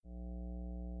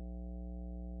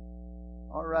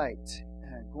All right.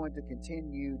 I'm going to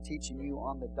continue teaching you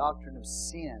on the doctrine of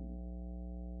sin.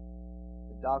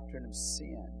 The doctrine of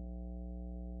sin.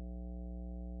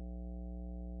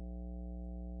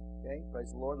 Okay,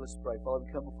 praise the Lord. Let's pray. Father,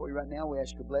 we come before you right now. We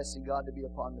ask your blessing, God, to be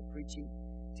upon the preaching,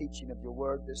 teaching of your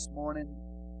word this morning.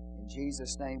 In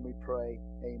Jesus' name we pray.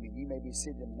 Amen. You may be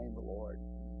seated in the name of the Lord.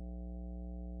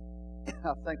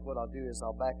 I think what I'll do is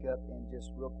I'll back up and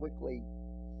just real quickly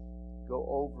go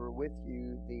over with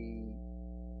you the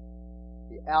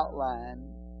outline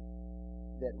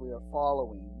that we are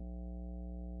following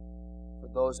for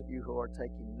those of you who are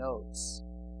taking notes.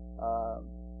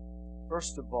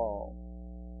 First of all,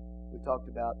 we talked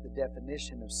about the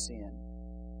definition of sin.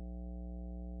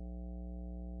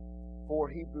 4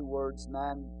 Hebrew words,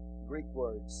 9 Greek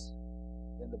words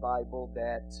in the Bible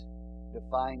that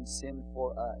define sin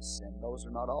for us. And those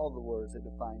are not all the words that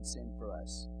define sin for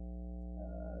us.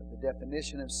 The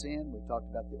definition of sin, we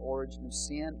talked about the origin of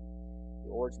sin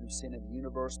in the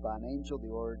universe by an angel, the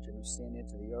origin of sin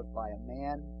into the earth by a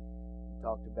man. We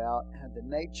talked about the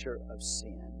nature of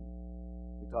sin.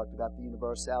 We talked about the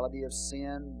universality of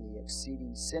sin, the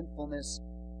exceeding sinfulness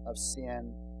of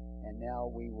sin, and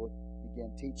now we will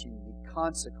begin teaching the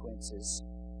consequences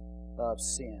of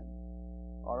sin.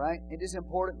 All right? It is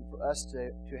important for us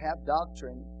to have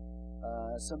doctrine.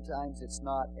 Sometimes it's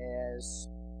not as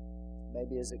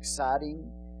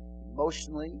exciting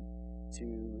emotionally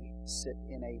to sit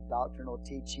in a doctrinal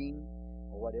teaching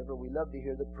or whatever. We love to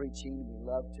hear the preaching.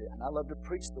 I love to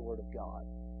preach the Word of God.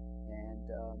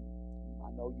 And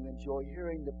I know you enjoy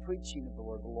hearing the preaching of the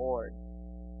Word of the Lord,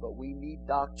 but we need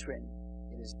doctrine.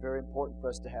 It is very important for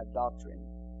us to have doctrine.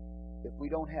 If we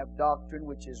don't have doctrine,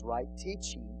 which is right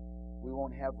teaching, we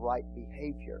won't have right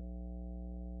behavior.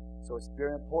 So it's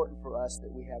very important for us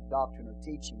that we have doctrine or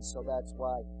teaching. So that's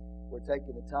why we're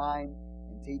taking the time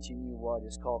and teaching you what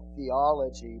is called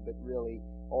theology, but really,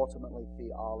 ultimately,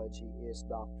 theology is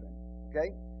doctrine.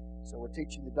 Okay? So we're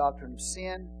teaching the doctrine of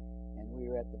sin, and we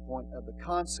are at the point of the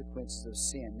consequences of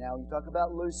sin. Now, when you talk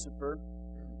about Lucifer,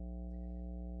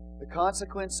 the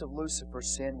consequence of Lucifer's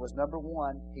sin was, number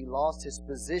one, he lost his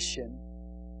position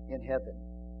in heaven.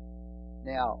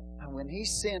 Now, when he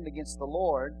sinned against the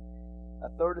Lord, a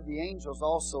third of the angels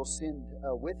also sinned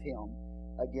with him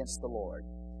against the Lord.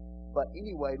 But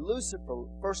anyway, Lucifer,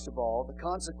 first of all, the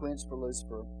consequence for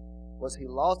Lucifer was he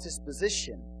lost his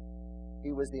position.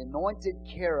 He was the anointed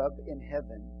cherub in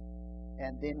heaven.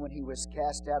 And then when he was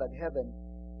cast out of heaven,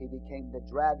 he became the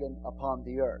dragon upon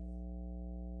the earth.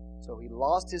 So he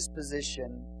lost his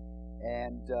position,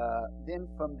 and then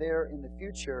from there in the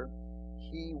future,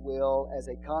 he will, as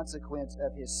a consequence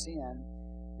of his sin,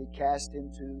 be cast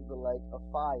into the lake of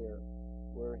fire,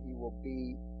 where he will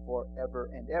be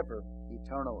forever and ever,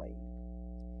 eternally.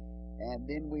 And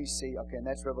then we see, and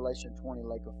that's Revelation 20,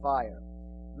 lake of fire.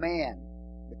 Man,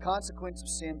 the consequence of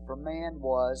sin for man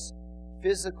was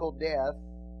physical death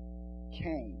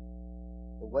came.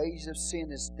 The wages of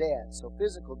sin is death, so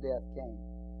physical death came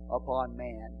upon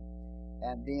man.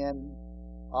 And then,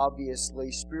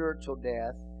 obviously, spiritual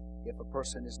death, if a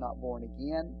person is not born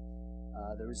again,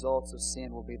 the results of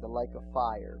sin will be the lake of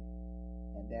fire,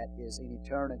 and that is in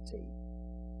eternity.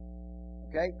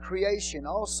 Okay? Creation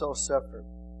also suffered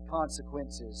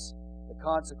consequences, the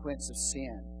consequence of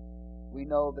sin. We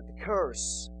know that the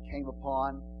curse came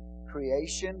upon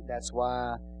creation. That's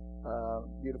why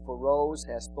beautiful rose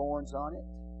has thorns on it,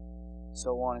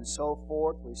 so on and so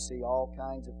forth. We see all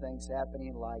kinds of things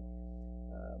happening, like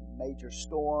major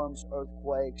storms,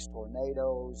 earthquakes,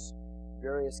 tornadoes,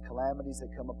 various calamities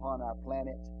that come upon our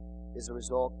planet is a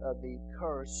result of the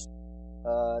curse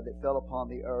that fell upon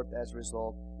the earth as a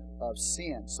result of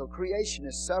sin. So creation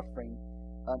is suffering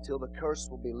until the curse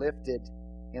will be lifted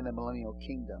in the millennial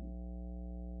kingdom.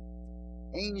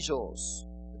 Angels,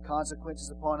 the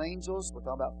consequences upon angels, we're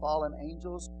talking about fallen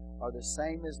angels, are the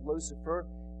same as Lucifer.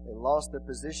 They lost their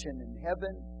position in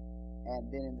heaven,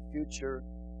 and then in the future,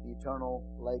 the eternal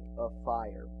lake of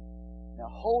fire. Now,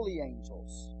 holy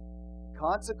angels,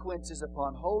 consequences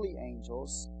upon holy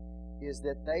angels is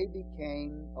that they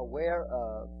became aware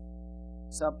of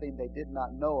something they did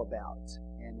not know about.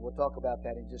 And we'll talk about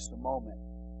that in just a moment.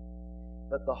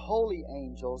 But the holy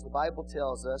angels, the Bible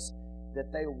tells us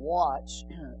that they watch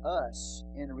us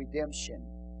in redemption.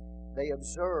 They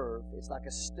observe. It's like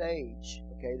a stage,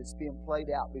 that's being played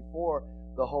out before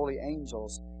the holy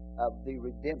angels of the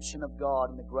redemption of God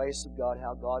and the grace of God,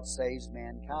 how God saves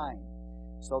mankind.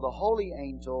 So the holy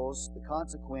angels, the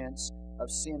consequence of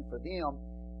sin for them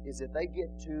is that they get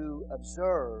to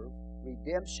observe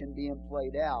redemption being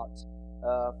played out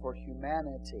for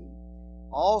humanity.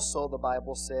 Also, the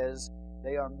Bible says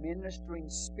They are ministering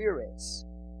spirits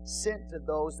sent to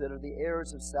those that are the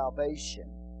heirs of salvation.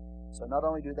 So not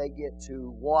only do they get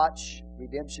to watch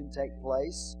redemption take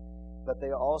place, but they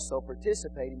are also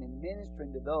participating in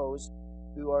ministering to those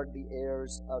who are the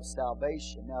heirs of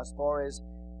salvation. Now, as far as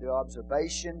the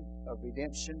observation of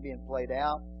redemption being played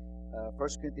out, 1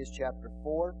 Corinthians chapter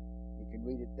 4, you can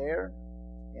read it there.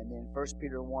 And then 1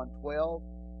 Peter 1:12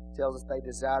 tells us they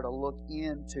desire to look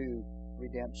into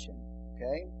redemption.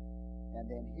 Okay? And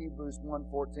then Hebrews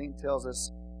 1:14 tells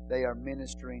us they are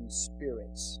ministering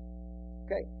spirits.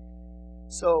 Okay.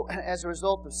 So, as a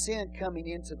result of sin coming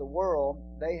into the world,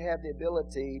 they have the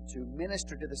ability to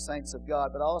minister to the saints of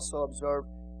God, but also observe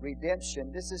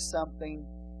redemption. This is something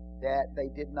that they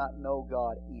did not know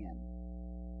God in.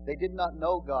 They did not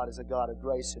know God as a God of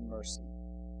grace and mercy.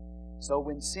 So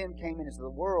when sin came into the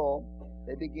world,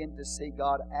 they began to see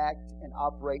God act and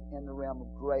operate in the realm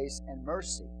of grace and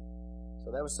mercy.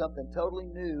 So that was something totally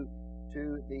new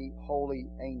to the holy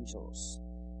angels.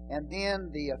 And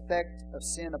then the effect of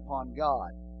sin upon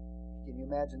God. Can you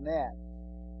imagine that?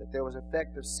 That there was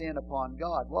effect of sin upon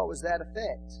God. What was that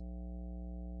effect?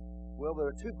 Well, there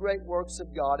are two great works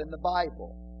of God in the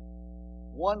Bible.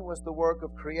 One was the work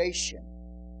of creation.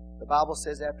 The Bible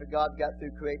says after God got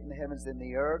through creating the heavens and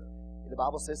the earth, the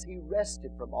Bible says He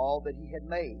rested from all that He had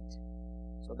made.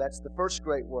 So that's the first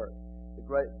great work,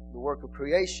 the work of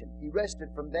creation. He rested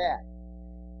from that.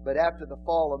 But after the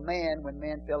fall of man, when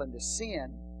man fell into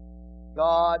sin,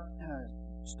 God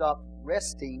stopped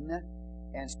resting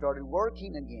and started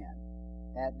working again.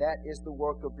 And that is the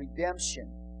work of redemption.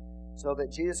 So that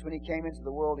Jesus, when He came into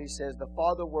the world, He says, "The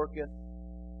Father worketh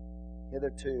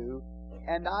hitherto,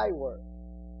 and I work."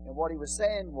 And what He was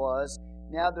saying was,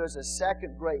 now there's a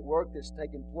second great work that's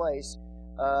taken place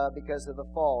because of the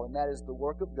fall, and that is the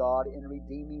work of God in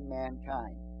redeeming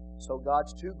mankind. So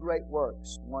God's two great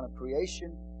works, one of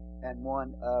creation and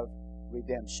one of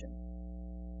redemption.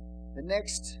 The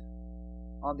next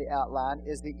on the outline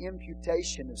is the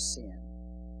imputation of sin.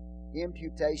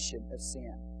 Imputation of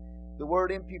sin. The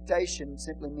word imputation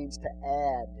simply means to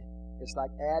add. It's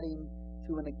like adding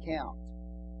to an account.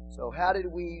 So how did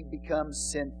we become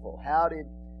sinful? How did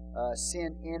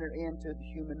sin enter into the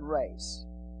human race?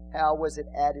 How was it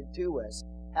added to us?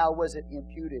 How was it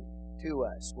imputed to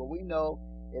us? Well, we know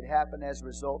it happened as a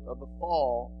result of the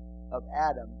fall of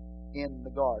Adam in the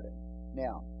garden.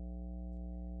 Now,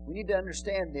 we need to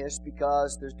understand this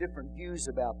because there's different views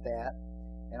about that.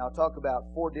 And I'll talk about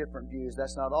 4 different views.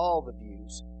 That's not all the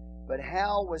views. But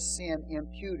how was sin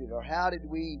imputed? Or how did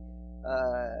we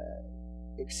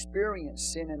experience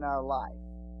sin in our life?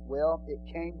 Well, it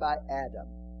came by Adam,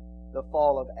 the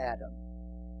fall of Adam.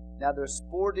 Now, there's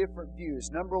 4 different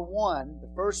views. Number 1, the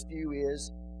first view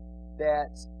is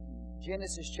that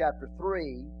Genesis chapter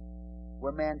 3,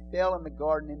 where man fell in the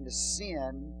garden into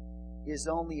sin, is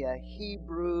only a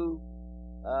Hebrew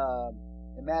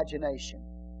imagination.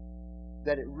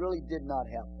 That it really did not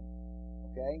happen.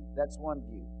 Okay? That's one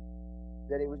view.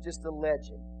 That it was just a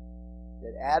legend.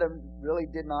 That Adam really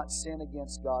did not sin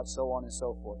against God, so on and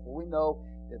so forth. Well, we know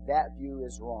that that view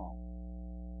is wrong.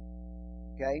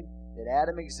 Okay? That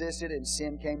Adam existed and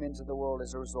sin came into the world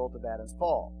as a result of Adam's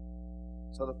fall.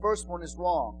 So the first one is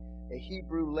wrong. A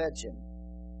Hebrew legend.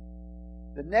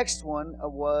 The next one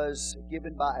was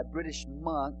given by a British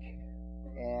monk,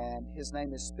 and his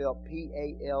name is spelled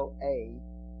Palageas,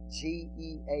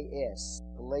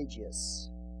 Pelagius.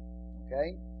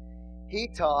 Okay? He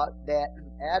taught that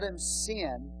Adam's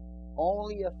sin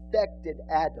only affected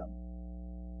Adam,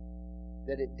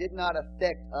 that it did not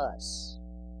affect us.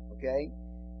 Okay?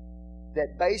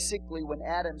 That basically when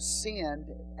Adam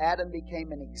sinned, Adam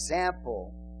became an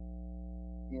example,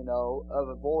 of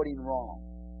avoiding wrong.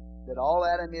 That all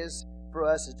Adam is for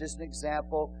us is just an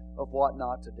example of what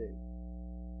not to do.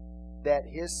 That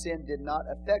his sin did not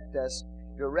affect us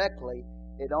directly,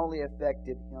 it only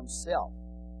affected himself.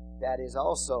 That is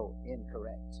also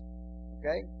incorrect.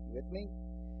 Okay? You with me?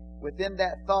 Within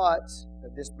that thought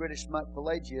of this British monk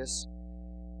Pelagius,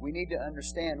 we need to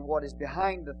understand what is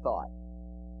behind the thought.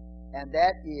 And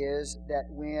that is that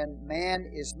when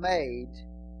man is made,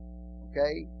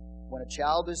 okay, when a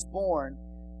child is born,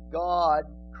 God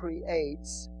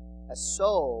creates a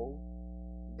soul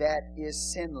that is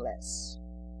sinless.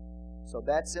 So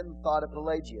that's in the thought of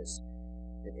Pelagius.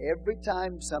 That every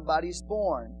time somebody's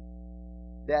born,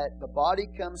 that the body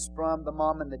comes from the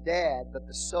mom and the dad, but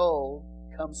the soul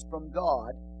comes from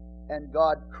God, and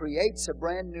God creates a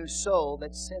brand new soul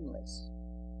that's sinless.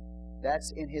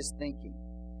 That's in his thinking.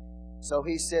 So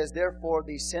he says, therefore,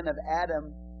 the sin of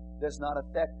Adam does not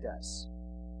affect us.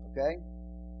 Okay?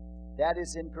 That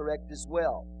is incorrect as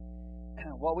well.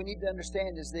 what we need to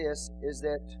understand is this, is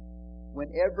that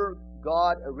whenever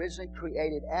God originally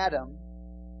created Adam,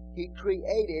 He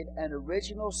created an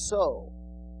original soul.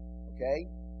 Okay?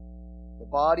 The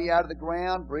body out of the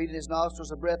ground, breathed in His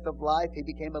nostrils a breath of life, he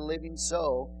became a living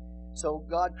soul. So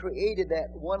God created that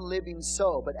one living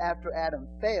soul. But after Adam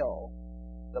fell,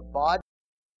 the body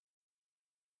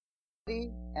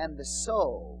and the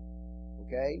soul,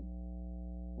 okay?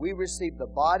 We receive the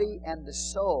body and the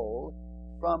soul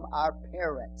from our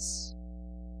parents.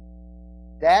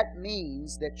 That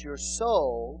means that your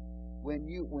soul, when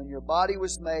your body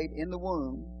was made in the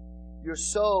womb, your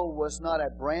soul was not a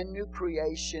brand new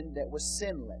creation that was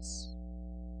sinless.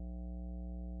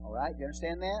 All right? Do you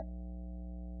understand that?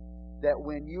 That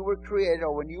when you were created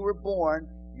or when you were born,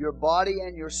 your body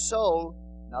and your soul,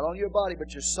 not only your body,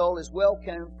 but your soul as well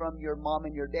came from your mom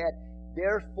and your dad.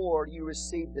 Therefore, you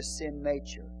received the sin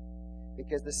nature.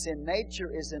 Because the sin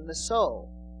nature is in the soul.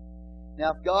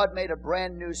 Now, if God made a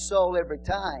brand new soul every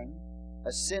time,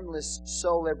 a sinless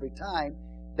soul every time,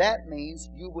 that means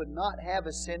you would not have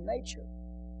a sin nature.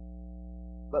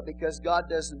 But because God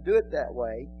doesn't do it that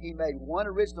way, He made one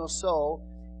original soul,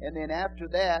 and then after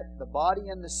that, the body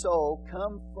and the soul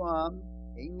come from,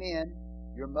 amen,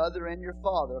 your mother and your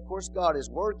father. Of course, God is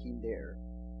working there,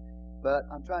 but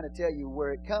I'm trying to tell you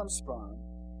where it comes from.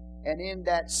 And in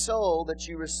that soul that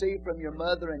you receive from your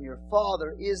mother and your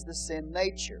father is the sin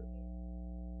nature.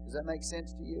 Does that make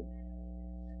sense to you?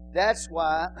 That's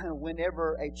why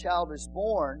whenever a child is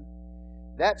born,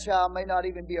 that child may not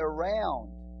even be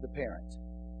around the parent.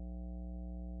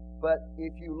 But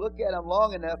if you look at them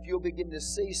long enough, you'll begin to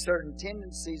see certain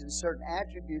tendencies and certain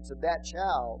attributes of that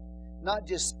child, not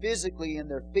just physically in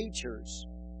their features,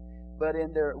 but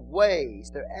in their ways,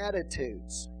 their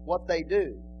attitudes, what they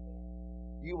do.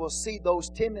 You will see those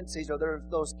tendencies or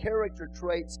those character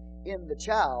traits in the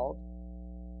child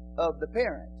of the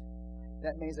parent.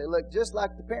 That means they look just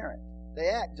like the parent. They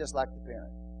act just like the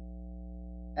parent.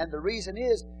 And the reason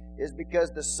is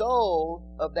because the soul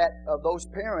of those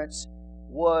parents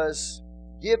was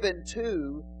given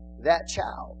to that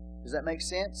child. Does that make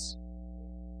sense?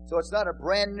 So it's not a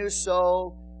brand new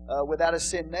soul without a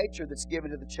sin nature that's given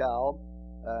to the child,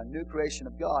 new creation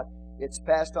of God. It's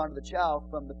passed on to the child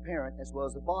from the parent as well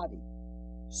as the body.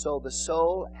 So the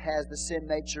soul has the sin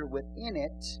nature within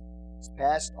it. It's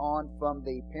passed on from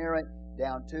the parent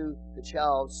down to the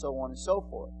child, so on and so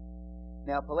forth.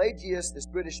 Now, Pelagius, this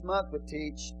British monk, would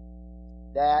teach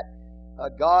that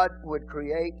God would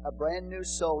create a brand new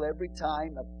soul every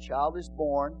time a child is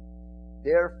born.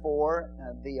 Therefore,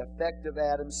 the effect of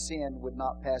Adam's sin would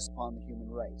not pass upon the human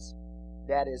race.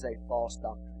 That is a false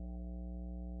doctrine.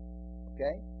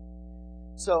 Okay?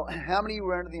 So, how many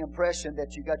were under the impression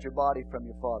that you got your body from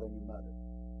your father and your mother?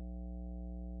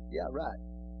 Yeah, right.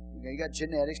 You got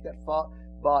genetics, you got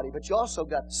body, but you also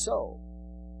got the soul.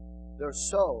 There's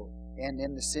soul, and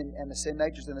the sin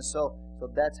nature's in the soul.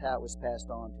 So that's how it was passed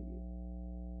on to you.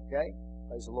 Okay?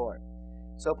 Praise the Lord.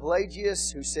 So Pelagius,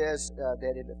 who says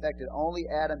that it affected only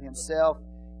Adam himself,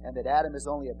 and that Adam is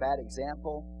only a bad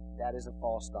example, that is a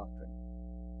false doctrine.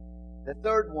 The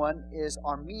third one is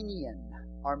Arminian.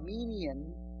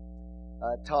 Arminian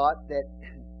taught that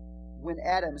when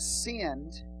Adam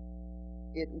sinned,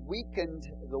 it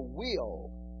weakened the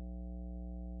will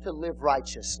to live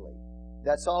righteously.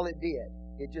 That's all it did.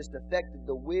 It just affected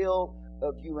the will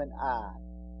of you and I.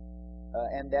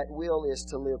 And that will is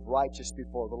to live righteous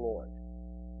before the Lord.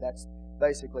 That's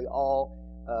basically all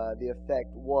the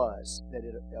effect was, that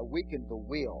it weakened the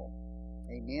will.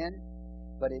 Amen?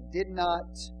 But it did not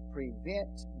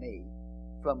prevent me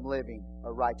from living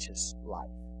a righteous life.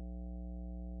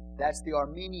 That's the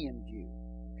Arminian view.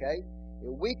 Okay?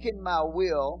 It weakened my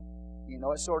will.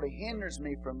 It sort of hinders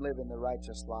me from living the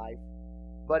righteous life,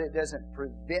 but it doesn't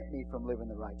prevent me from living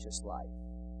the righteous life.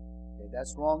 Okay,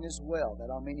 that's wrong as well. That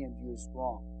Arminian view is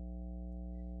wrong.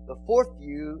 The fourth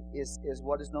view is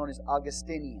what is known as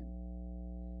Augustinian.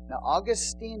 Now,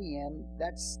 Augustinian,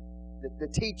 that's the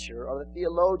teacher or the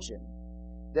theologian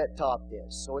that taught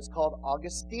this. So it's called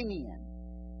Augustinian,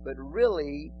 but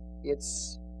really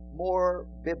it's more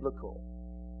biblical.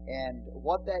 And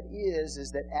what that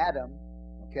is that Adam,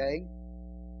 okay,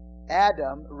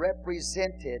 Adam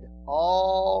represented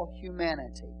all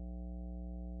humanity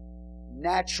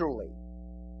naturally.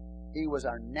 He was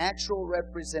our natural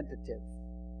representative.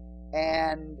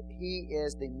 And he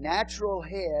is the natural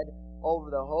head over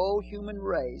the whole human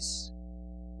race,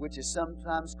 which is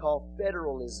sometimes called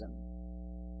federalism,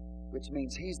 which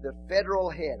means he's the federal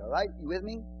head. All right? You with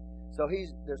me? So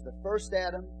there's the first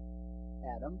Adam,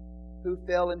 who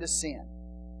fell into sin.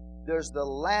 There's the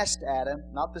last Adam,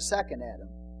 not the second Adam,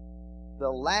 the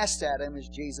last Adam is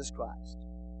Jesus Christ.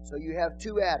 So you have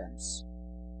two Adams.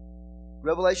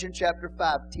 Revelation chapter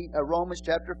 5, Romans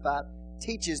chapter 5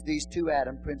 teaches these two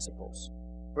Adam principles.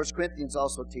 1 Corinthians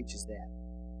also teaches that.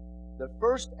 The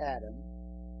first Adam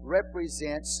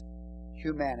represents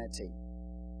humanity.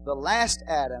 The last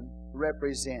Adam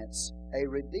represents a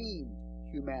redeemed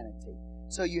humanity.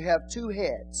 So you have two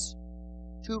heads,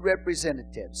 two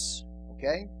representatives,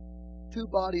 okay? Two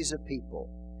bodies of people.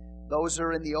 Those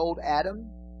are in the old Adam,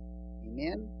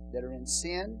 amen, that are in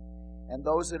sin, and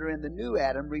those that are in the new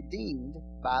Adam, redeemed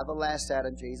by the last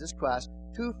Adam, Jesus Christ.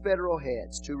 Two federal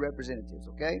heads, two representatives,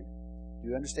 okay? Do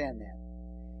you understand that?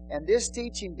 And this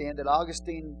teaching then that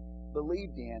Augustine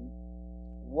believed in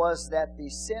was that the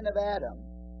sin of Adam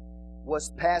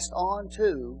was passed on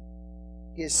to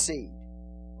his seed,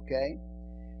 okay?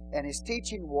 And his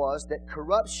teaching was that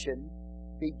corruption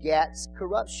begats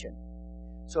corruption.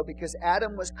 So because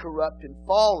Adam was corrupt and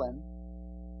fallen,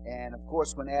 and of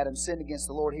course when Adam sinned against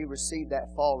the Lord, he received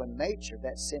that fallen nature,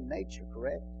 that sin nature,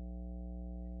 correct?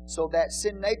 So that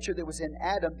sin nature that was in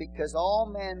Adam, because all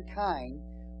mankind,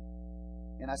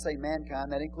 and I say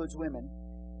mankind, that includes women,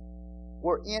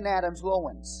 were in Adam's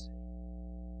loins.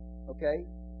 Okay?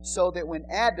 So that when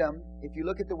Adam, if you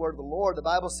look at the word of the Lord, the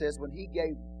Bible says when he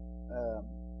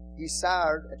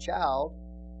sired a child,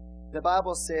 the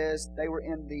Bible says they were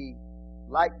in the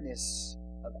likeness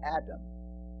of Adam.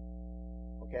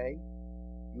 Okay?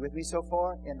 You with me so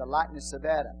far? In the likeness of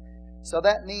Adam. So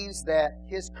that means that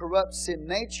his corrupt sin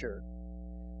nature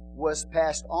was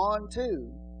passed on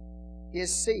to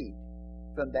his seed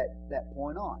from that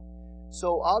point on.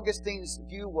 So Augustine's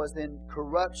view was then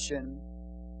corruption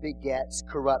begets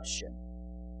corruption.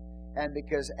 And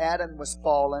because Adam was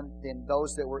fallen, then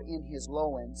those that were in his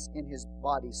loins, in his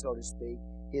body, so to speak,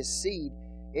 his seed,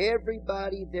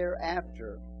 everybody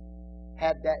thereafter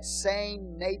had that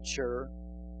same nature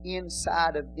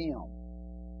inside of them.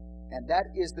 And that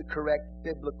is the correct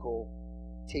biblical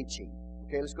teaching.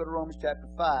 Okay, let's go to Romans chapter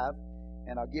 5,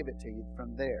 and I'll give it to you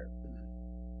from there.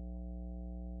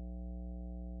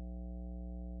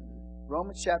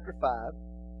 Romans chapter 5.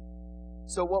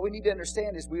 So what we need to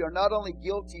understand is we are not only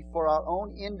guilty for our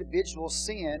own individual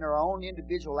sin or our own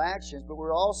individual actions, but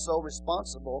we're also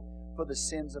responsible for the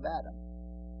sins of Adam,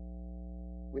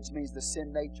 which means the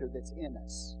sin nature that's in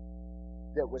us,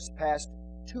 that was passed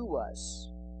to us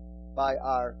by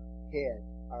our head,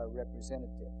 our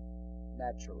representative,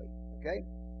 naturally. Okay?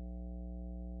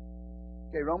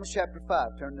 Okay, Romans chapter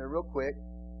 5. Turn there real quick.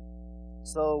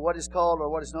 So what is called, or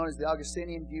what is known as the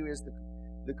Augustinian view, is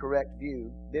the correct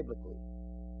view biblically.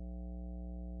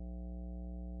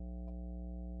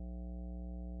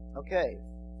 Okay,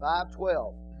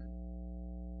 5:12.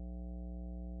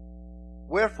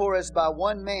 Wherefore, as by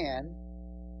one man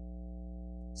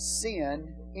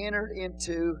sin entered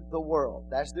into the world.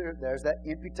 There's that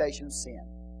imputation of sin.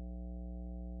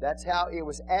 That's how it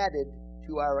was added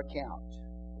to our account.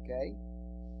 Okay?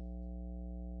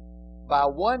 By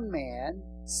one man,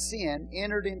 sin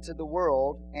entered into the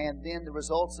world, and then the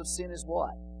results of sin is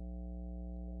what?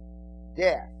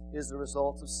 Death is the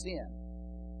result of sin.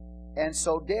 And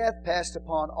so death passed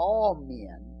upon all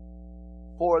men,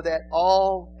 for that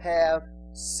all have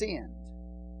sinned.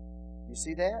 You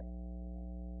see that?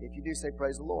 If you do, say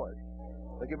praise the Lord.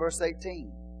 Look at verse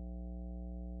 18.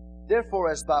 Therefore,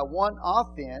 as by one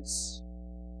offense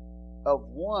of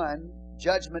one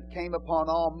judgment came upon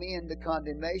all men to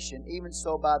condemnation, even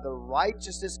so by the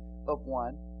righteousness of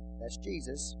one, that's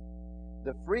Jesus,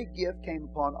 the free gift came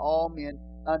upon all men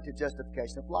unto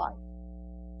justification of life.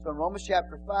 So in Romans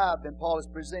chapter 5, then Paul is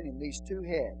presenting these two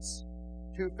heads,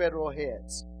 two federal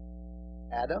heads,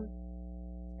 Adam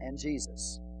and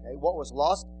Jesus. Okay, what was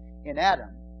lost in Adam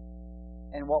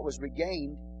and what was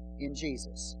regained in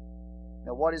Jesus.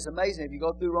 Now what is amazing, if you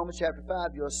go through Romans chapter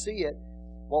 5, you'll see it,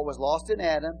 what was lost in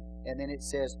Adam, and then it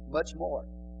says much more.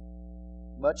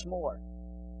 Much more.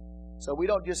 So we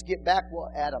don't just get back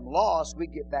what Adam lost, we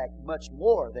get back much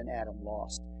more than Adam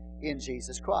lost in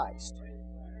Jesus Christ.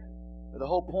 But the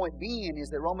whole point being is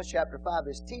that Romans chapter 5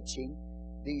 is teaching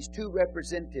these two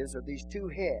representatives, or these two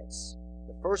heads,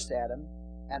 the first Adam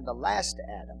and the last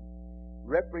Adam,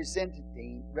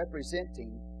 representing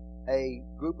a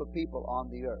group of people on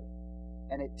the earth.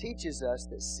 And it teaches us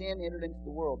that sin entered into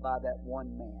the world by that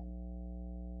one man.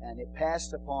 And it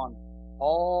passed upon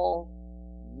all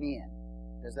men.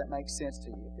 Does that make sense to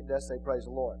you? If it does, say praise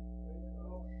the Lord.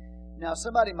 Now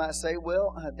somebody might say,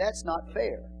 well, that's not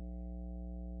fair.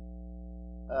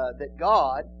 That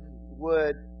God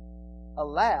would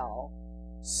allow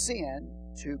sin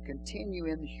to continue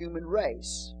in the human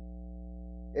race.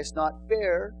 It's not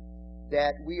fair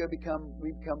that we become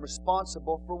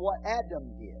responsible for what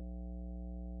Adam did.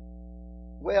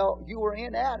 Well, you were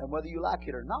in Adam, whether you like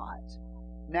it or not,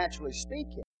 naturally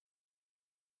speaking.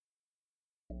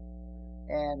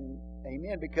 And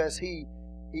amen, because he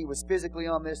was physically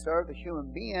on this earth, a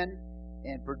human being,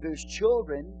 and produced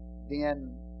children,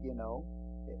 then,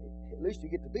 at least you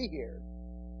get to be here,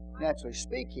 naturally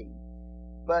speaking.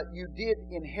 But you did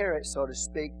inherit, so to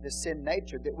speak, the sin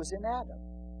nature that was in Adam,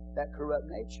 that corrupt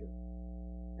nature.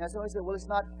 Now somebody said, well, it's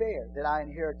not fair that I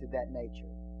inherited that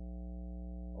nature.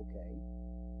 Okay.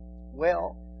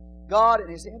 Well, God in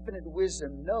His infinite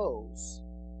wisdom knows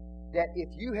that if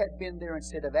you had been there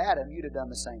instead of Adam, you'd have done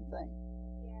the same thing.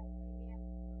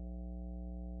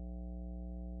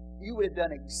 You would have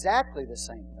done exactly the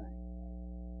same thing.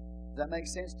 Does that make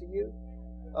sense to you?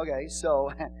 Okay,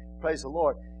 so, praise the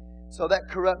Lord. So that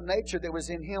corrupt nature that was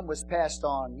in him was passed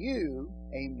on you.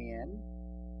 Amen.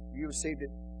 You received it,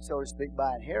 so to speak,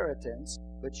 by inheritance,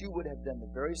 but you would have done the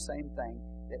very same thing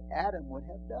that Adam would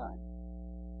have done.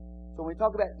 So when we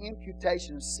talk about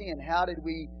imputation of sin, how did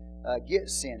we get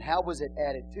sin? How was it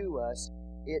added to us?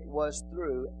 It was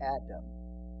through Adam,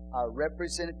 our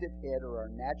representative head or our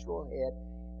natural head.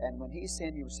 And when he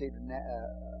sinned, he received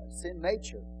a sin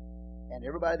nature. And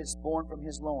everybody that's born from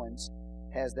his loins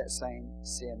has that same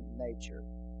sin nature.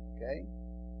 Okay?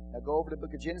 Now go over to the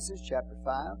book of Genesis, chapter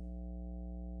 5.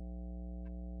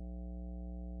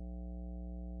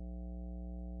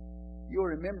 You'll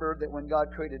remember that when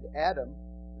God created Adam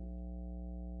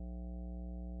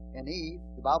and Eve,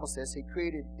 the Bible says He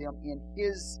created them in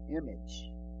His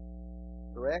image.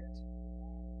 Correct?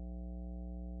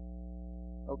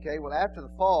 Okay, well, after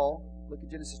the fall, look at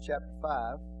Genesis chapter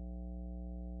 5.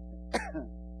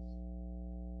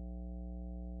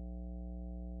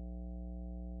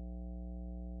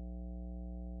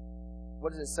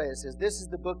 What does it say? It says, this is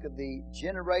the book of the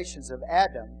generations of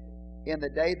Adam. In the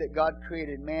day that God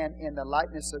created man, in the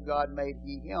likeness of God made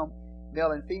He him.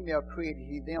 Male and female created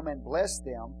He them and blessed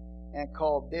them, and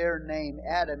called their name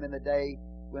Adam in the day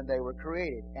when they were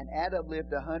created. And Adam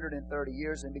lived 130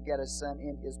 years and begat a son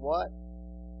in his what?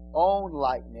 Own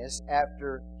likeness,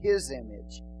 after his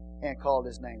image, and called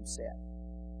his name Seth.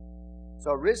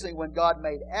 So originally when God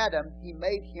made Adam, He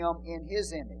made him in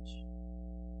His image.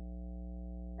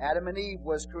 Adam and Eve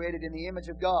was created in the image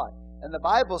of God. And the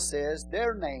Bible says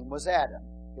their name was Adam.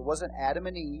 It wasn't Adam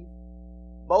and Eve.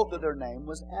 Both of their name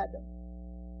was Adam.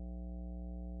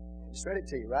 Just read it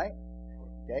to you, right?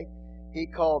 Okay. He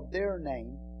called their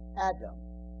name Adam.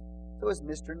 So it's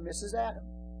Mr. and Mrs. Adam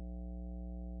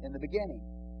in the beginning.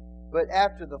 But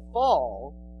after the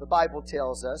fall, the Bible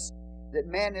tells us that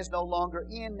man is no longer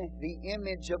in the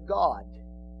image of God.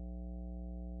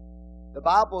 The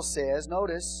Bible says,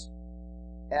 notice,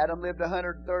 Adam lived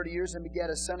 130 years and begat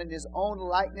a son in his own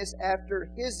likeness after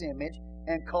his image,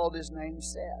 and called his name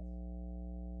Seth.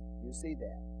 You see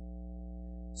that?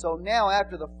 So now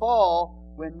after the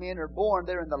fall, when men are born,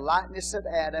 they're in the likeness of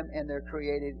Adam and they're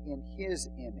created in his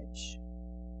image.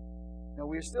 Now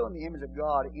we're still in the image of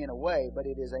God in a way, but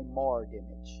it is a marred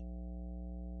image.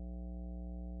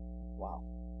 Wow.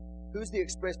 Who's the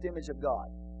expressed image of God?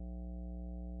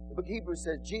 The book of Hebrews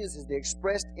says Jesus is the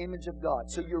expressed image of God.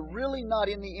 So you're really not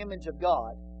in the image of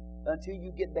God until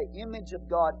you get the image of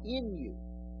God in you.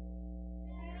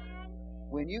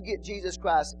 When you get Jesus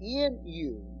Christ in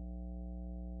you,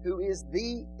 who is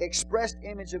the expressed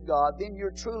image of God, then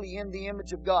you're truly in the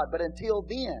image of God. But until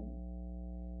then,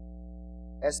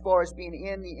 as far as being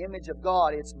in the image of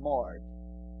God, it's marred.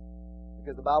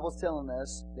 Because the Bible's telling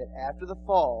us that after the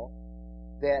fall,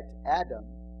 that Adam,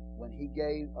 when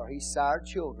he sired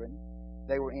children,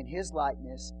 they were in his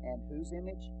likeness, and whose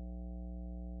image?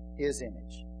 His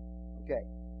image. Okay.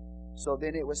 So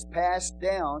then it was passed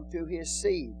down to his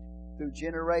seed, through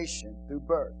generation, through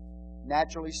birth,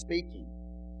 naturally speaking,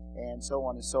 and so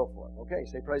on and so forth. Okay,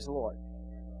 say praise the Lord.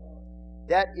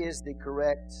 That is the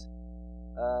correct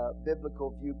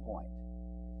biblical viewpoint.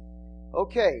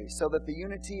 Okay, so that the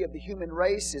unity of the human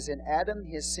race is in Adam.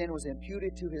 His sin was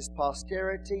imputed to his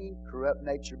posterity. Corrupt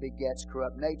nature begets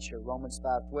corrupt nature. Romans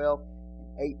 5:12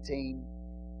 and 18.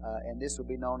 And this will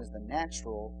be known as the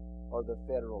natural or the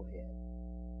federal head.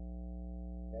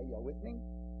 Okay, y'all with me?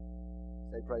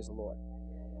 Say praise the Lord.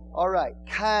 All right,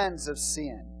 kinds of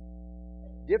sin.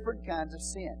 Different kinds of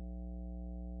sin.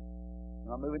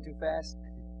 Am I moving too fast?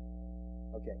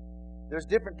 Okay. There's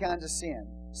different kinds of sin.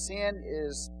 Sin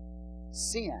is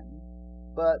sin,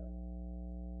 but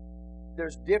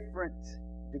there's different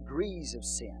degrees of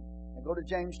sin. Now go to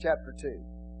James chapter 2,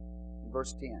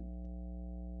 verse 10.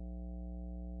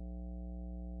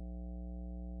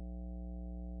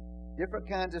 Different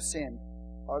kinds of sin.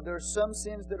 Are there some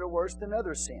sins that are worse than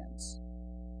other sins?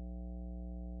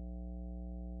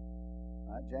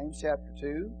 All right, James chapter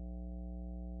 2.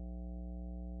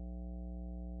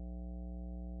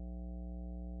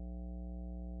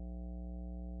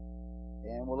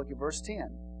 And we'll look at verse 10.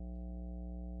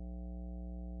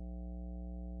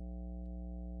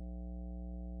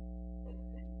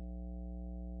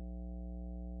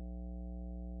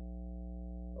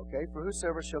 Okay, for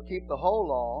whosoever shall keep the whole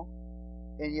law,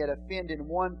 and yet offend in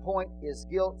one point, is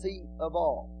guilty of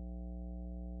all.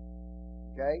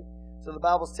 Okay? So the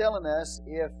Bible's telling us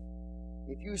if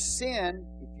you sin,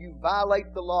 if you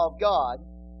violate the law of God,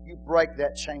 you break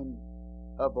that chain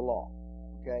of the law.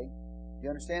 Okay? Do you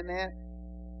understand that?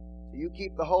 So you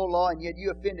keep the whole law, and yet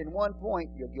you offend in one point,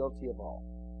 you're guilty of all.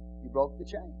 You broke the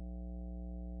chain.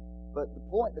 But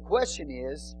the question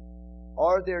is,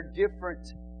 are there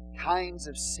different kinds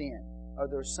of sin? Are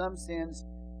there some sins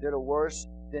that are worse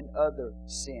than other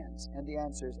sins? And the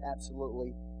answer is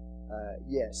absolutely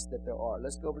yes, that there are.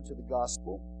 Let's go over to the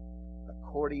Gospel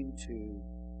according to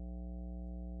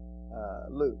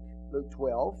Luke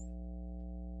 12.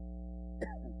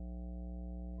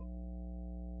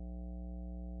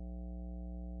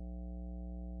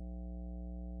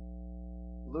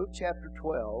 Luke chapter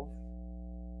 12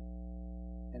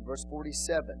 and verse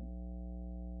 47.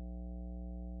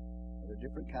 There are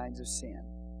different kinds of sin.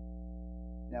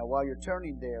 Now, while you're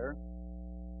turning there,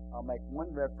 I'll make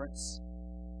one reference.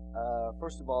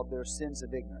 First of all, there are sins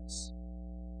of ignorance.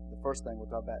 The first thing we'll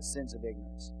talk about, sins of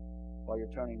ignorance, while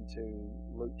you're turning to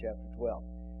Luke chapter 12.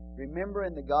 Remember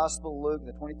in the Gospel of Luke,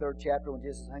 the 23rd chapter, when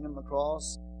Jesus is hanging on the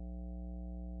cross,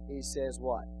 He says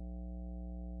what?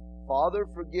 Father,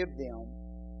 forgive them,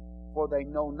 for they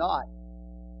know not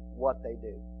what they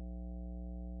do.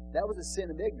 That was a sin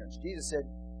of ignorance. Jesus said,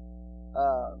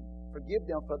 forgive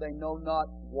them, for they know not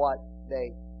what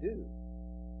they do.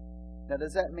 Now,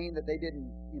 does that mean that they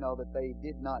didn't, that they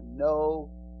did not know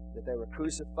that they were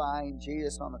crucifying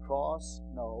Jesus on the cross?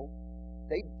 No.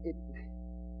 They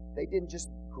didn't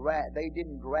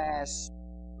grasp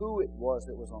who it was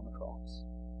that was on the cross.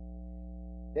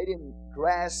 They didn't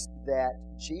grasp that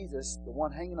Jesus, the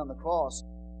one hanging on the cross,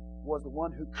 was the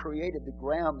one who created the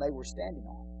ground they were standing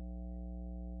on.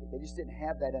 They just didn't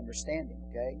have that understanding,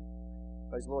 okay?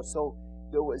 Praise the Lord. So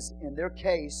there was, in their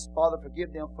case, Father,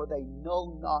 forgive them, for they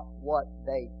know not what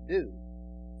they do.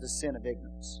 The sin of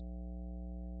ignorance.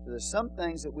 So there's some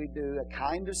things that we do, a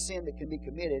kind of sin that can be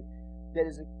committed, that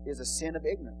is a sin of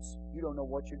ignorance. You don't know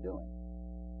what you're doing.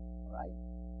 All right?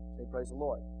 Say praise the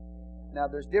Lord. Now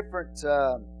there's different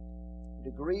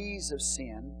degrees of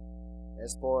sin,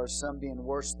 as far as some being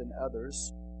worse than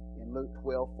others, in Luke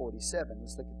 12:47.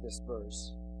 Let's look at this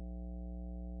verse.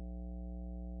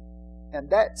 And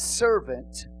that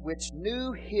servant which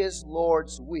knew his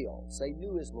Lord's will, say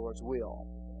knew his Lord's will,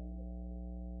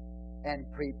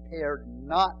 and prepared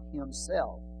not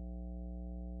himself,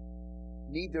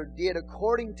 neither did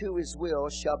according to his will,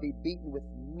 shall be beaten with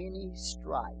many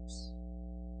stripes.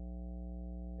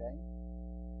 Okay?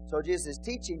 So Jesus is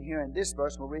teaching here in this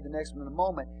verse, we'll read the next one in a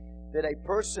moment, that a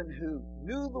person who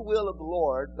knew the will of the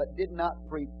Lord but did not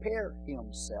prepare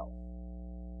himself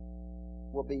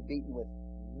will be beaten with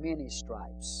many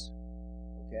stripes.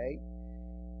 Okay?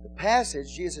 The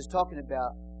passage, Jesus is talking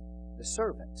about the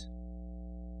servant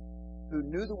who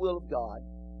knew the will of God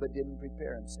but didn't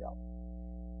prepare himself.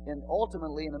 And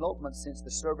ultimately, in an ultimate sense,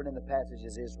 the servant in the passage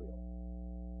is Israel.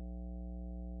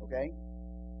 Okay?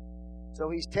 So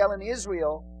he's telling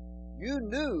Israel, you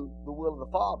knew the will of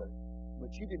the Father,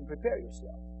 but you didn't prepare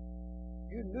yourself.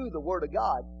 You knew the Word of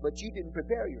God, but you didn't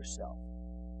prepare yourself.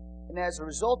 And as a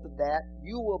result of that,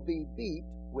 you will be beat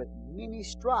with many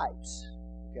stripes.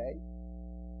 Okay?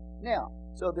 Now,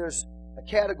 so there's a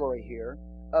category here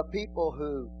of people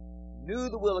who knew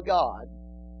the will of God,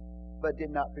 but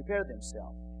did not prepare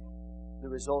themselves. The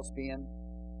results being,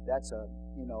 that's a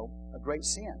great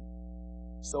sin.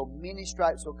 So many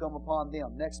stripes will come upon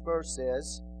them. Next verse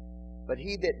says, but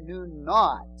he that knew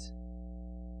not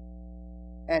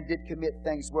and did commit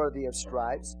things worthy of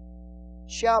stripes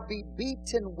shall be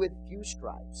beaten with few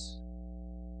stripes.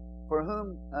 For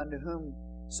whom unto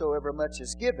whomsoever much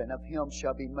is given, of him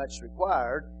shall be much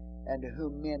required, and to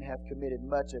whom men have committed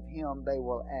much, of him they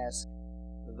will ask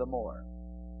the more.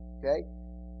 Okay?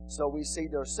 So we see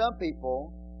there are some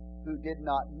people who did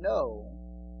not know.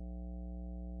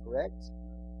 Correct?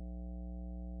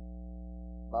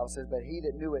 The Bible says, but he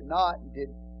that knew it not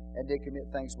and did commit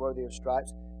things worthy of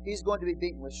stripes, he's going to be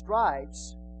beaten with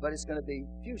stripes, but it's going to be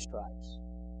few stripes.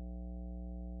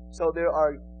 So there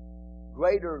are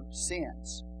greater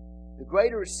sins. The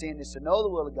greater sin is to know the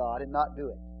will of God and not do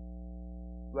it.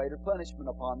 greater punishment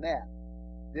upon that.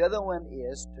 The other one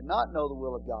is to not know the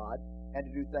will of God and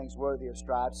to do things worthy of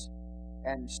stripes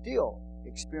and still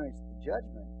experience the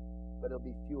judgment, but it'll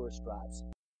be fewer stripes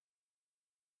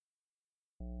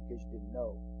because you didn't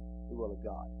know the will of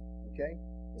God. Okay?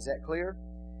 Is that clear?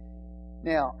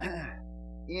 Now,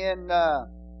 in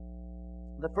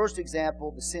the first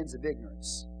example, the sins of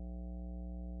ignorance,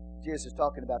 Jesus is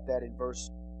talking about that in verse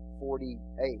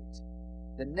 48.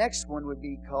 The next one would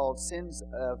be called sins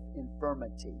of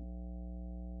infirmity.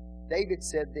 David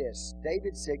said this.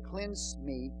 David said, "Cleanse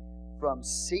me from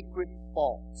secret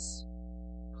faults."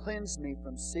 Cleanse me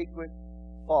from secret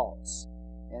faults.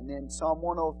 And then Psalm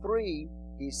 103,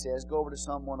 he says, go over to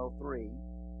Psalm 103.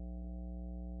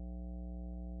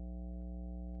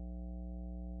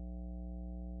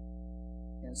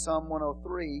 In Psalm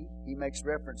 103, he makes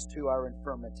reference to our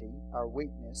infirmity, our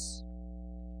weakness,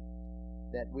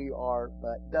 that we are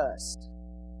but dust.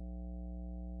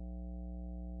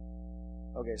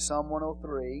 Okay, Psalm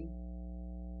 103.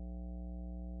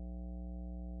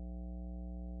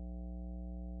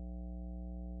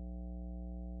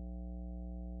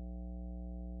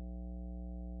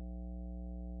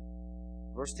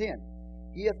 Verse 10.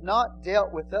 He hath not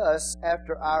dealt with us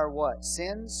after our what?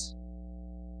 Sins?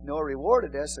 Nor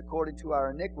rewarded us according to our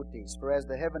iniquities. For as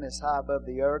the heaven is high above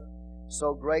the earth,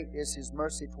 so great is His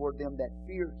mercy toward them that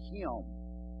fear Him.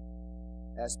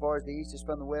 As far as the east is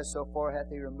from the west, so far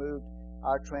hath He removed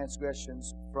our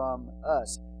transgressions from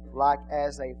us. Like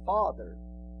as a father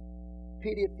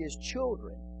pitieth his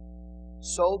children,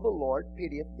 so the Lord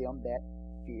pitieth them that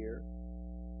fear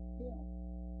Him.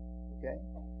 Okay?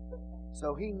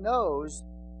 So He knows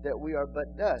that we are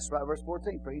but dust. Right, verse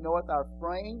 14. For He knoweth our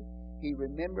frame, He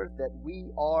remembereth that we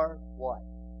are what?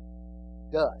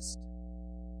 Dust.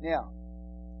 Now,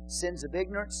 sins of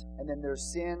ignorance, and then there's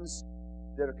sins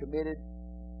that are committed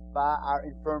by our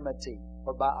infirmity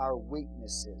or by our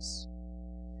weaknesses.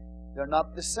 They're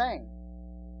not the same.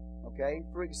 Okay?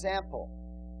 For example,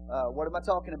 what am I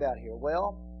talking about here?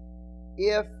 Well,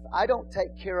 if I don't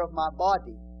take care of my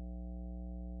body,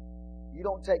 you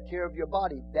don't take care of your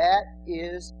body, that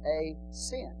is a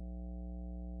sin.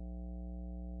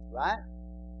 Right?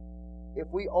 If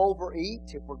we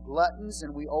overeat, if we're gluttons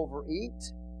and we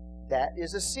overeat, that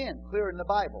is a sin. Clear in the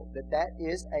Bible that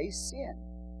is a sin.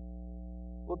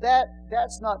 Well,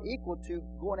 that's not equal to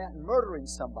going out and murdering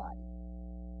somebody.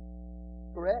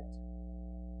 Correct?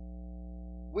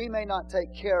 We may not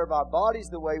take care of our bodies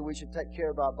the way we should take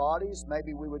care of our bodies.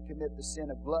 Maybe we would commit the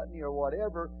sin of gluttony or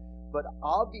whatever, but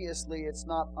obviously it's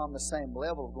not on the same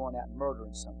level of going out and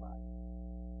murdering somebody.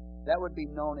 That would be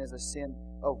known as a sin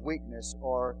of weakness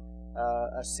or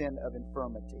a sin of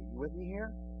infirmity. You with me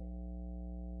here?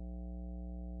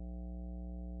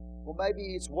 Well,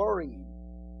 maybe it's worrying.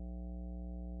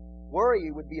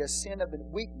 Worry would be a sin of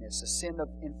weakness, a sin of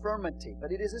infirmity,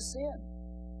 but it is a sin.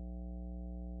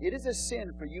 It is a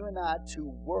sin for you and I to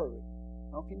worry.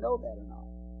 I don't know if you know that or not.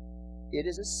 It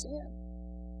is a sin.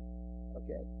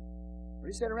 Okay?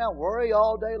 We sit around worry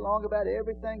all day long about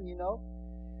everything, you know.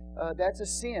 That's a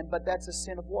sin, but that's a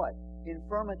sin of what?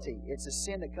 Infirmity. It's a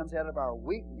sin that comes out of our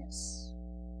weakness.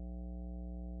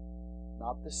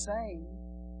 Not the same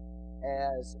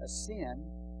as a sin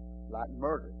like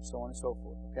murder, so on and so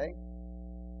forth. Okay?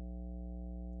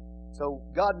 So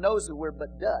God knows that we're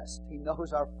but dust. He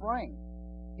knows our frame.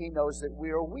 He knows that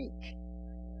we are weak.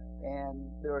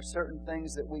 And there are certain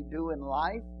things that we do in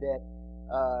life that,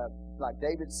 like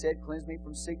David said, cleanse me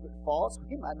from secret faults.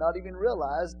 We might not even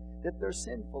realize that they're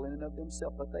sinful in and of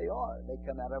themselves, but they are. They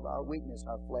come out of our weakness,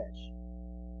 our flesh.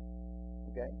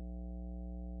 Okay?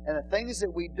 And the things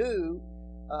that we do,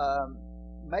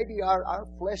 maybe our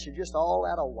flesh is just all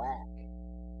out of whack.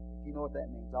 You know what that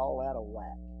means, all out of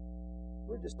whack.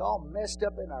 We're just all messed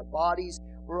up in our bodies.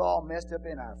 We're all messed up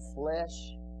in our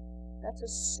flesh. That's a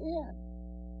sin.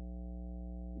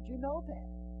 Did you know that?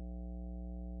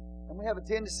 And we have a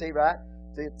tendency, right,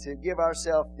 to give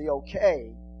ourselves the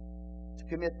okay to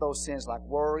commit those sins like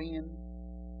worrying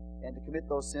and to commit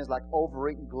those sins like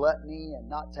overeating, gluttony, and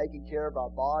not taking care of our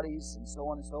bodies and so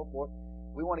on and so forth.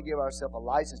 We want to give ourselves a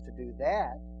license to do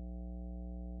that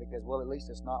because, well, at least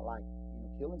it's not like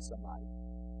killing somebody.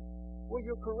 Well,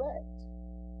 you're correct.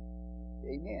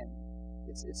 Amen.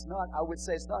 It's not, I would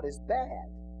say it's not as bad.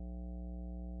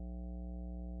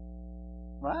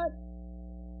 Right?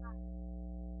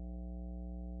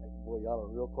 Boy, y'all are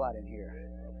real quiet in here.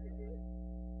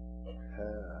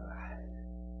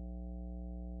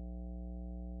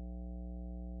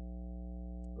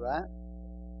 Right?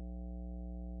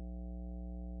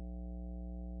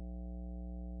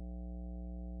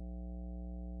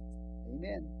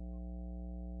 Amen.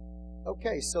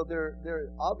 Okay, so there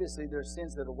obviously there are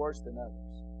sins that are worse than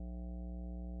others.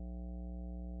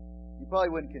 You probably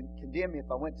wouldn't condemn me if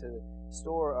I went to the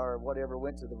store or whatever,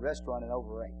 went to the restaurant and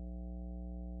overate.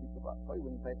 You probably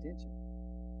wouldn't pay attention.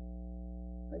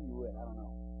 Maybe you would, I don't know.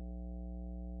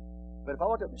 But if I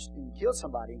walked up and killed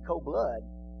somebody in cold blood,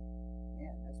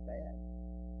 man, that's bad.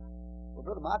 Well,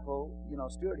 Brother Michael,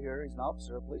 Stewart here, he's an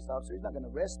officer, a police officer. He's not going to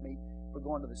arrest me for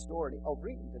going to the store and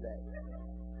overeating today.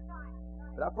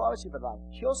 But I promise you, if I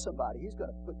kill somebody, he's going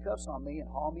to put cuffs on me and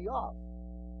haul me off.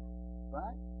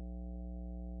 Right?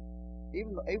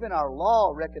 Even our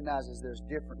law recognizes there's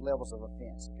different levels of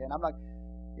offense. Okay, and I'm not,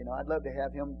 I'd love to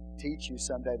have him teach you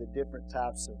someday the different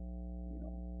types of,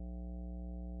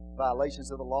 violations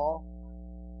of the law.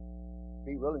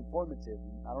 Be really informative.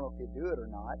 I don't know if he'd do it or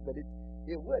not, but it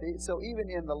would. So even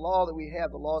in the law that we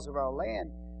have, the laws of our land,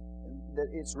 that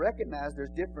it's recognized there's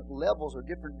different levels or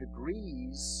different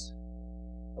degrees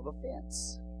of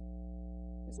offense.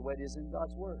 It's the way it is in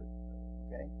God's Word.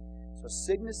 Okay? So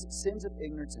sins of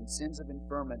ignorance and sins of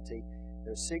infirmity,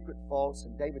 they're secret faults,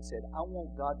 and David said, I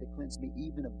want God to cleanse me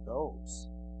even of those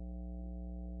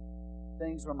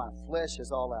things where my flesh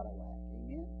is all out of whack.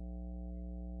 Amen?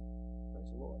 Praise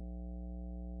the Lord.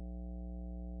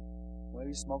 Well,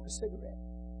 you smoke a cigarette.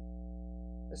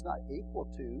 It's not equal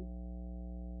to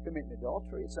committing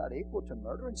adultery. It's not equal to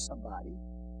murdering somebody.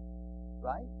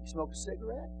 Right? You smoke a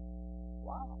cigarette?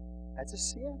 Wow. That's a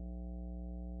sin.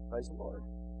 Praise the Lord.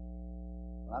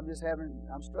 Well,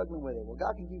 I'm struggling with it. Well,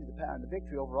 God can give you the power and the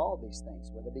victory over all these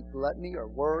things, whether it be gluttony or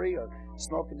worry or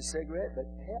smoking a cigarette, but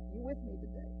you with me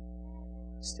today.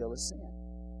 It's still a sin.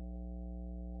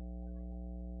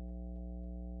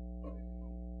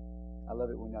 I love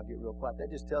it when y'all get real quiet. That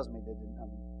just tells me that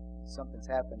something's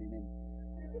happening.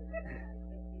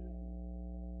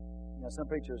 And some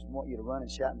preachers want you to run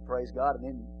and shout and praise God, and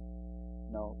then,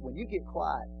 when you get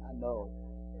quiet, I know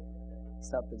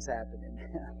something's happening.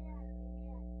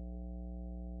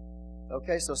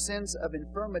 Okay, so sins of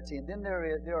infirmity, and then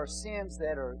there are sins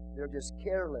they're just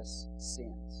careless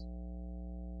sins.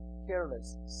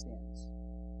 Careless sins.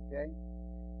 Okay.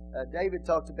 David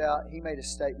talked about, he made a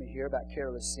statement here about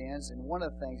careless sins, and one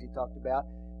of the things he talked about,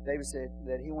 David said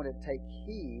that he wanted to take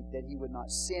heed that he would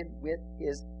not sin with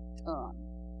his tongue.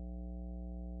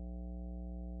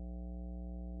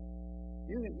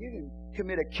 You can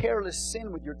commit a careless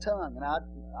sin with your tongue, and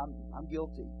I'm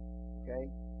guilty. Okay,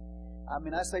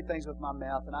 I say things with my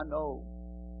mouth, and I know,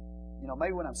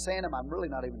 maybe when I'm saying them, I'm really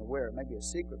not even aware. It may be a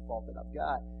secret fault that I've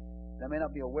got, and I may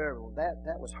not be aware of. Well,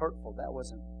 that was hurtful. That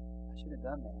wasn't. I shouldn't have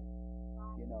done that.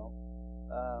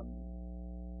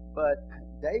 But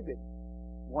David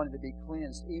wanted to be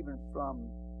cleansed even from,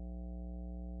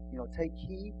 take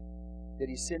heed that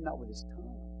he sinned not with his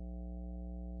tongue.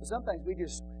 So some things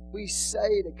we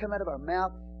say that come out of our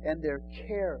mouth, and they're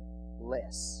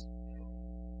careless.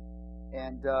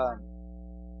 And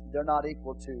they're not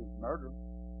equal to murder,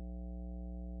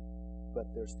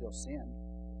 but they're still sin.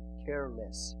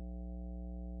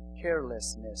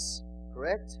 Carelessness.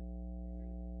 Correct?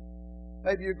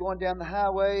 Maybe you're going down the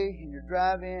highway and you're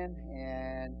driving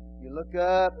and you look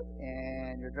up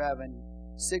and you're driving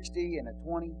 60 and a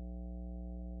 20.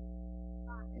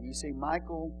 And you see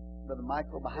Brother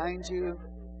Michael behind you.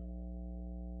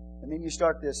 And then you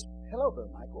start this, hello,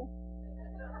 Brother Michael.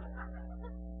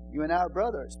 You and I are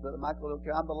brothers. Brother Michael,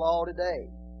 okay, I'm the law today.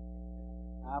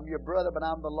 I'm your brother, but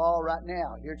I'm the law right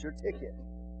now. Here's your ticket.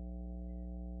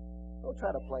 Don't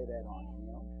try to play that on him.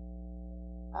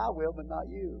 I will, but not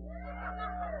you.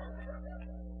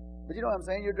 But you know what I'm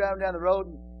saying? You're driving down the road,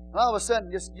 and all of a sudden,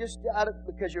 just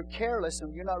because you're careless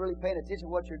and you're not really paying attention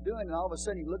to what you're doing, and all of a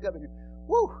sudden you look up and you're,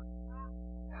 whoo!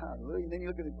 Hallelujah. And then you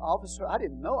look at the officer. I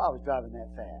didn't know I was driving that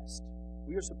fast.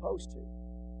 We were supposed to.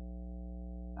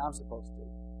 I'm supposed to.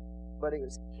 But it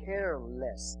was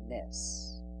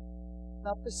carelessness.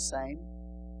 Not the same.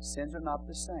 Sins are not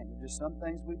the same. There's just some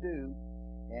things we do,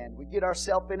 and we get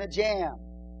ourselves in a jam.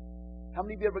 How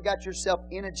many of you ever got yourself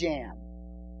in a jam?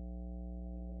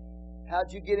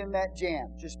 How'd you get in that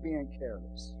jam? Just being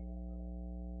careless.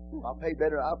 I'll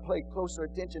pay closer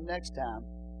attention next time.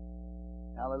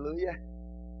 Hallelujah.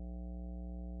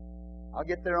 I'll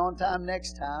get there on time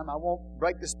next time. I won't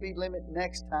break the speed limit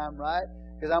next time, right?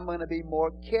 Because I'm going to be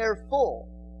more careful.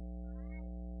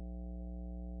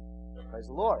 Praise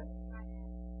the Lord.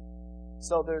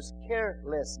 So there's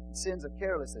sins of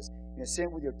carelessness. You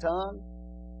sin with your tongue.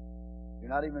 You're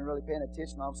not even really paying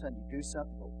attention. All of a sudden you do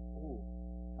something. Go, ooh,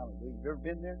 hallelujah. You've ever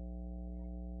been there?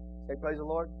 Say praise the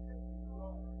Lord.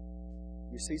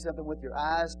 You see something with your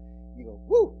eyes. You go,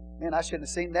 whoo, man, I shouldn't have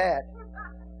seen that.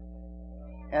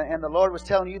 And the Lord was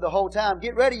telling you the whole time,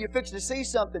 get ready, you're fixing to see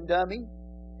something, dummy.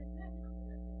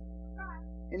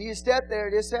 And you step there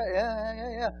and just say,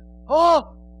 yeah.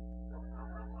 Oh!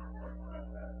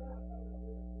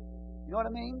 You know what I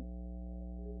mean?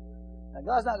 Now,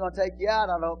 God's not going to take you out,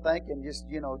 I don't think, and just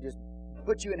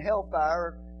put you in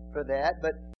hellfire for that.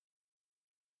 But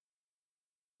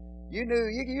you knew,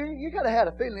 you kind of had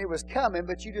a feeling it was coming,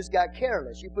 but you just got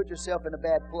careless. You put yourself in a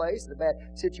bad place, in a bad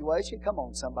situation. Come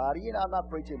on, somebody. I'm not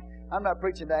preaching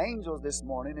to angels this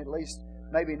morning, at least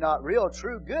maybe not real,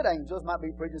 true, good angels. Might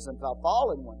be preaching some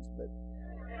fallen ones,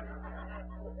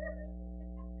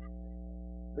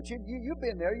 but you've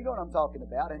been there. You know what I'm talking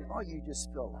about, and you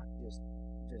just feel like just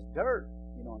dirt.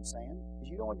 You know what I'm saying? Because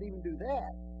you don't want to even do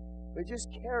that, but just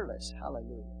careless.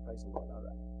 Hallelujah, praise the Lord. All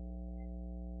right.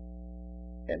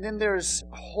 And then there's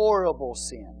horrible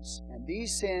sins, and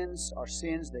these sins are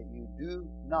sins that you do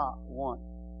not want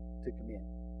to commit.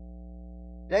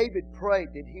 David prayed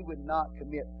that he would not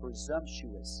commit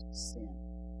presumptuous sin.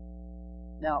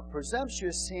 Now,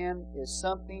 presumptuous sin is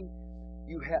something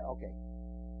you have. Okay.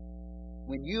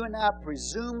 When you and I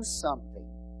presume something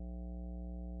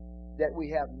that we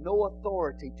have no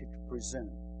authority to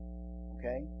presume.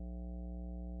 Okay?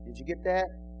 Did you get that?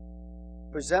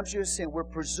 Presumptuous sin, we're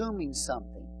presuming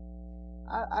something.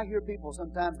 I hear people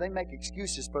sometimes, they make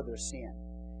excuses for their sin.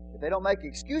 If they don't make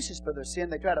excuses for their sin,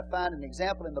 they try to find an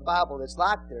example in the Bible that's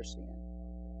like their sin.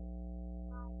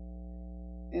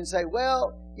 And say,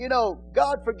 well,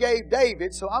 God forgave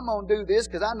David, so I'm going to do this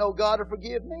because I know God will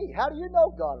forgive me. How do you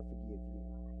know God will forgive you?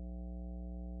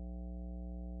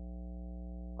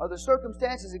 Are the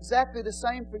circumstances exactly the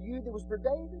same for you that was for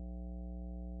David?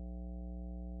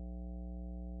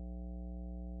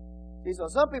 See, so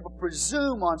some people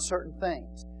presume on certain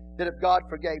things. That if God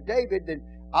forgave David, then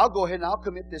I'll go ahead and I'll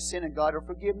commit this sin and God will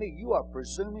forgive me. You are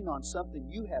presuming on something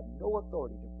you have no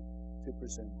authority to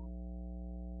presume on.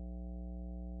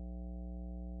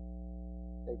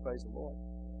 Say, praise the Lord.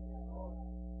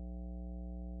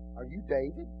 Are you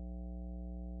David?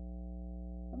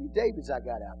 How many Davids I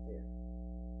got out there?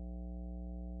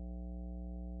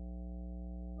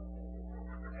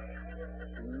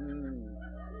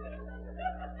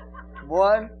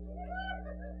 One.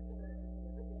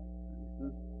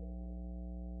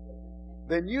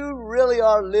 Then you really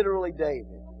are literally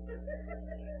David.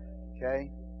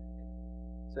 Okay?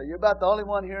 So you're about the only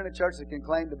one here in the church that can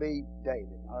claim to be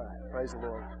David. All right, praise the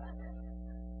Lord.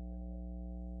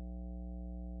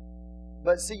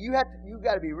 But see, you've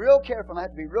got to be real careful. I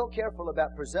have to be real careful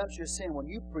about presumptuous sin. When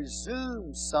you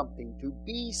presume something to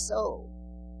be so,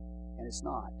 and it's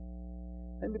not.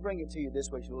 Let me bring it to you this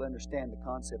way so you'll understand the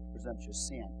concept of presumptuous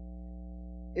sin.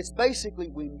 It's basically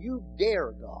when you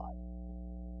dare God.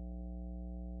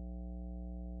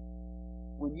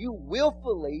 When you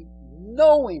willfully,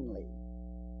 knowingly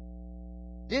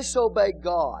disobey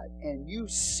God and you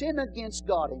sin against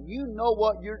God and you know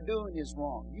what you're doing is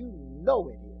wrong. You know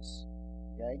it is.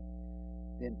 Okay?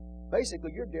 Then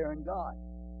basically you're daring God.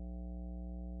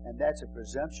 And that's a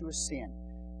presumptuous sin.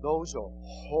 Those are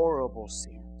horrible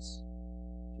sins.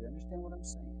 Do you understand what I'm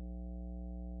saying?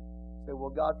 Say,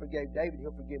 well, God forgave David,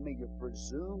 He'll forgive me. You're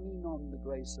presuming on the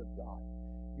grace of God.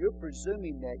 You're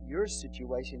presuming that your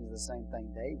situation is the same thing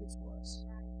David's was.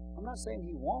 I'm not saying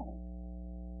he won't.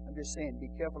 I'm just saying be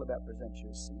careful about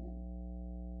presumptuous sin.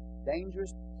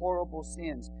 Dangerous, horrible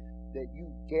sins that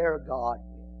you dare God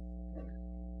with.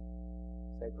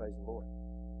 Say, praise the Lord.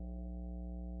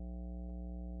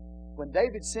 When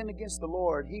David sinned against the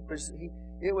Lord,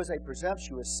 it was a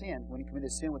presumptuous sin. When he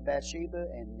committed sin with Bathsheba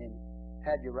and then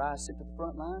had Uriah sent to the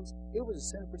front lines, it was a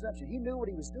sin of presumption. He knew what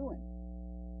he was doing.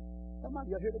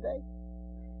 Somebody out here today,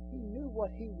 he knew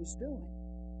what he was doing.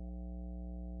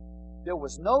 There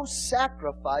was no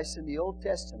sacrifice in the Old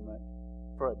Testament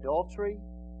for adultery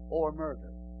or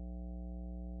murder.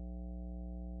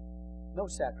 No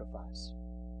sacrifice.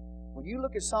 When you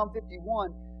look at Psalm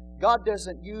 51, God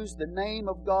doesn't use the name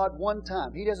of God one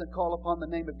time. He doesn't call upon the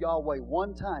name of Yahweh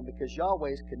one time because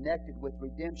Yahweh is connected with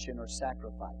redemption or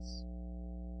sacrifice.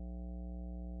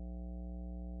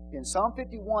 In Psalm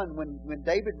 51, when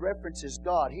David references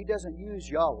God, he doesn't use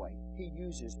Yahweh. He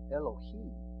uses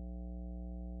Elohim.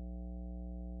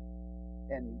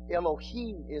 And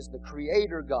Elohim is the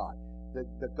Creator God,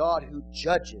 the God who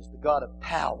judges, the God of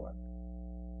power.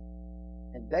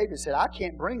 And David said, I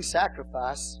can't bring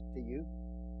sacrifice to you.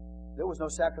 There was no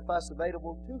sacrifice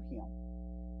available to him.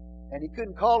 And he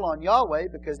couldn't call on Yahweh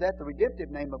because that's the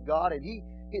redemptive name of God, and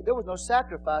there was no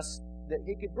sacrifice that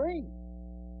he could bring.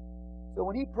 So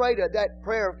when he prayed that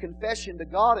prayer of confession to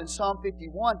God in Psalm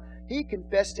 51, he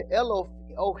confessed to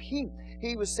Elohim.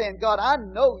 He was saying, God, I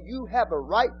know you have a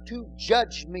right to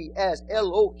judge me as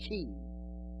Elohim.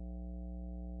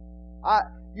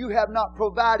 You have not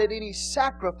provided any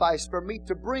sacrifice for me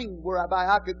to bring whereby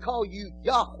I could call you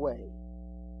Yahweh.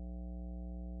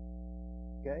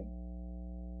 Okay?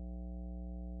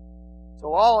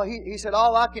 So he said,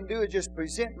 all I can do is just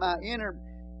present my inner,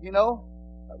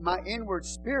 my inward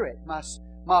spirit,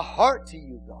 my heart to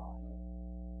you, God.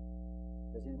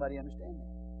 Does anybody understand that?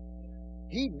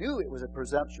 He knew it was a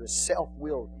presumptuous,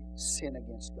 self-willed sin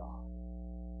against God.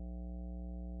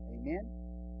 Amen?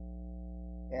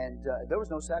 And there was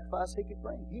no sacrifice he could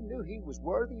bring. He knew he was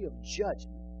worthy of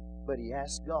judgment, but he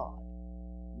asked God,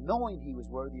 knowing he was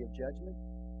worthy of judgment,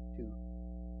 to be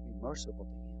merciful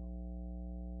to him.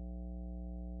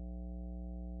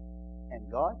 And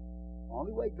God, the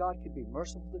only way God could be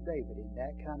merciful to David in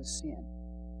that kind of sin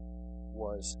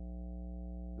was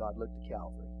God looked to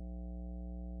Calvary.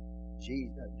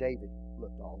 David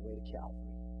looked all the way to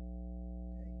Calvary.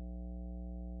 Okay?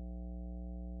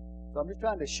 So I'm just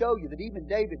trying to show you that even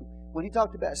David, when he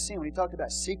talked about sin, when he talked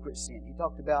about secret sin, he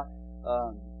talked about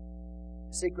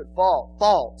secret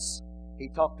faults. He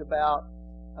talked about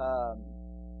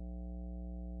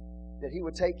that he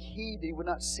would take heed that he would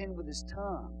not sin with his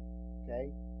tongue.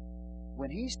 Okay, when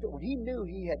he knew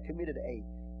he had committed a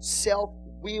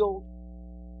self-willed,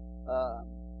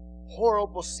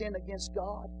 horrible sin against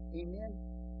God, amen.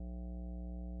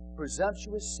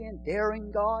 Presumptuous sin,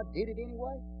 daring God, did it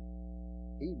anyway.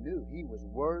 He knew it was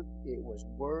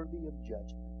worthy of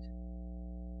judgment,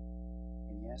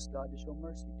 and he asked God to show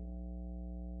mercy to him.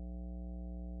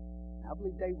 I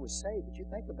believe David was saved, but you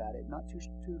think about it. Not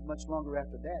too much longer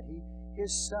after that,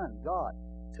 his son God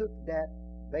took that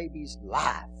baby's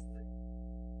life.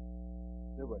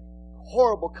 There were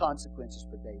horrible consequences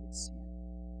for David's sin.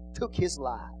 Took his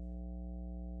life,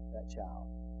 that child.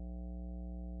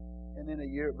 And then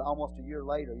almost a year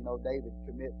later, David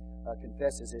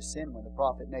confesses his sin when the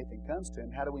prophet Nathan comes to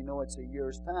him. How do we know it's a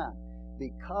year's time?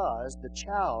 Because the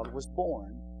child was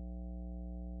born.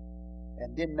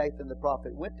 And then Nathan the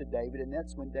prophet went to David, and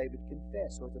that's when David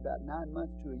confessed. So it's about 9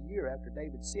 months to a year after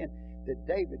David's sin that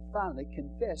David finally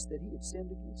confessed that he had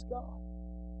sinned against God.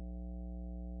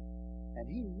 And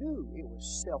he knew it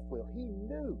was self-will. He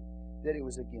knew that it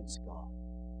was against God.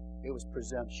 It was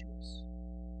presumptuous.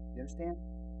 You understand?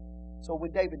 So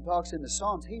when David talks in the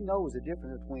Psalms, he knows the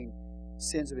difference between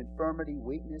sins of infirmity,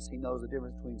 weakness. He knows the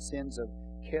difference between sins of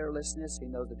carelessness. He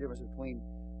knows the difference between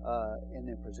and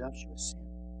then presumptuous sin.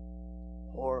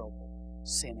 Horrible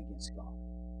sin against God.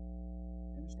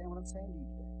 You understand what I'm saying to you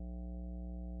today?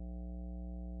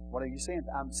 What are you saying?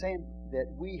 I'm saying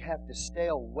that we have to stay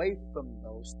away from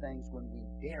those things when we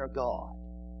dare God.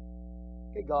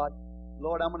 Okay, God,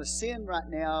 Lord, I'm going to sin right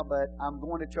now, but I'm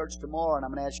going to church tomorrow, and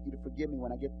I'm going to ask you to forgive me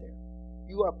when I get there.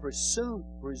 You are presuming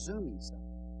something.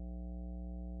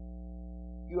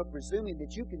 You are presuming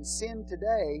that you can sin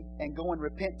today and go and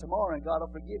repent tomorrow, and God will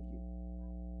forgive you.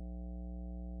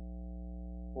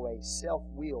 For a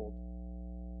self-willed,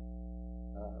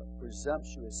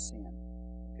 presumptuous sin,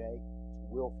 okay? It's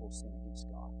willful sin against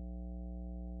God.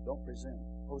 Don't presume.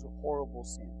 Those are horrible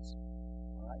sins.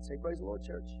 All right? Say praise the Lord,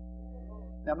 church.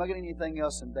 Now, I'm not getting anything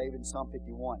else in David in Psalm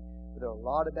 51, but there's a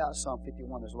lot about Psalm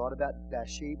 51. There's a lot about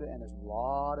Bathsheba, and there's a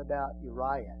lot about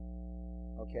Uriah,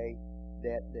 okay,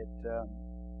 that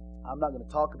I'm not going to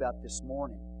talk about this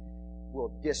morning.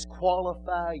 Will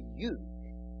disqualify you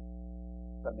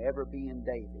from ever being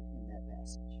David in that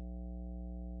passage.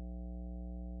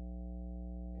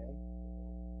 Okay?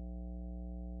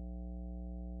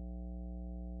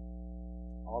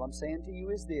 All I'm saying to you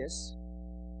is this.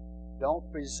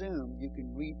 Don't presume you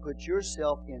can put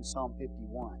yourself in Psalm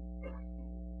 51.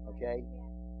 Okay?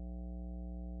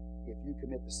 If you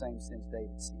commit the same sins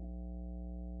David sinned.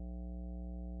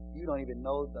 You don't even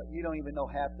know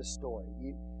half the story.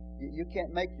 You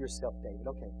can't make yourself David.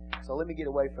 Okay, so let me get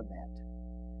away from that.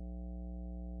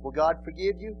 Will God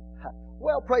forgive you?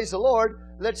 Well, praise the Lord.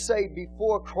 Let's say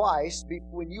before Christ,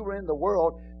 when you were in the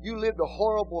world, you lived a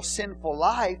horrible, sinful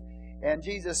life, and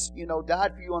Jesus,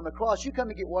 died for you on the cross. You come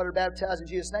and get water baptized in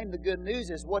Jesus' name. The good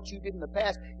news is what you did in the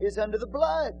past is under the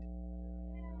blood.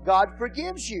 God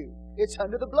forgives you. It's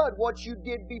under the blood, what you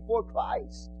did before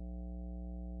Christ.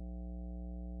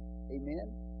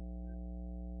 Amen?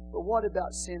 But what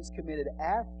about sins committed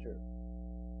after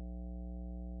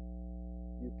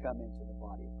you've come into the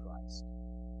body of Christ?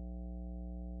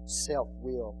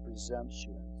 Self-will,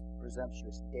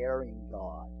 presumptuous, daring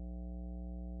God.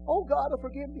 Oh, God will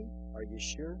forgive me. Are you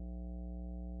sure?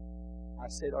 I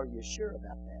said, are you sure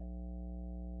about that?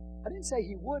 I didn't say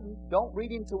He wouldn't. Don't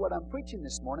read into what I'm preaching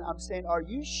this morning. I'm saying, are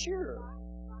you sure?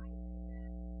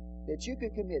 that you can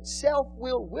commit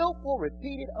self-willed, willful,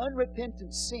 repeated,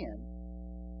 unrepentant sin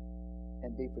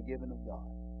and be forgiven of God.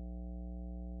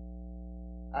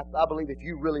 I believe if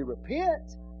you really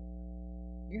repent,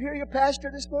 you hear your pastor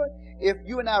this morning? If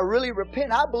you and I really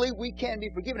repent, I believe we can be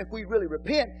forgiven if we really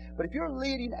repent. But if you're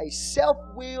leading a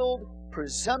self-willed,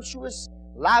 presumptuous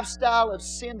lifestyle of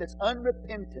sin that's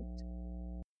unrepentant,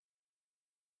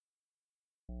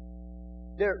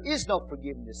 there is no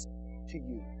forgiveness to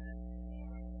you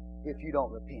if you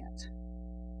don't repent.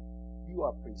 You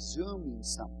are presuming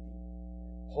something.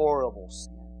 Horrible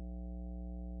sin.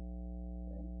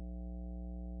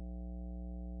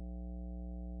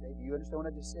 Okay? Do you understand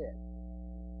what I just said?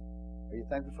 Are you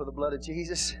thankful for the blood of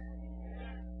Jesus?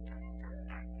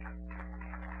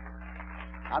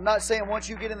 I'm not saying once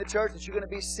you get in the church that you're going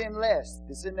to be sinless.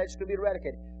 The sin nature is going to be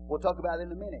eradicated. We'll talk about it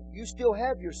in a minute. You still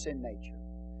have your sin nature.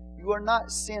 You are not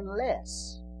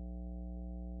sinless.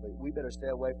 But we better stay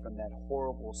away from that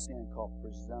horrible sin called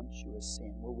presumptuous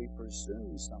sin, where we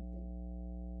presume something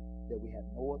that we have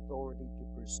no authority to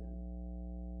presume.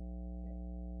 Okay.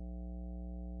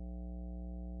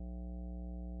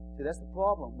 See, that's the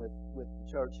problem with the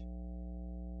church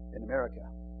in America.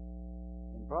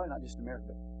 And probably not just in America,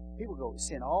 but people go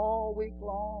sin all week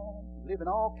long, living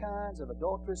all kinds of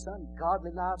adulterous,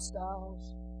 ungodly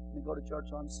lifestyles, and they go to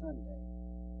church on Sunday.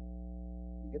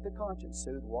 You get their conscience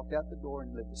soothed, walk out the door,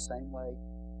 and live the same way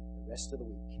the rest of the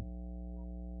week.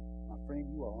 My friend,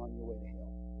 you are on your way to hell.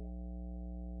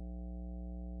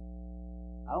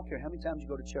 I don't care how many times you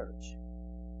go to church.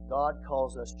 God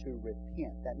calls us to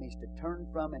repent. That means to turn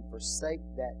from and forsake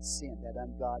that sin, that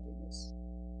ungodliness.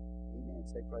 Amen.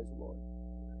 Say praise the Lord.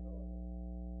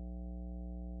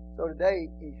 So today,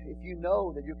 if you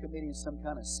know that you're committing some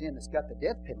kind of sin that's got the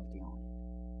death penalty on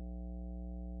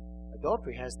it,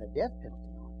 adultery has the death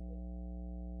penalty on it,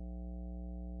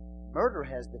 murder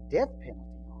has the death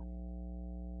penalty on it,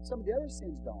 some of the other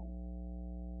sins don't.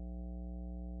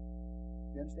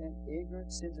 You understand?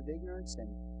 Ignorance, sins of ignorance, and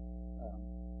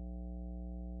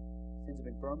sins of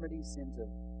infirmity, sins of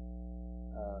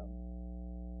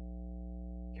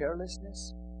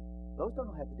carelessness. Those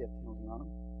don't have the death penalty on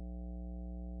them.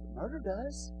 But murder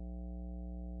does.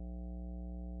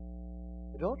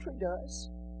 Adultery does.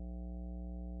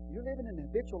 You're living an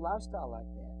habitual lifestyle like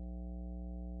that.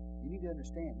 You need to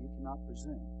understand you cannot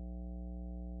presume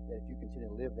that if you continue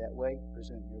to live that way,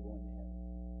 presume you're going to heaven.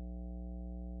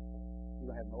 You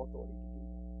don't have no authority to do that.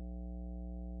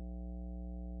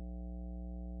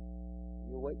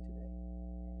 You'll wait today.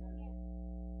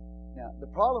 Now, the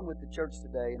problem with the church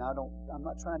today, and I'm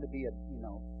not trying to be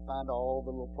find all the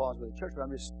little problems with the church, but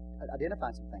I'm just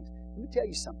identifying some things. Let me tell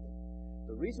you something.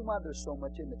 The reason why there's so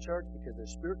much in the church, because their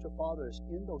spiritual fathers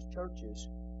in those churches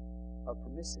are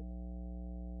permissive.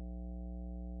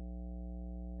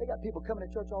 They got people coming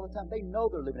to church all the time. They know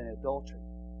they're living in adultery.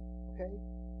 Okay?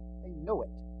 They know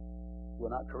it. Will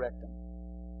not correct them.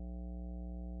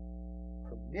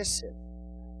 Permissive.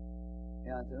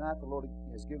 Now tonight the Lord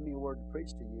has given me a word to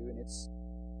preach to you, and it's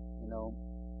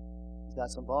got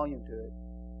some volume to it.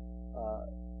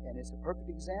 And it's a perfect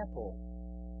example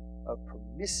of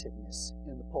permissiveness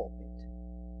in the pulpit.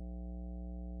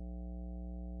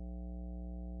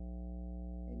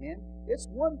 Amen? It's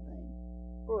one thing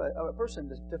for a person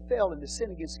to fail and to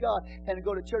sin against God and to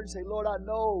go to church and say, Lord, I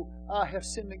know I have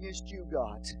sinned against you,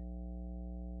 God.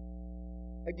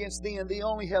 Against thee and thee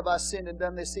only have I sinned and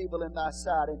done this evil in thy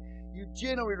sight. And you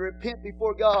genuinely repent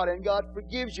before God, and God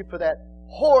forgives you for that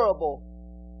horrible,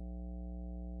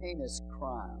 heinous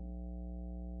crime.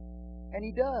 And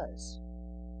He does.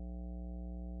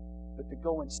 But to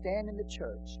go and stand in the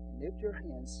church and lift your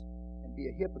hands and be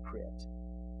a hypocrite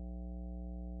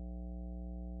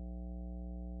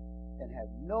and have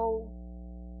no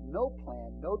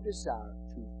plan, no desire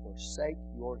to forsake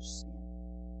your sin,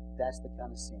 that's the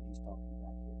kind of sin He's talking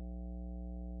about here.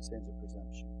 Sins of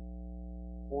presumption.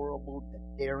 Horrible, the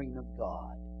daring of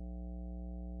God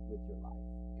with your life.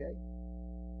 Okay?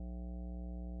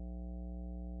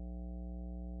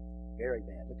 Very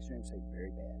bad. Look at your name and say,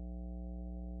 very bad.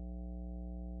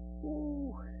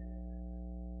 Ooh.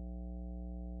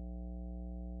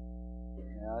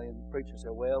 Now, and the preacher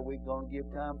said, well, we're going to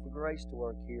give time for grace to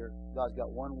work here. God's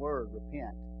got one word,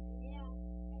 repent.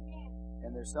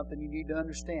 And there's something you need to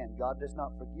understand. God does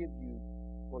not forgive you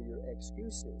for your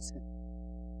excuses.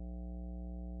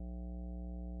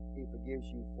 He forgives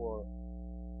you for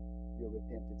your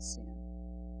repentant sin.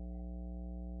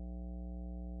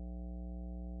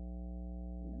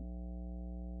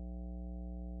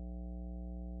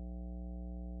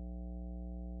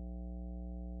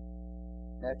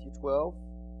 Matthew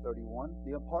 12:31,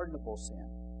 the unpardonable sin.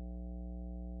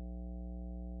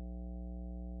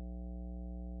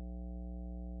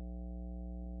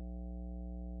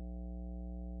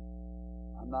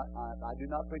 I do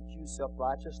not preach you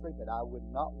self-righteously, but I would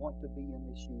not want to be in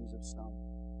the shoes of some.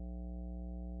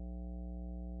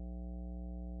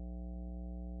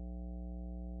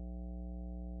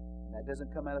 And that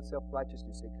doesn't come out of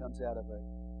self-righteousness. It comes out of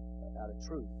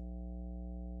truth.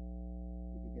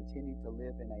 You can continue to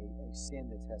live in a sin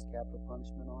that has capital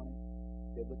punishment on it,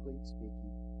 biblically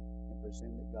speaking, and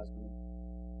presume that God's going to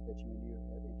let you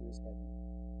into His heaven.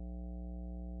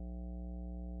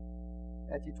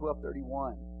 Matthew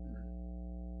 12:31.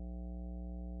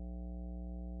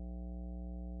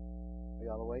 Are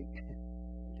y'all awake?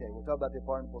 Okay, we'll talk about the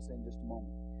pardonable sin in just a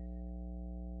moment.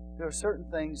 There are certain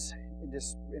things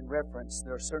in reference.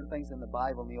 There are certain things in the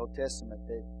Bible in the Old Testament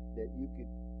that you could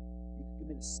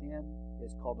commit a sin.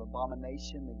 It's called an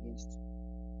abomination against.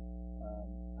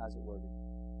 How's it worded?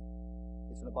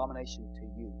 It's an abomination to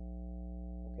you.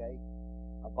 Okay,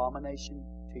 abomination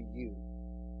to you.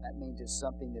 That means it's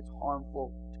something that's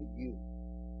harmful to you.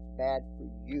 It's bad for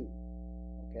you.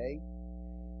 Okay?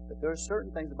 But there are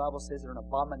certain things the Bible says that are an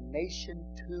abomination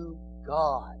to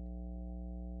God.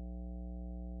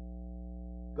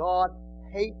 God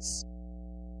hates,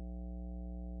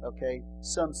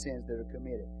 some sins that are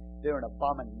committed. They're an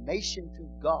abomination to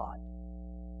God.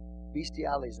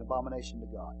 Bestiality is an abomination to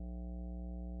God.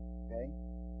 Okay?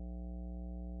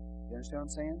 You understand what I'm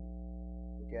saying?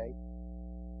 Okay?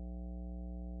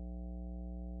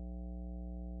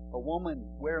 A woman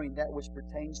wearing that which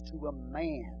pertains to a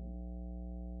man,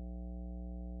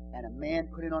 and a man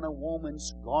putting on a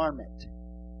woman's garment.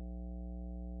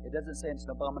 It doesn't say it's an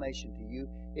abomination to you.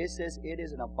 It says it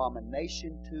is an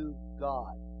abomination to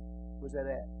God. Where's that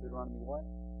at? Deuteronomy what?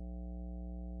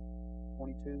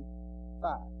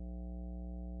 22:5.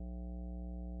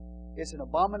 It's an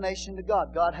abomination to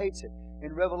God. God hates it.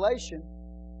 In Revelation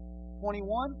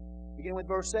 21, beginning with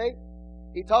verse 8,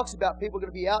 He talks about people going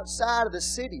to be outside of the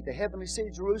city, the heavenly city,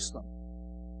 Jerusalem.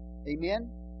 Amen?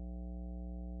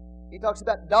 He talks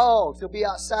about dogs. They'll be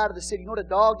outside of the city. You know what a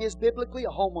dog is biblically? A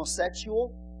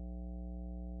homosexual.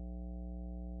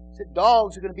 He said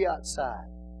dogs are going to be outside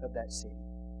of that city.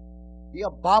 The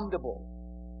abominable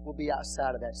will be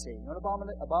outside of that city. You know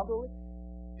what abominable is?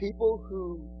 People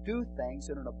who do things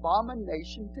that are an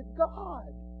abomination to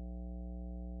God.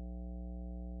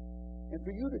 And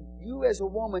for you as a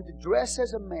woman to dress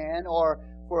as a man, or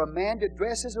for a man to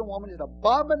dress as a woman, is an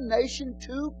abomination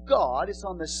to God. It's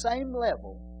on the same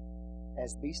level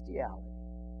as bestiality.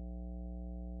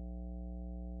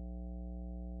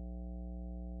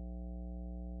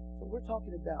 So we're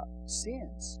talking about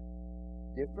sins,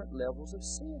 different levels of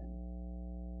sin.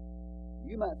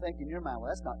 You might think in your mind, well,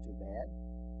 that's not too bad.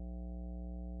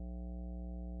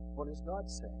 What does God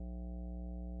say?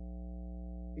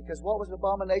 Because what was an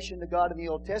abomination to God in the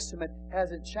Old Testament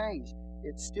hasn't changed.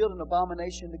 It's still an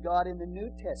abomination to God in the New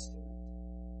Testament.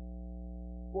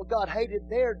 What God hated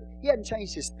there, He hadn't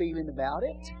changed His feeling about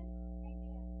it.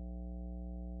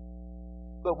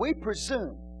 But we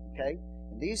presume, okay,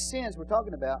 in these sins we're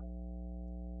talking about,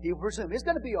 He will presume, it's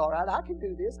going to be all right. I can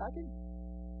do this. God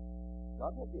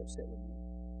won't be upset with me.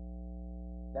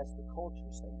 That's the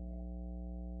culture saying that.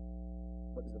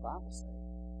 What does the Bible say?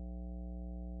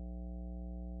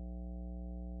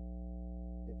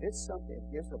 If it's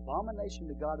an abomination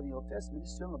to God in the Old Testament,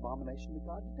 it's still an abomination to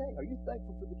God today. Are you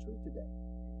thankful for the truth today?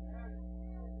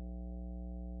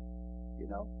 You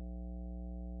know,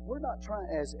 we're not trying,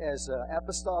 as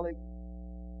apostolic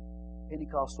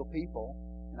Pentecostal people,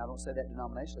 and I don't say that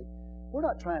denominationally, we're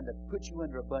not trying to put you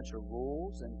under a bunch of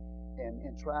rules and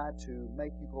try to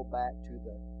make you go back to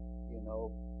the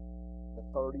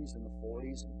 30s and the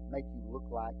 40s and make you look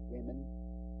like women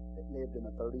that lived in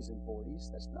the 30s and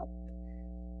 40s. That's not.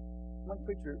 One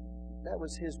preacher, that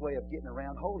was his way of getting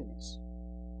around holiness.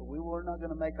 But we were not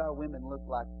going to make our women look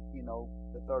like, the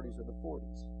 30s or the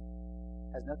 40s.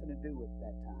 Has nothing to do with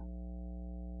that time.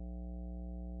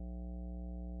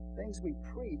 Things we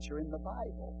preach are in the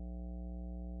Bible.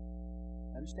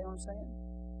 Understand what I'm saying?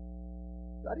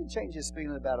 God didn't change His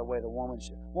feeling about the way the woman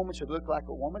should look like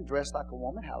a woman, dress like a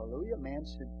woman. Hallelujah. A man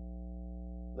should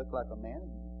look like a man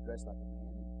and dress like a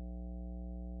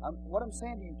man. What I'm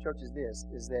saying to you, church, is this: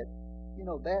 is that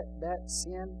that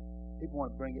sin, people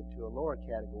want to bring it to a lower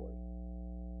category.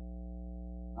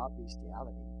 Not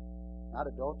bestiality, not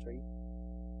adultery,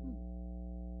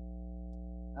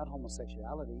 not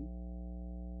homosexuality,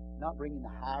 not bringing the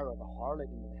hire of a harlot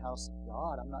into the house of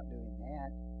God. I'm not doing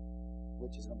that,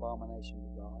 which is an abomination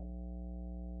to God.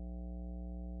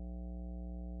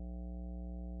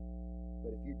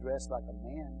 But if you dress like a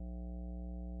man,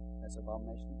 that's an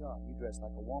abomination to God. You dress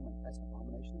like a woman, that's an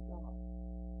abomination to God.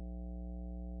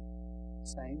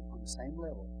 On the same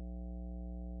level.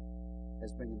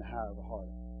 as bringing the hire of a harlot.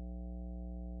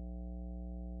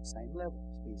 Same level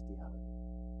as bestiality.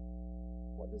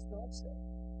 What does God say?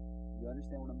 You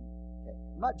understand what I'm... Okay.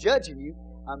 I'm not judging you.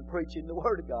 I'm preaching the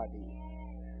Word of God to you.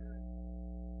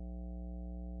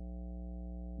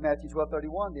 Matthew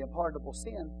 12:31, the unpardonable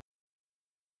sin.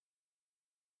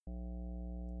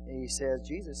 He says,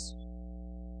 Jesus,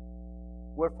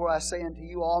 wherefore I say unto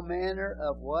you, all manner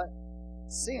of what?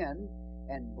 Sin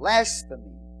and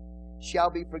blasphemy shall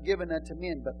be forgiven unto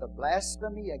men, but the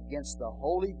blasphemy against the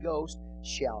Holy Ghost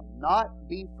shall not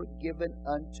be forgiven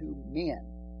unto men.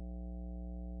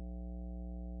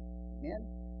 Amen.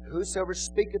 Whosoever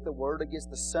speaketh the word against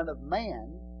the Son of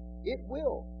Man, it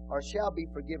will or shall be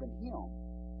forgiven him.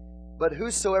 But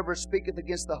whosoever speaketh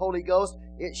against the Holy Ghost,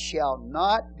 it shall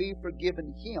not be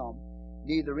forgiven him,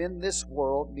 neither in this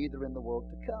world, neither in the world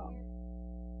to come.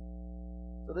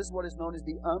 So this is what is known as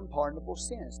the unpardonable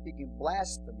sin, speaking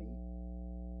blasphemy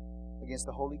against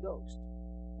the Holy Ghost.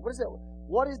 What is that?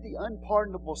 What is the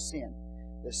unpardonable sin?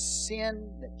 The sin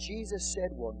that Jesus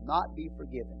said will not be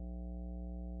forgiven.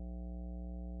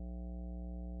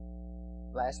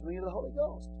 Blasphemy of the Holy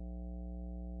Ghost.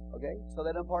 Okay? So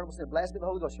that unpardonable sin, blasphemy of the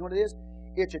Holy Ghost. You know what it is?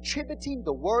 It's attributing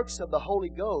the works of the Holy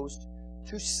Ghost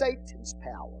to Satan's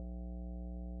power.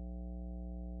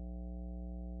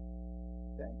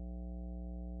 Okay?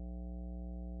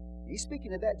 He's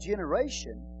speaking of that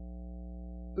generation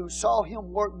who saw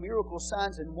Him work miracle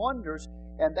signs and wonders,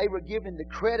 and they were given the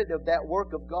credit of that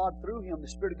work of God through Him, the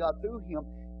Spirit of God through Him.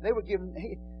 They were given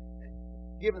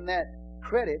that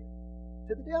credit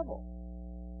to the devil.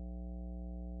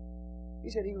 He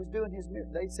said he was doing his.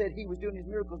 They said he was doing his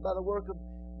miracles by the work of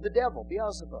the devil,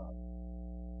 Beelzebub.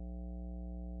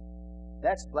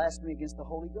 That's blasphemy against the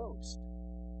Holy Ghost,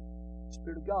 the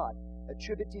Spirit of God,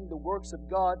 attributing the works of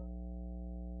God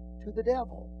to the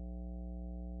devil.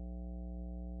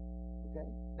 Okay,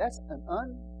 that's an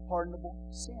unpardonable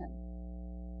sin.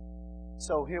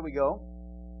 So here we go.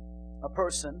 A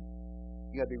person,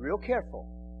 you got to be real careful.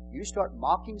 You start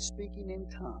mocking, speaking in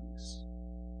tongues.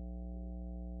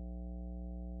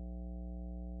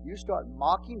 You start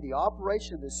mocking the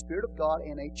operation of the Spirit of God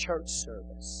in a church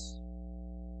service.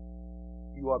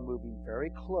 You are moving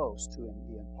very close to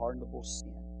the unpardonable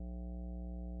sin.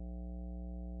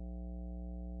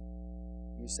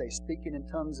 You say, speaking in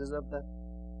tongues is of the...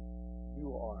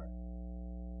 You are.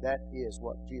 That is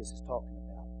what Jesus is talking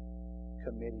about.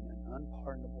 Committing an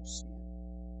unpardonable sin.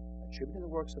 Attributing the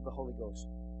works of the Holy Ghost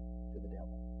to the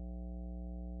devil.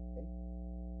 Okay?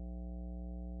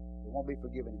 It won't be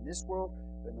forgiven in this world,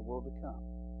 but in the world to come.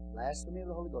 Blasphemy of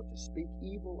the Holy Ghost, to speak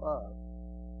evil of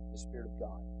the Spirit of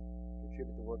God, to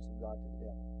attribute the works of God to the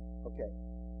devil. Okay,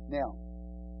 now,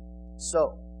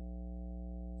 so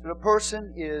the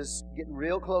person is getting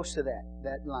real close to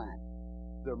that line.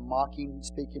 They're mocking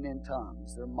speaking in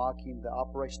tongues. They're mocking the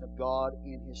operation of God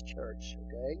in His church.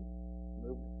 Okay,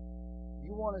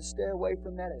 you want to stay away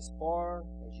from that as far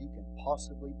as you can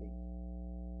possibly be.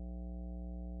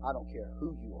 I don't care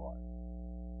who you are.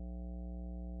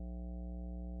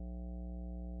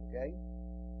 Okay?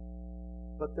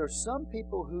 But there's some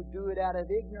people who do it out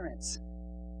of ignorance.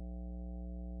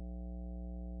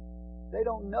 They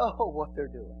don't know what they're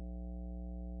doing.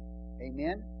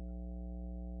 Amen?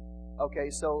 Okay,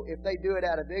 so if they do it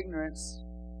out of ignorance,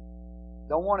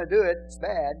 don't want to do it, it's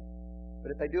bad.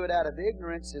 But if they do it out of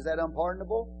ignorance, is that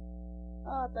unpardonable?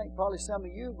 I think probably some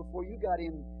of you, before you got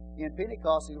in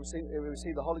Pentecost, you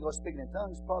received the Holy Ghost speaking in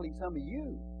tongues, probably some of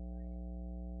you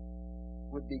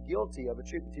would be guilty of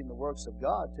attributing the works of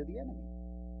God to the enemy.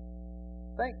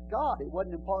 Thank God it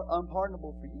wasn't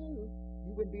unpardonable for you.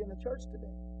 You wouldn't be in the church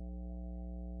today.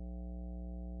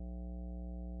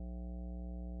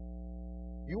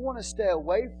 You want to stay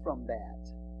away from that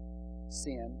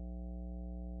sin,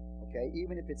 okay,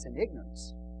 even if it's in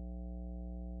ignorance.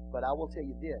 But I will tell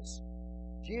you this.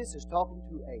 Jesus is talking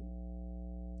to a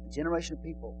generation of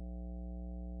people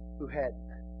who had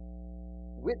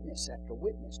witness after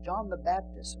witness. John the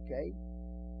Baptist, okay?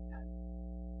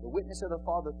 The witness of the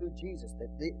Father through Jesus,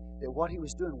 that what He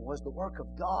was doing was the work of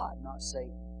God, not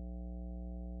Satan.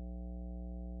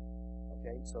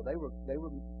 Okay, so they were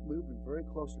moving very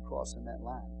close to crossing that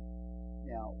line.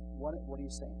 Now, what are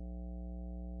you saying?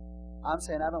 I'm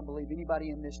saying I don't believe anybody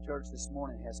in this church this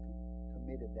morning has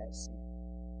committed that sin.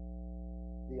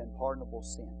 The unpardonable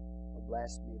sin of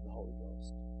blasphemy of the Holy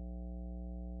Ghost.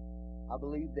 I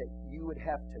believe that you would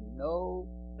have to know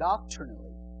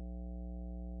doctrinally.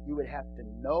 You would have to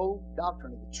know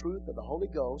doctrinally the truth of the Holy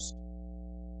Ghost,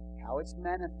 how it's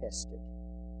manifested.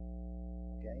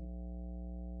 Okay?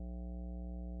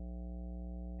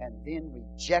 And then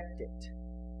reject it.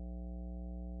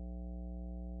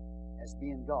 as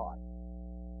being God.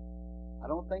 I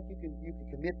don't think you can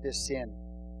commit this sin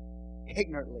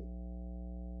ignorantly.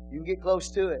 You can get close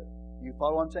to it. You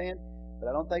follow what I'm saying? But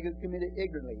I don't think you can commit it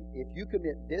ignorantly. If you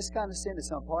commit this kind of sin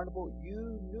that's unpardonable,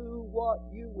 you knew what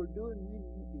you were doing when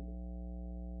you did it.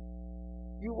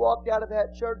 You walked out of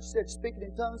that church, said, speaking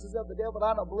in tongues is of the devil.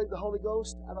 I don't believe the Holy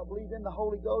Ghost. I don't believe in the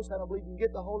Holy Ghost. I don't believe you can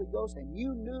get the Holy Ghost. And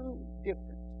you knew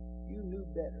different. You knew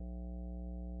better.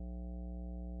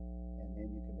 And then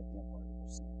you commit the unpardonable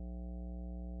sin.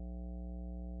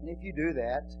 And if you do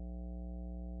that,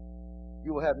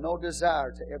 you will have no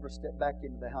desire to ever step back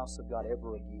into the house of God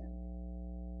ever again.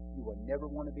 You will never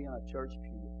want to be on a church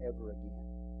pew ever again.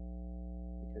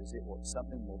 Because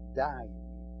something will die in you.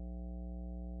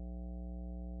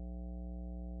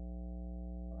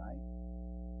 All right?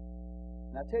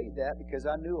 And I tell you that because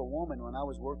I knew a woman when I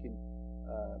was working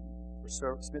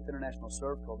for Smith International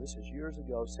Serve Call. This is years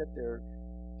ago. Sat there.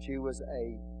 She was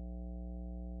a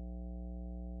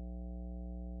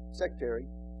secretary.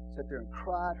 Sat there and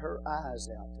cried her eyes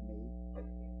out to me.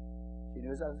 She knew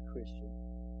I was a Christian.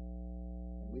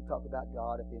 And we talked about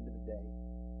God at the end of the day.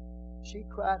 She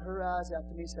cried her eyes out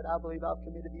to me and said, I believe I've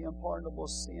committed the unpardonable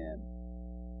sin.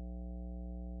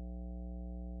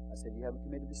 I said, you haven't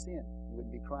committed the sin. You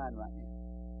wouldn't be crying right now.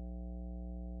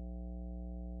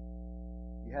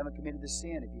 You haven't committed the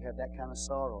sin if you have that kind of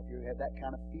sorrow, if you have that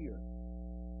kind of fear.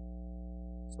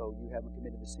 So you haven't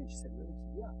committed the sin. She said, really? I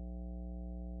said, yeah.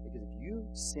 Because if you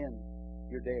sin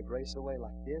your day of grace away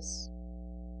like this,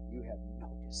 you have no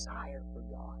desire for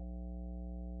God.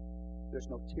 There's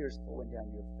no tears flowing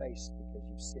down your face because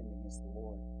you've sinned against the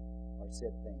Lord or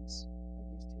said things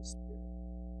against His Spirit.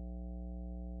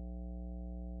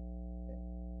 Okay.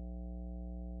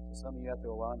 So some of you out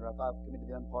there will wonder, if I've committed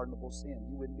the unpardonable sin,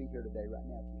 you wouldn't be here today right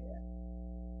now if you had.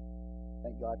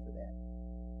 Thank God for that.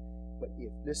 But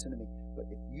listen to me, but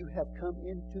if you have come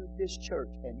into this church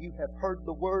and you have heard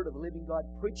the Word of the living God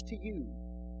preached to you,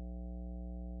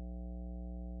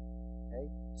 okay,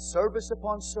 service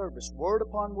upon service, word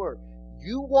upon word,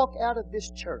 you walk out of this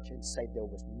church and say there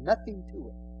was nothing to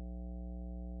it,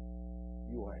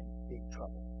 you are in big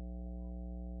trouble.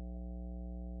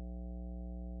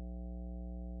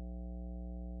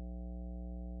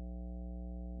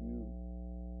 You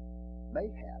may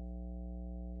have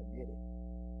committed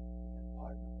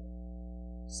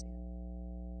sin.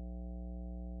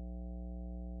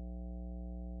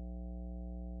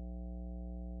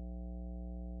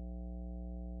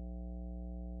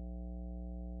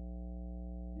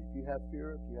 If you have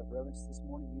fear, if you have reverence this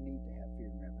morning, you need to have fear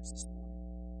and reverence this morning.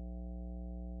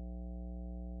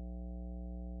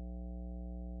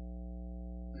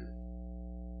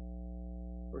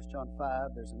 1 John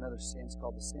 5, there's another sin. It's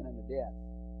called the sin unto death.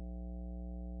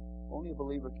 Only a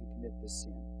believer can commit this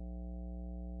sin.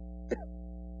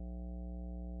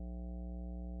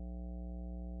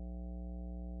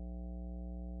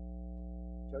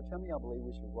 Church, how many of y'all believe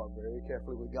we should walk very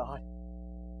carefully with God?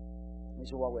 We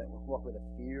should walk with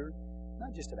a fear,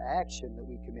 not just of action that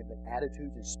we commit, but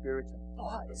attitudes and spirits and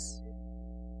thoughts.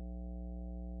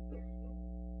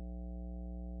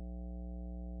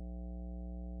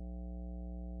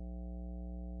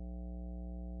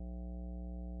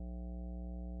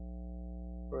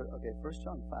 Okay, 1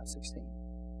 John 5:16.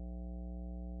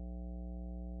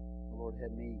 The Lord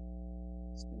had me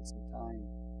spend some time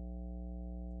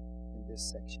in this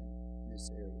section, in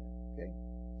this area. Okay?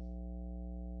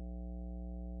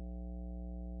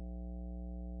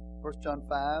 1 John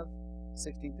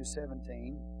 5:16 through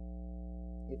 17.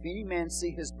 If any man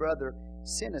see his brother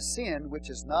sin a sin which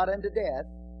is not unto death,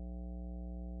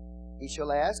 he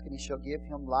shall ask, and he shall give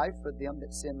him life for them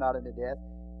that sin not unto death.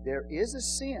 There is a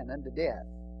sin unto death.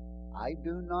 I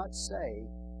do not say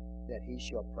that he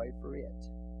shall pray for it.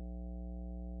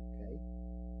 Okay?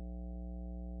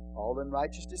 All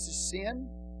unrighteousness is sin,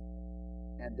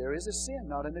 and there is a sin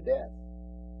not unto death.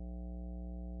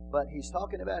 But he's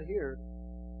talking about here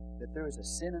that there is a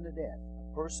sin unto death.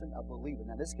 A person, a believer.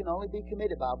 Now this can only be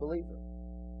committed by a believer.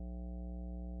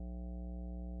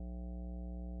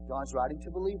 John's writing to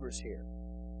believers here.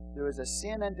 There is a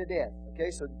sin unto death.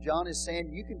 Okay, so John is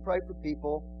saying you can pray for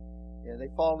people. They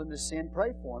fall into sin,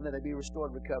 pray for them that they be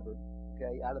restored, recovered,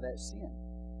 okay, out of that sin.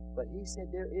 But he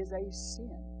said there is a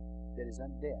sin that is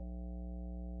unto death.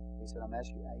 He said, I don't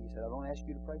ask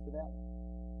you to pray for that one.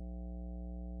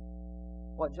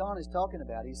 What John is talking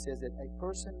about, he says that a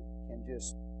person can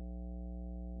just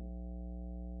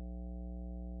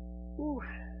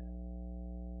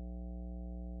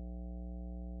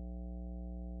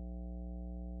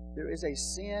there is a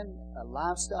sin, a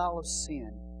lifestyle of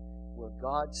sin, where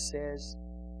God says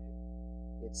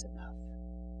it's enough.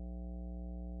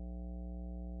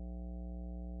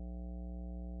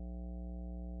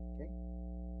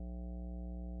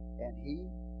 and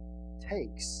He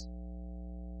takes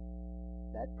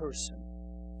that person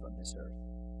from this earth.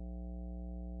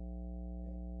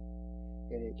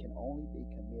 And it can only be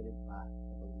committed by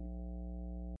the believer.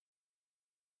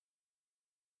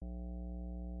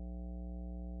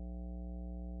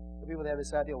 The people that have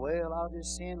this idea, well, I'll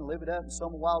just sin and live it up in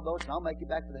some wild oats and I'll make it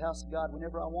back to the house of God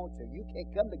whenever I want to. You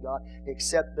can't come to God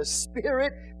except the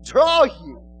Spirit draw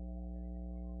you.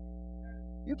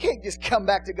 You can't just come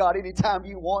back to God anytime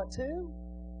you want to.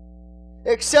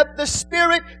 Except the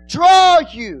Spirit draw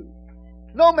you.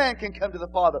 No man can come to the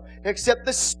Father except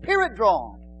the Spirit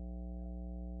draw him.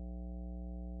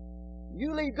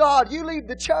 You leave God, you leave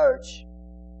the church,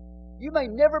 you may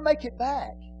never make it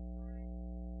back.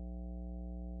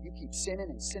 You keep sinning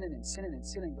and sinning and sinning and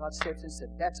sinning. God steps in and said,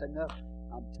 that's enough.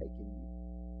 I'm taking you.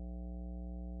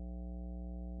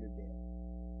 You're dead.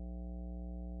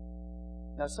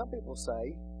 Now some people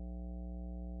say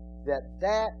that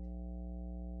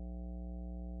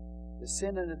the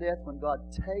sin and the death, when God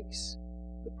takes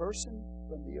the person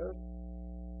from the earth,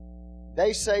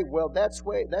 they say, well, that's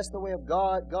the way of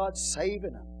God. God's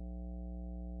saving them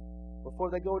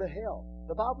before they go to hell.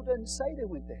 The Bible doesn't say they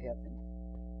went to heaven.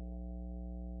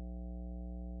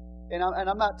 And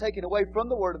I'm not taking away from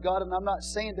the Word of God, and I'm not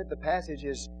saying that the passage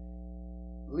is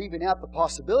leaving out the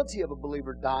possibility of a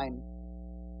believer dying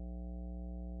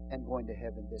and going to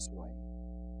heaven this way.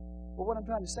 But what I'm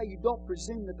trying to say, you don't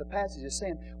presume that the passage is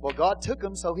saying, well, God took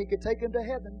them so He could take them to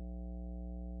heaven.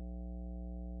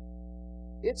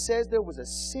 It says there was a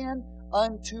sin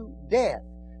unto death.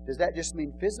 Does that just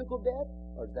mean physical death?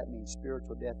 Or does that mean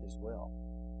spiritual death as well?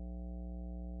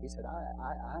 He said,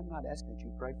 I'm not asking that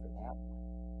you pray for that one.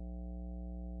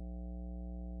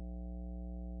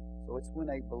 So it's when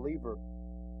a believer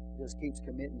just keeps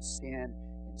committing sin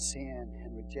and sin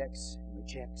and rejects and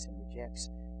rejects and rejects.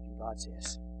 And God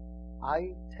says,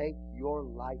 I take your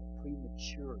life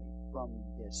prematurely from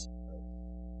this earth.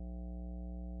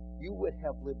 You would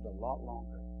have lived a lot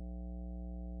longer.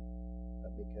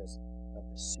 But because of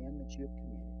the sin that you have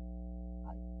committed,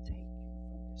 I take you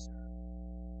from this earth.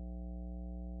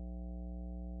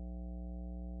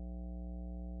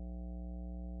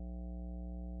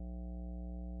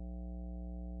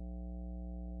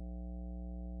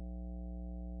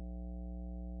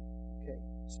 Okay,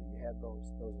 so you have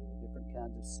those. Those are the different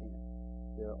kinds of sin.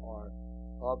 There are,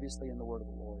 obviously in the Word of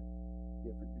the Lord,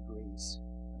 different degrees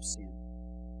of sin.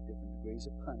 Different degrees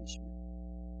of punishment.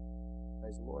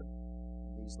 Praise the Lord.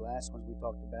 These last ones we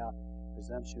talked about,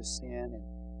 presumptuous sin and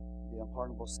the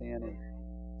unpardonable sin and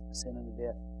sin unto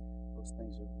death, those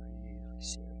things are really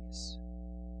serious.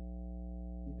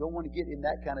 You don't want to get in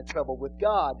that kind of trouble with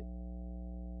God.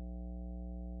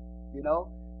 You know,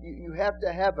 you have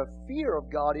to have a fear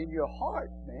of God in your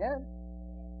heart, man.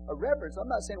 A reverence. I'm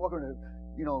not saying we're going to,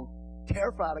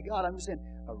 terrified of God. I'm just saying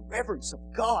a reverence of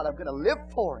God. I'm going to live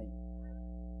for Him.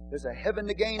 There's a heaven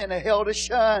to gain and a hell to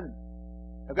shun.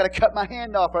 I've got to cut my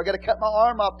hand off, or I've got to cut my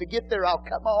arm off to get there. I'll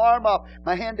cut my arm off,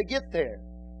 my hand to get there.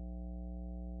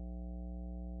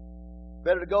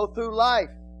 Better to go through life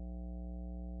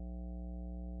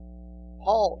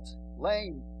halt,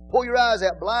 lame, pull your eyes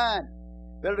out, blind.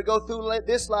 Better to go through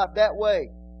this life that way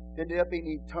than to end up in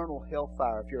eternal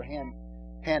hellfire. If your hand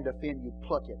offend you,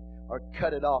 pluck it. Or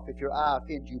cut it off. If your eye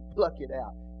offends you, pluck it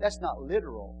out. That's not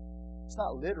literal. It's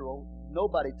not literal.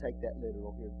 Nobody take that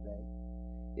literal here today.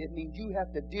 It means you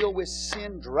have to deal with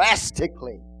sin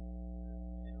drastically.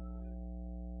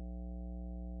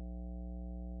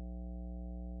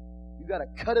 You've got to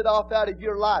cut it off out of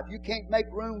your life. You can't make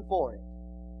room for it.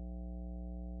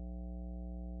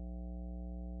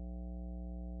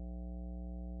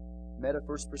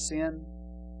 Metaphors for sin.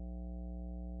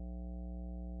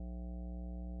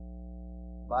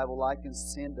 The Bible likens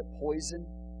sin to poison,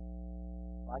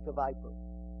 like a viper.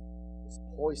 It's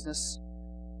poisonous,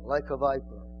 like a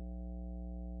viper.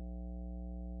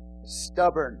 It's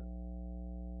stubborn,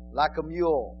 like a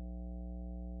mule.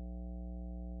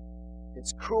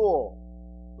 It's cruel,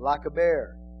 like a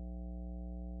bear.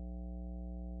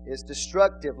 It's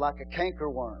destructive, like a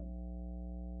cankerworm.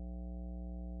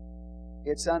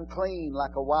 It's unclean,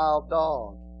 like a wild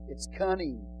dog. It's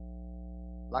cunning,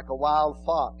 like a wild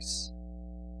fox.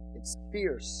 It's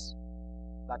fierce,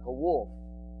 like a wolf.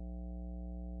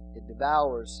 It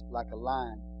devours like a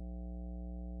lion.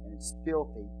 And it's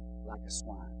filthy, like a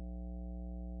swine.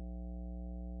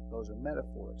 Those are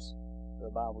metaphors that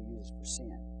the Bible uses for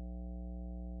sin.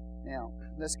 Now,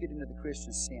 let's get into the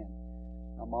Christian sin.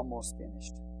 I'm almost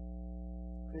finished.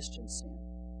 Christian sin.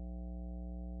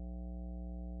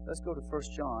 Let's go to 1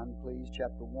 John, please,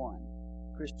 chapter 1.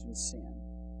 Christian sin.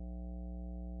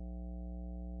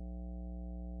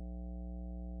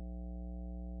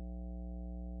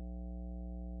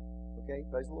 Okay,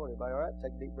 praise the Lord. Everybody all right?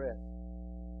 Take a deep breath.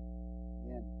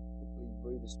 Again, hopefully you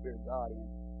breathe the Spirit of God in.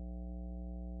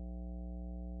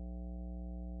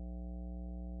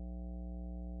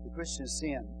 The Christian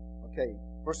sin. Okay,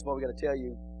 first of all, we got to tell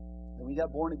you that when you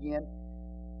got born again,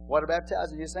 water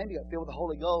baptized in His name, you got filled with the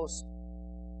Holy Ghost.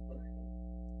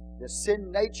 The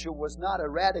sin nature was not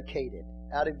eradicated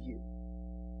out of you.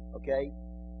 Okay?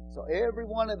 So every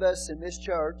one of us in this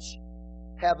church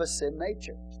have a sin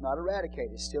nature. It's not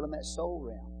eradicated. It's still in that soul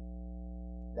realm.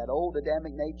 That old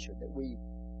Adamic nature that we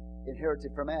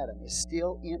inherited from Adam is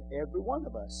still in every one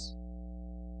of us.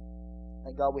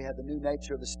 Thank God we have the new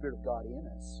nature of the Spirit of God in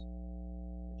us.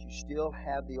 But you still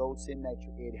have the old sin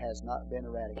nature. It has not been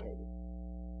eradicated.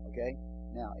 Okay?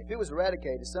 Now, if it was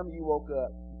eradicated, some of you woke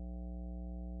up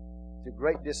to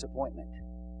great disappointment.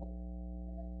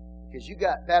 Because you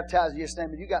got baptized in His name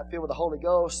and you got filled with the Holy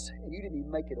Ghost and you didn't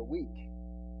even make it a week.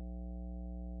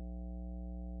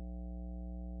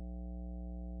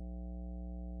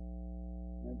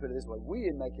 Let me put it this way. We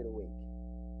didn't make it a week.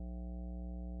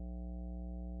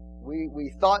 We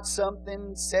thought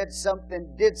something, said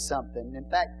something, did something. In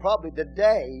fact, probably the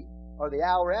day or the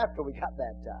hour after we got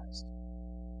baptized.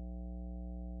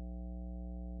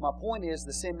 My point is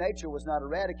the sin nature was not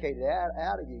eradicated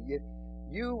out of you.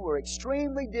 You were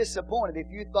extremely disappointed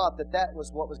if you thought that that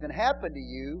was what was going to happen to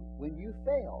you when you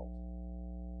failed.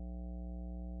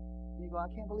 And you go, I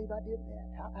can't believe I did that.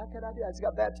 How could I do that? I just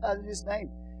got baptized in His name.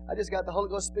 I just got the Holy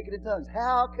Ghost speaking in tongues.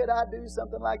 How could I do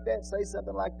something like that, say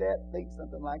something like that, think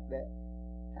something like that?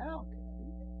 How could I do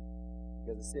that?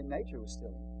 Because the sin nature was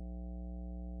still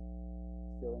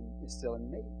in me. It's still in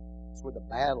me. It's where the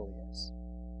battle is.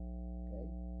 Okay?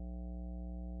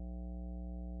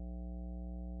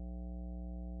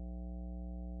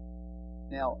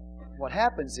 Now, what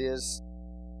happens is,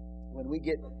 when we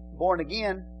get born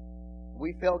again,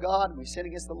 we fail God and we sin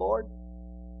against the Lord.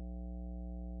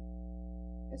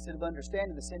 Instead of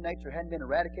understanding the sin nature hadn't been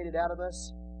eradicated out of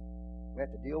us, we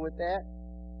have to deal with that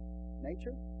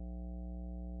nature.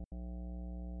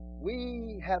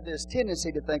 We have this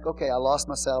tendency to think, okay, I lost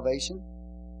my salvation,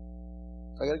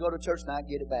 so I got to go to church tonight and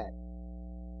get it back.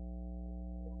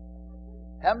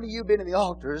 How many of you have been in the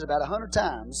altars about 100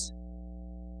 times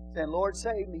saying, Lord,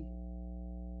 save me?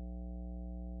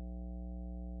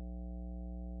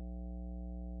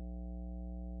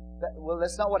 Well,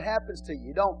 that's not what happens to you.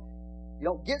 You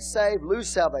don't get saved, lose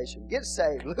salvation. Get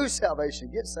saved, lose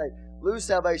salvation. Get saved, lose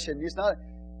salvation. It's not,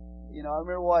 I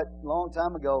remember a long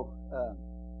time ago,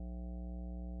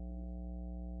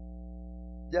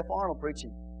 Jeff Arnold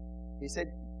preaching. He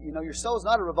said, your soul's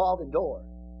not a revolving door.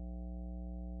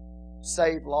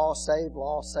 Save, lost, save,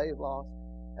 lost, save, lost.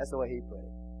 That's the way he put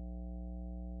it.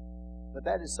 But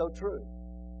that is so true.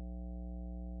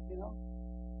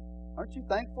 Aren't you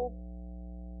thankful?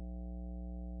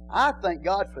 I thank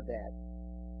God for that.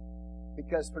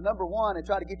 Because for number one, they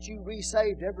try to get you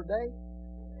re-saved every day,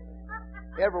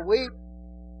 every week.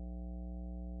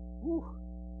 Whew.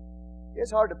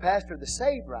 It's hard to pastor the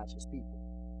saved righteous people.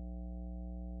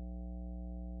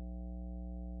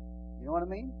 You know what I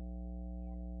mean?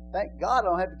 Thank God I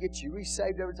don't have to get you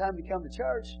re-saved every time you come to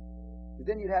church. But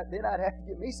then I'd have to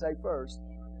get me saved first.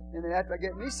 And then after I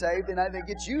get me saved, then I'd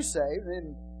get you saved. And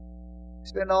then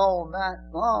spend all night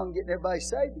long getting everybody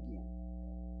saved again.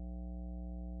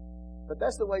 But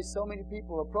that's the way so many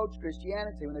people approach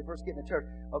Christianity when they first get in the church.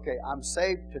 Okay, I'm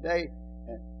saved today.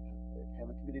 And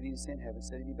haven't committed any sin, haven't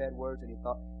said any bad words, any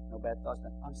thought, no bad thoughts.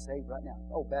 I'm saved right now.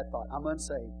 Oh, bad thought. I'm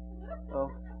unsaved.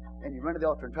 Oh, and you run to the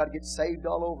altar and try to get saved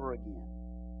all over again.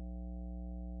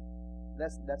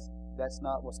 That's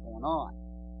not what's going on.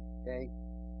 Okay?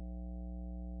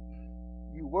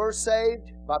 You were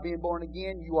saved by being born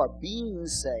again. You are being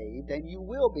saved, and you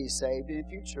will be saved in a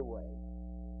future way.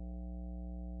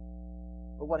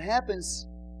 But what happens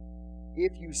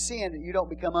if you sin, you don't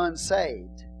become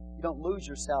unsaved. You don't lose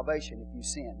your salvation if you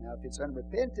sin. Now, if it's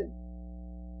unrepentant,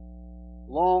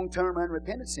 long-term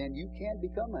unrepentant sin, you can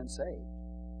become unsaved.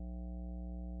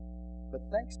 But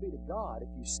thanks be to God, if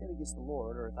you sin against the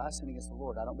Lord, or if I sin against the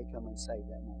Lord, I don't become unsaved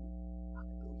that moment.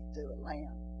 Hallelujah to the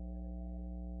Lamb.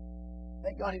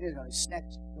 Thank God He didn't going to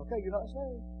snatch you. Okay, you're not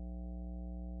saved.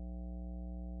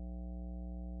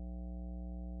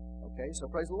 Okay, so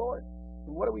praise the Lord.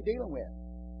 And what are we dealing with?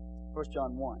 1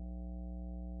 John 1,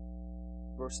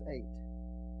 verse 8.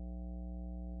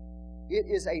 It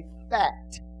is a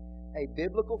fact, a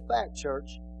biblical fact,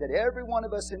 church, that every one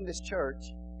of us in this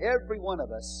church, every one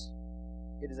of us,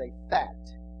 it is a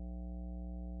fact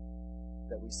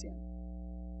that we sin.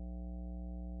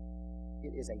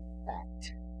 It is a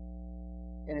fact.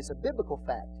 And it's a biblical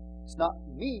fact. It's not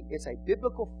me, it's a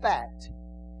biblical fact.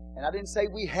 And I didn't say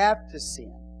we have to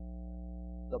sin.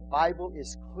 The Bible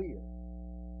is clear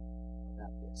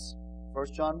about this.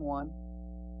 1 John 1.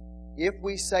 If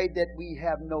we say that we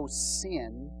have no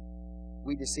sin,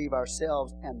 we deceive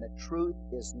ourselves, and the truth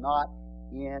is not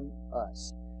in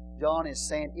us. John is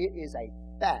saying it is a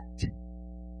fact,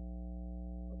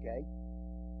 okay,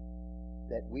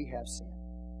 that we have sin.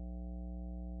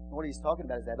 What he's talking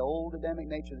about is that old Adamic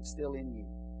nature that's still in you.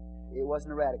 It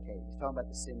wasn't eradicated. He's talking about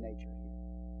the sin nature here.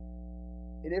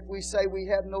 And if we say we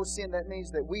have no sin, that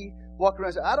means that we walk around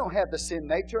and say, I don't have the sin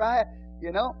nature.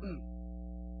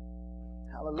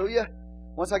 Hallelujah.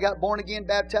 Once I got born again,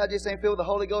 baptized, just ain't filled with the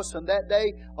Holy Ghost, from that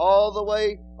day all the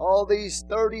way, all these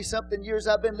 30-something years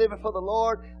I've been living for the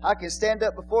Lord, I can stand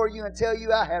up before you and tell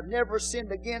you I have never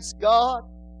sinned against God.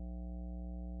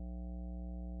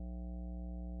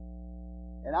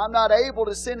 And I'm not able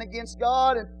to sin against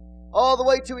God and all the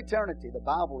way to eternity. The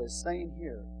Bible is saying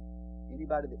here,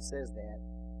 anybody that says that,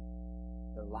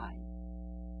 they're lying.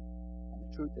 And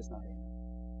the truth is not in them.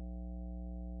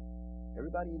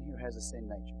 Everybody in here has a sin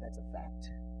nature. That's a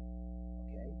fact.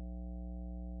 Okay?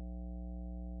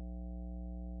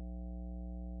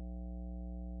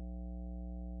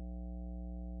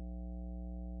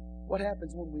 What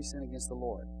happens when we sin against the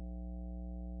Lord?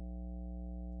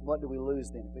 What do we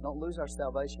lose then? If we don't lose our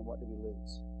salvation, what do we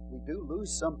lose? We do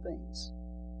lose some things.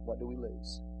 What do we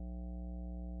lose?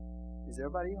 Is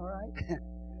everybody all right?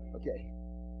 Okay.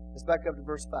 Let's back up to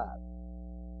verse 5.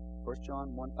 1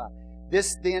 John 1:5.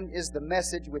 This then is the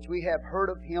message which we have heard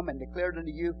of Him and declared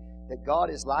unto you, that God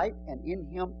is light, and in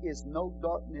Him is no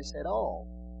darkness at all.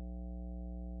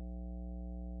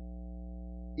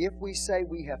 If we say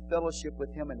we have fellowship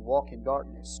with Him and walk in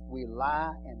darkness, we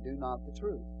lie and do not the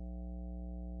truth.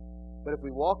 But if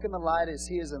we walk in the light as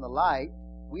He is in the light,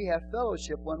 we have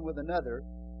fellowship one with another,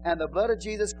 and the blood of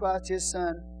Jesus Christ, His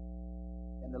Son,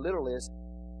 and the literal is,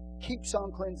 keeps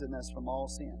on cleansing us from all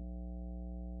sin.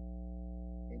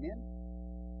 Amen?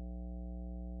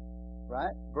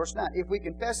 Right? Verse 9. If we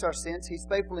confess our sins, He's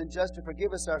faithful and just to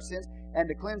forgive us our sins and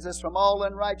to cleanse us from all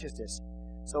unrighteousness.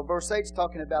 So verse 8 is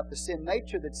talking about the sin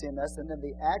nature that's in us, and then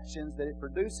the actions that it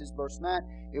produces. Verse 9.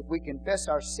 If we confess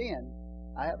our sin,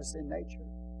 I have a sin nature.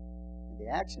 And the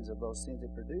actions of those sins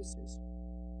it produces,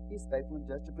 He's faithful and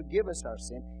just to forgive us our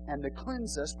sin and to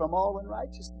cleanse us from all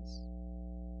unrighteousness.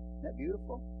 Isn't that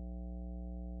beautiful?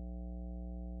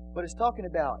 But it's talking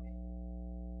about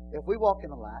if we walk in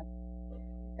the light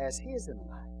as He is in the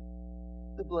light,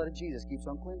 the blood of Jesus keeps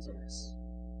on cleansing us.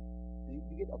 You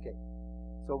get? Okay.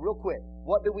 So real quick,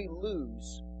 what do we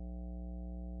lose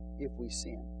if we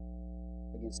sin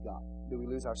against God? Do we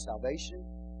lose our salvation?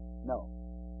 No.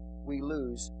 We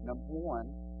lose, number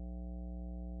one,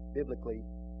 biblically,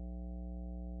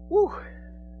 love.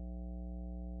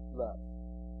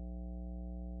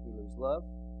 We lose love.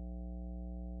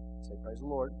 Say, praise the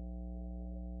Lord.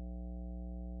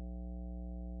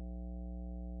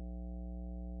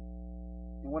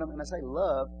 And when I say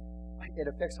love, it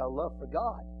affects our love for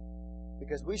God.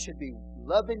 Because we should be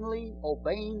lovingly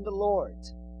obeying the Lord.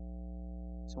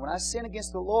 So when I sin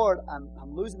against the Lord,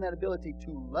 I'm losing that ability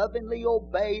to lovingly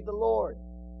obey the Lord.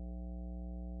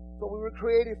 That's what we were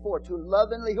created for, to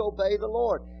lovingly obey the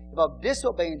Lord. If I'm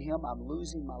disobeying Him, I'm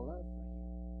losing my love for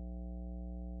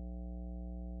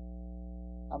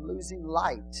Him. I'm losing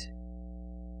light.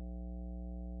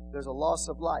 There's a loss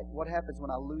of light. What happens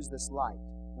when I lose this light?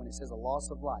 When it says a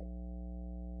loss of light,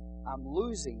 I'm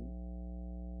losing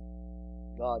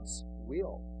God's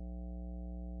will.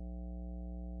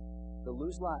 To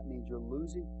lose light means you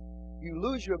lose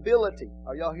your ability.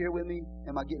 Are y'all here with me?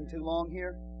 Am I getting too long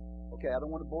here? Okay, I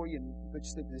don't want to bore you and put you to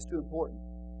sleep. It's too important.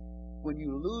 When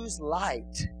you lose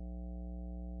light,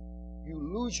 you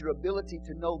lose your ability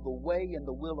to know the way and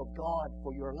the will of God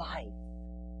for your life.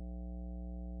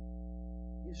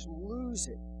 You just lose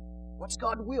it. What's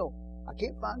God's will? I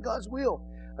can't find God's will.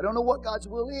 I don't know what God's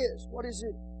will is. What is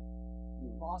it?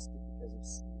 You lost it because of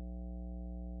sin.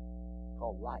 It's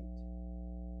called light.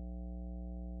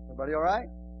 Everybody all right?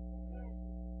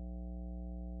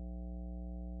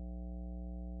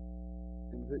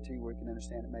 Let me put it to you where you can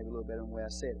understand it maybe a little better than the way I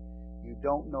said it. You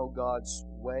don't know God's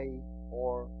way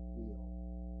or will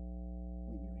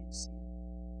when you're in sin.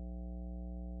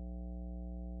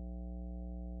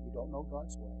 You don't know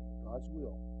God's way or God's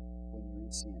will when you're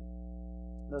in sin.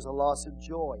 There's a loss of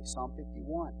joy. Psalm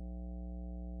 51.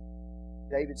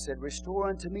 David said, restore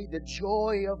unto me the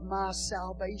joy of my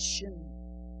salvation.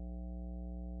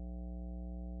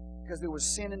 Because there was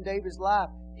sin in David's life.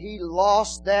 He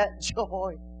lost that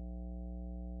joy.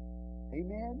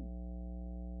 Amen?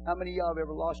 How many of y'all have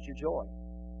ever lost your joy?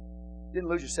 Didn't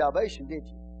lose your salvation, did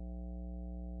you?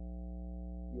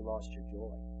 you lost your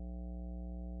joy.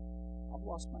 I've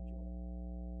lost my joy.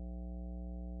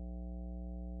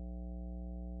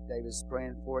 David's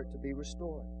praying for it to be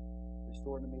restored.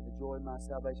 Restore to me the joy of my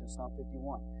salvation, Psalm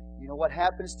 51. You know what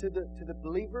happens to the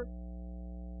believer?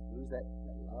 They lose that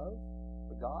love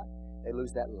for God. They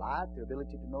lose that life, their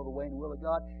ability to know the way and will of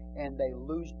God, and they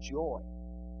lose joy.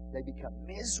 They become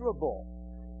miserable.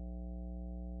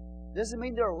 Doesn't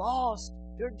mean they're lost.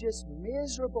 They're just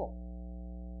miserable.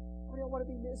 I don't want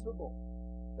to be miserable.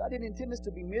 God didn't intend us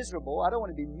to be miserable. I don't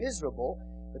want to be miserable.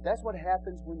 But that's what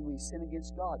happens when we sin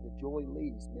against God. The joy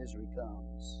leaves, misery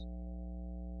comes.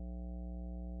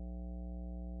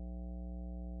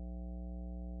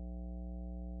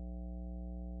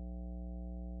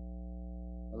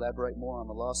 Elaborate more on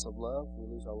the loss of love. We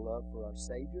lose our love for our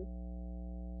Savior.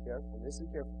 Careful, listen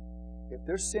carefully. If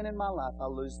there's sin in my life, I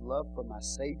lose love for my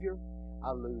Savior.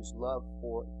 I lose love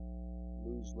for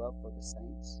the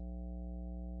saints.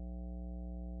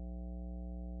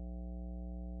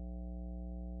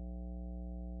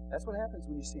 That's what happens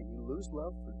when you sin. You lose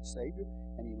love for the Savior,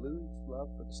 and you lose love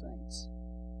for the saints.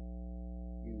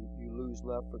 You lose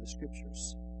love for the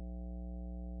Scriptures,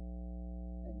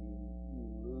 and you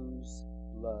lose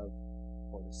love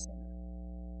for the sinner.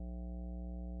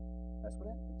 That's what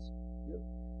happens.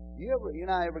 You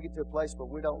and I ever get to a place where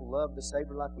we don't love the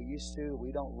Savior like we used to?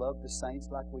 We don't love the saints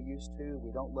like we used to?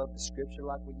 We don't love the Scripture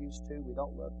like we used to? We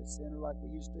don't love the sinner like we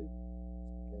used to? It's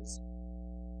because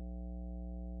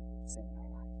there's sin in our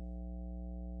life.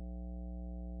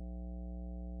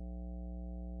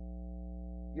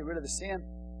 Get rid of the sin.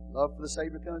 Love for the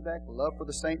Savior comes back. Love for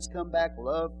the saints comes back.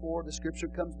 Love for the Scripture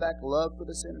comes back. Love for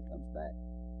the sinner comes back.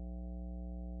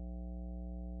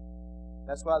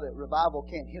 That's why the revival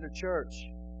can't hit a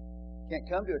church. Can't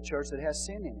come to a church that has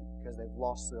sin in it because they've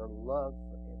lost their love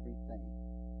for everything.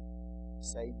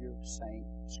 Savior, saint,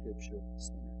 Scripture,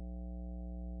 sinner.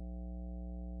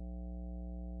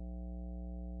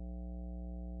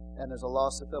 And there's a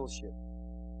loss of fellowship.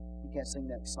 You can't sing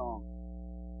that song.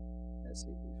 That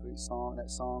sweet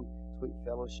song, sweet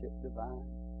fellowship divine.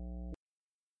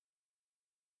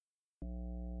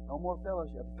 No more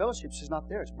fellowship. Fellowship's just not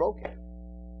there. It's broken.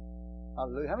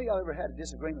 Hallelujah. How many of y'all ever had a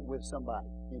disagreement with somebody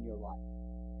in your life?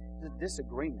 Just a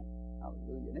disagreement.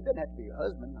 Hallelujah. And it doesn't have to be your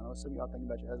husband. I know some of y'all thinking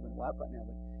about your husband and wife right now,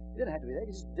 but it doesn't have to be that.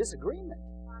 It's just disagreement.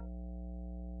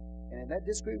 And if that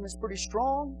disagreement is pretty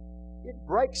strong, it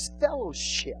breaks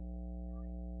fellowship.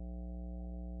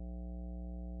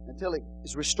 Until it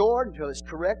is restored, until it's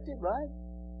corrected, right?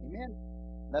 Amen.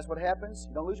 And that's what happens.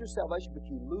 You don't lose your salvation, but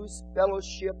you lose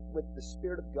fellowship with the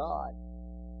Spirit of God.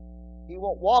 He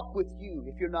won't walk with you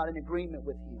if you're not in agreement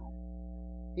with Him.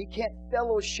 He can't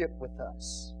fellowship with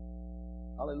us.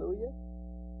 Hallelujah.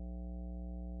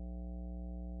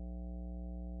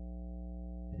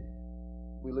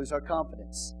 We lose our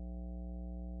confidence.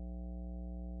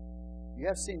 You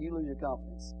have sin, you lose your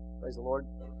confidence. Praise the Lord.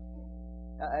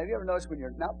 Now, have you ever noticed when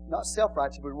you're not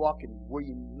self-righteous, but walking where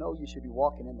you know you should be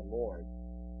walking in the Lord?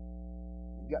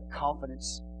 You've got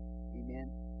confidence. Amen.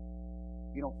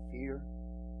 You don't fear.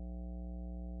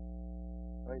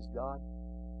 Praise God.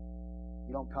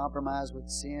 You don't compromise with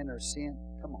sin or sin.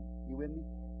 Come on, you with me?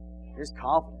 You're just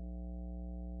confident.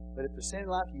 But if there's sin in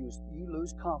life, you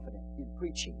lose confidence in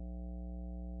preaching.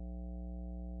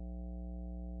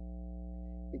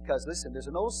 Because listen, there's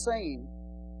an old saying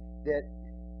that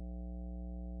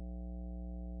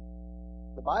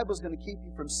the Bible's going to keep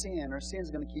you from sin, or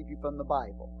sin's going to keep you from the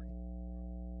Bible.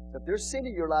 So if there's sin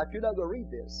in your life, you're not going to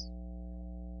read this.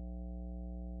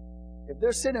 If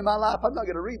there's sin in my life, I'm not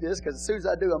going to read this, because as soon as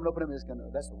I do, I'm going to open it and it's going to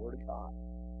know. That's the Word of God.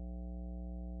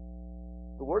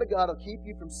 The Word of God will keep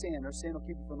you from sin, or sin will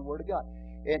keep you from the Word of God.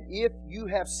 And if you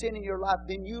have sin in your life,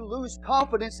 then you lose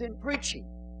confidence in preaching.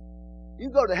 You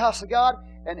go to the house of God,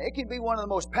 and it can be one of the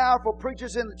most powerful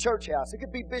preachers in the church house. It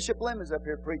could be Bishop Lemons up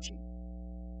here preaching.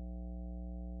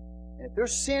 And if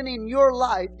there's sin in your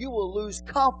life, you will lose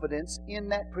confidence in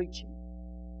that preaching.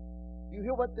 You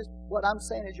hear what I'm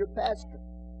saying as your pastor?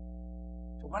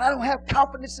 So when I don't have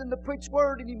confidence in the preached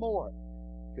word anymore,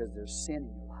 because there's sin in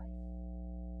your life.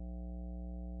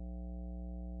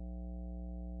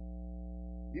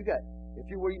 If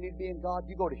you're where you need to be in God,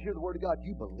 you go to hear the Word of God,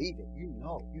 you believe it, you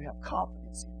know, you have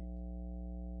confidence in it.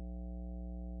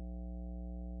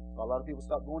 So a lot of people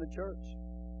stop going to church,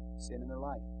 sin in their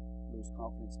life, lose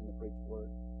confidence in the preached word.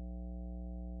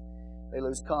 They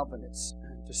lose confidence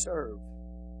to serve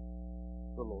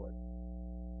the Lord.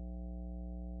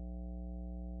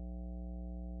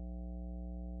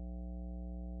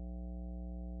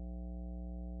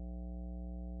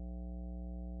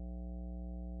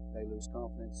 They lose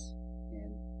confidence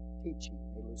in teaching.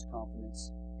 They lose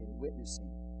confidence witnessing,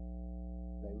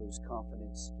 they lose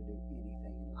confidence to do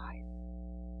anything in life.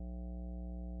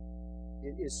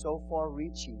 It is so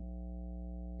far-reaching.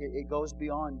 It goes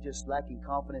beyond just lacking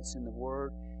confidence in the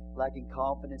Word, lacking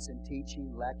confidence in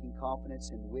teaching, lacking confidence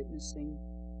in witnessing,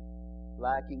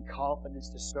 lacking confidence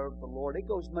to serve the Lord. It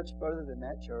goes much further than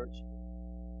that, church.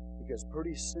 Because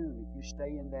pretty soon, if you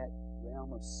stay in that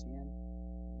realm of sin,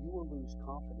 you will lose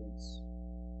confidence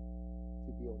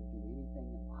to be able to do anything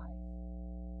in life.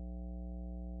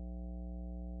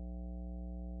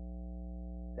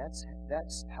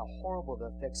 That's how horrible the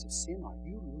effects of sin are.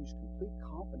 You lose complete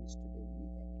confidence to do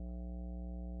anything in life.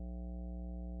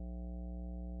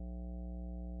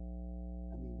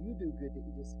 I mean, you do good that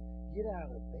you just get out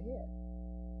of bed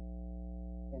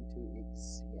and to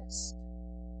exist.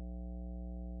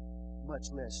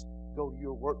 Much less go to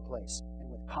your workplace and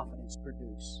with confidence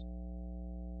produce.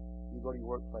 You go to your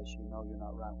workplace, you know you're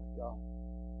not right with God.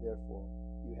 Therefore,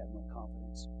 you have no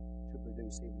confidence to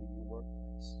produce even in your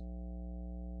workplace.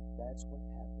 That's what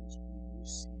happens when you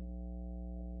sin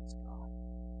against God.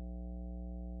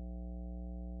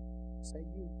 Say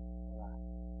you or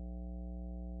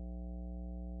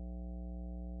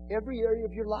I. Every area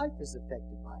of your life is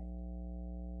affected by it.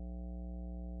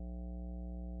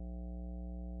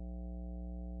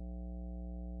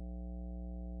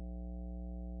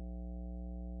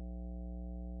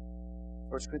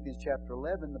 1 Corinthians chapter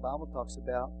 11, the Bible talks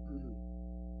about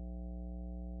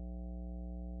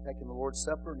taking the Lord's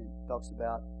Supper, and it talks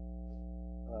about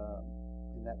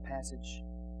in that passage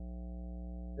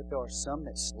that there are some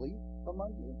that sleep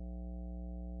among you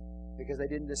because they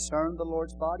didn't discern the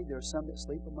Lord's body. There are some that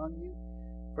sleep among you.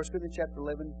 1 Corinthians chapter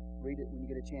 11, read it when you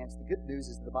get a chance. The good news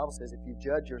is that the Bible says if you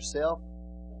judge yourself,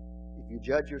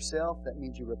 that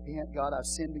means you repent. God, I've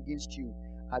sinned against you.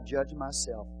 I judge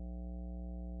myself.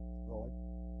 Lord,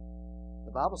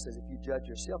 the Bible says if you judge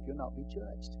yourself, you'll not be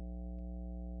judged.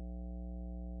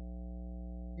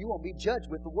 You won't be judged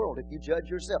with the world if you judge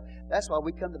yourself. That's why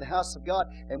we come to the house of God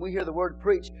and we hear the Word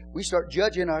preached. We start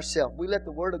judging ourselves. We let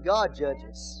the Word of God judge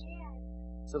us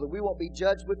so that we won't be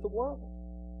judged with the world.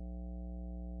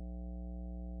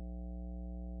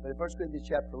 But in 1 Corinthians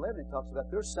chapter 11, it talks about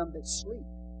there's some that sleep.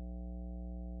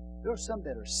 There are some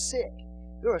that are sick.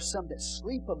 There are some that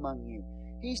sleep among you.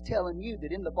 He's telling you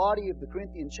that in the body of the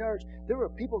Corinthian church, there were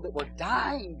people that were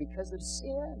dying because of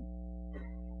sin.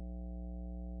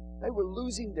 They were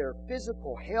losing their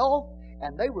physical health,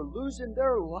 and they were losing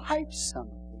their life, some of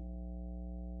them.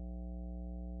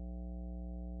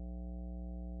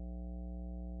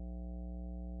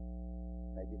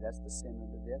 Maybe that's the sin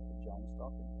unto death that John was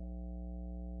talking about.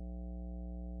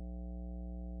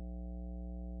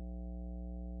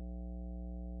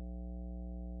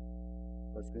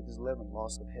 First Corinthians 11,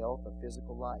 loss of health or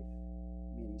physical life.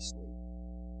 Many sleep.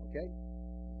 Okay?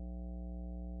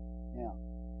 Now,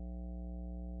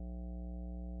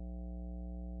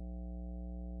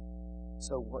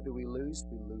 so what do we lose?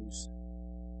 We lose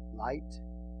light,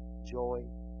 joy,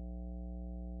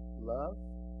 love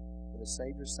for the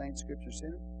Savior, Saint, Scripture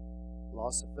Center,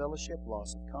 loss of fellowship,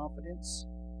 loss of confidence,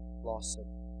 loss of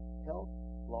health,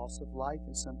 loss of life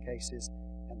in some cases,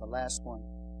 and the last one,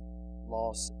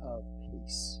 loss of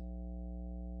peace.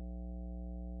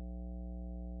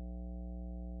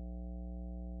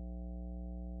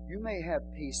 You may have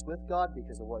peace with God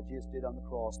because of what Jesus did on the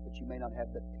cross, but you may not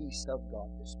have the peace of God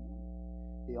this morning.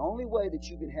 The only way that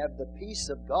you can have the peace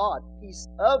of God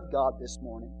this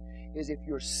morning, is if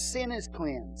your sin is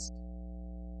cleansed.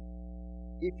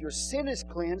 If your sin is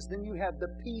cleansed, then you have the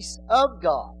peace of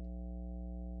God.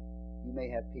 You may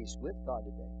have peace with God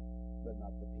today, but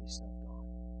not the peace of God.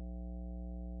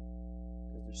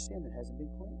 Because there's sin that hasn't been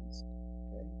cleansed.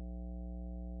 Okay?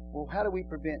 Well, how do we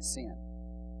prevent sin?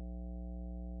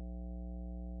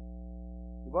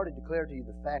 We've already declared to you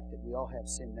the fact that we all have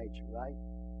sin nature, right?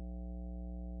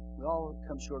 We all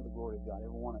come short of the glory of God,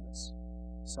 every one of us,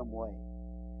 some way.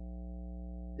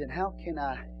 Then how can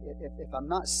I, if I'm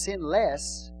not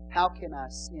sinless, how can I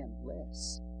sin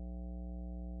less?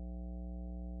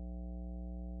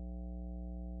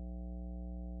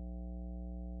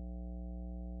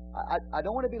 I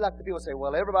don't want to be like the people who say,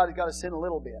 well, everybody's got to sin a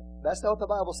little bit. That's not what the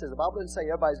Bible says. The Bible doesn't say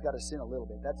everybody's got to sin a little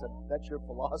bit. That's your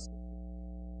philosophy.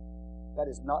 That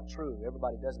is not true.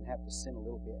 Everybody doesn't have to sin a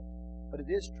little bit. But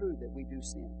it is true that we do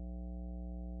sin.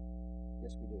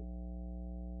 Yes, we do.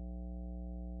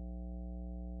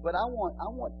 But I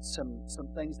want some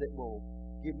things that will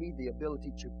give me the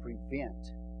ability to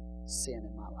prevent sin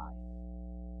in my life.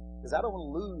 Because I don't want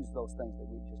to lose those things that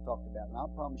we just talked about. And I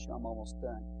promise you I'm almost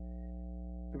done.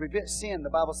 To prevent sin, the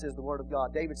Bible says the Word of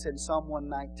God. David said in Psalm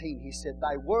 119, he said,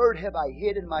 Thy Word have I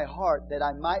hid in my heart, that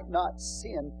I might not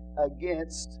sin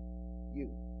against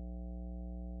You.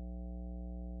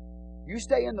 You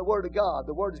stay in the Word of God,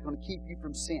 the Word is going to keep you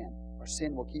from sin, or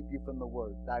sin will keep you from the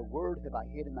Word. Thy Word have I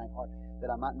hid in my heart, that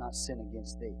I might not sin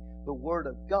against Thee. The Word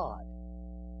of God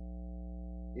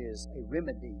is a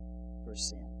remedy for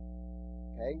sin.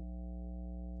 Okay?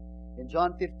 In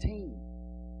John 15,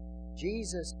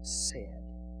 Jesus said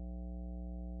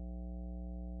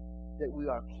that we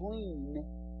are clean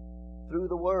through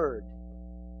the Word.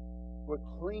 We're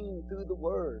clean through the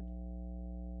Word.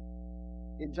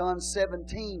 In John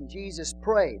 17, Jesus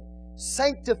prayed,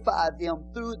 Sanctify them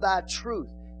through Thy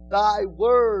truth. Thy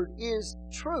Word is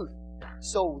truth.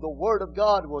 So the Word of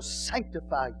God will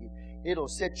sanctify you. It'll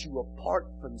set you apart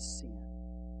from sin.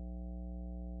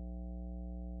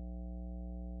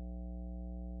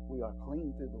 We are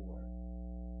clean through the Word.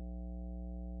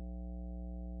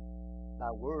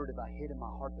 Thy Word have I hid in my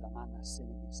heart, that I might not sin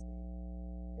against Thee.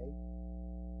 Okay?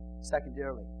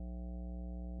 Secondarily,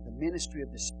 the ministry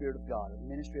of the Spirit of God, or the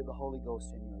ministry of the Holy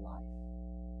Ghost in your life.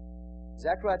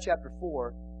 Zechariah chapter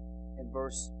 4 and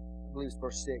verse, I believe it's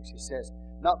verse 6, he says,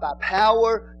 Not by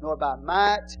power nor by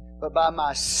might, but by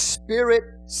my Spirit,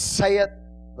 saith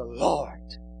the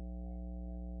Lord.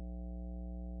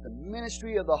 The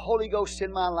ministry of the Holy Ghost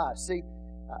in my life. See,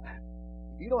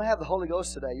 if you don't have the Holy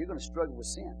Ghost today, you're going to struggle with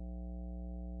sin.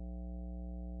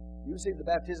 You receive the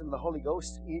baptism of the Holy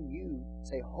Ghost in you,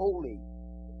 say, Holy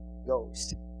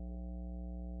Ghost.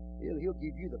 He'll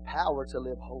give you the power to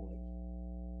live holy.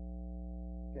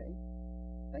 Okay?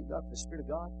 Thank God for the Spirit of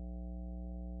God.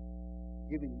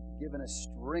 Giving us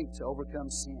strength to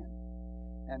overcome sin.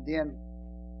 And then,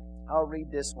 I'll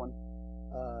read this one.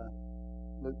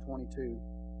 Luke 22.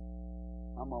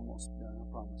 I'm almost done, I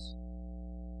promise.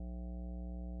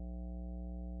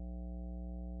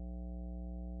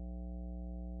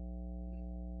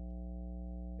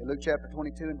 In Luke chapter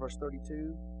 22 and verse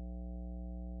 32.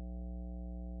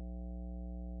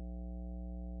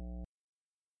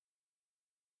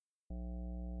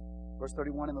 Verse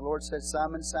 31, And the Lord said,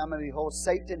 Simon, Simon, behold,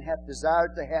 Satan hath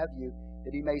desired to have you,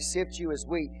 that he may sift you as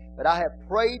wheat. But I have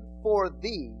prayed for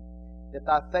thee, that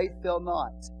thy faith fail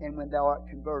not. And when thou art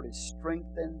converted,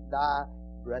 strengthen thy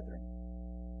brethren.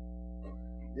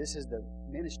 This is the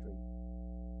ministry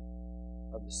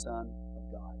of the Son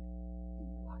of God in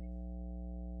your life.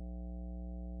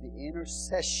 The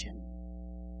intercession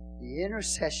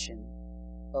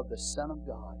of the Son of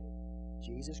God,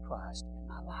 Jesus Christ, in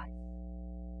my life.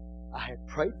 I have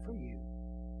prayed for you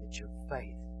that your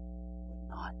faith would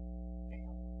not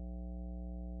fail.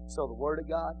 So the Word of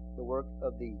God, the work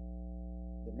of the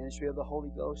ministry of the Holy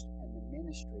Ghost, and the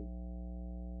ministry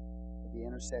of the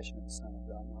intercession of the Son of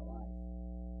God in our life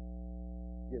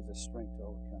gives us strength to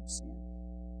overcome sin.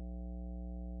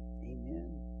 Amen.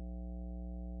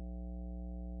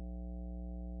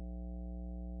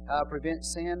 How to prevent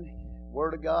sin?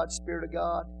 Word of God, Spirit of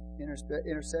God,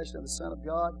 intercession of the Son of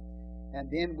God. And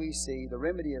then we see the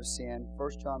remedy of sin,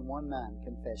 1 John 1:9,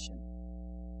 confession.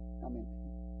 How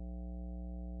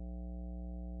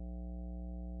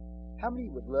many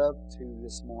would love to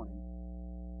this morning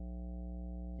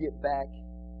get right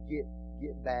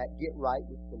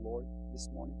with the Lord this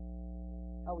morning?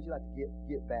 How would you like to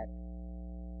get back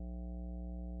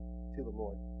to the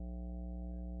Lord?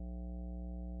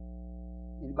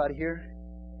 Anybody here?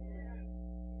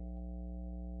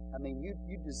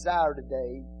 You desire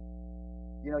today.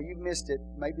 You missed it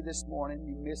maybe this morning.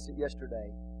 You missed it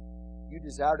yesterday. You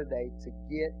desire today to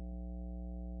get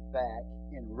back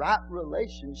in right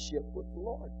relationship with the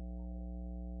Lord.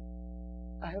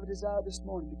 I have a desire this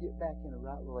morning to get back in a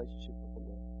right relationship with the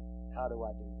Lord. How do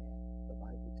I do that? The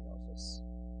Bible tells us.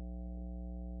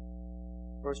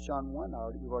 1 John 1,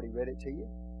 we've already read it to you.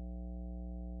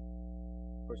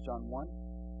 1 John 1,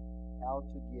 how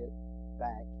to get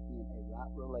back in a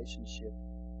right relationship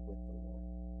with the Lord.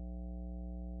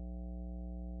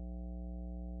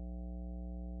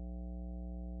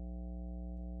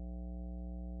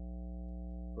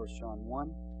 1 John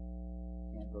 1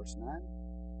 and verse 9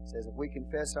 says, If we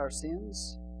confess our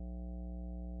sins,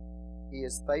 He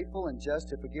is faithful and just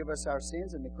to forgive us our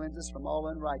sins and to cleanse us from all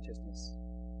unrighteousness.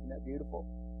 Isn't that beautiful?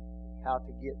 How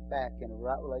to get back in a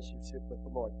right relationship with the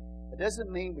Lord. It doesn't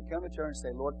mean we come to church and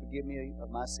say, Lord, forgive me of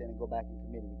my sin, and go back and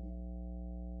commit it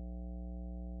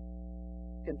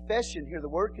again. Confession here, the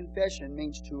word confession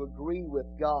means to agree with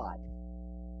God.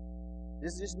 It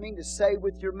doesn't just mean to say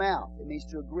with your mouth. It means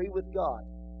to agree with God.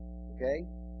 Okay?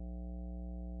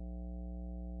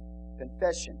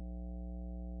 Confession.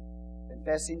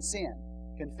 Confessing sin.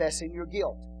 Confessing your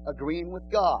guilt. Agreeing with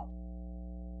God.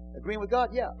 Agreeing with God?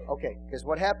 Yeah. Okay. Because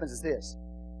what happens is this.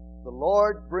 The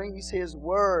Lord brings His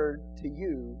Word to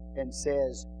you and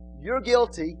says, you're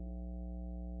guilty.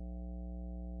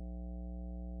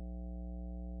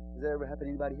 Does that ever happen to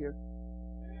anybody here?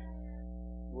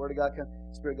 The Word of God comes,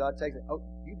 the Spirit of God takes it. Oh,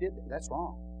 you did that. That's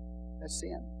wrong. That's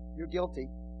sin. You're guilty.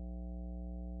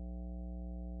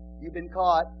 You've been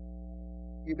caught.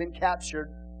 You've been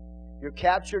captured. You're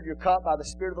captured. You're caught by the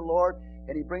Spirit of the Lord.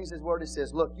 And He brings His Word and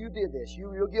says, look, you did this.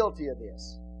 You're guilty of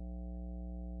this.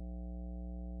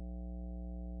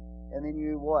 And then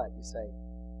you what? You say,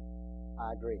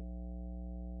 I agree.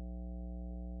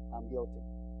 I'm guilty.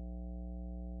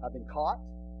 I've been caught.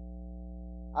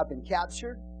 I've been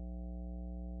captured.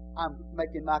 I'm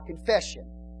making my confession.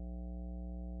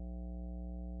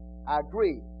 I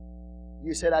agree.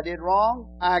 You said I did wrong?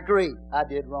 I agree. I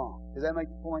did wrong. Does that make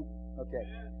the point? Okay.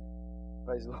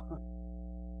 Praise the Lord.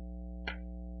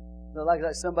 So like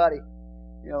somebody,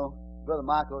 Brother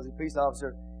Michael, as a police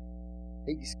officer,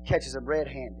 he catches them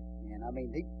red-handed. Man, I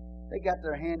mean, they got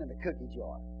their hand in the cookie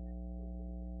jar.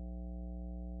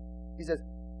 He says,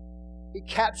 he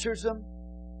captures them,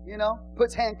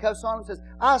 puts handcuffs on them, says,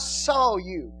 I saw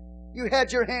you. You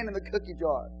had your hand in the cookie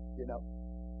jar,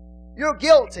 You're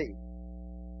guilty.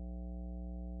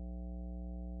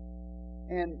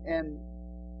 And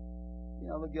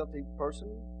the guilty person,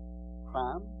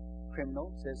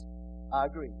 criminal, says, I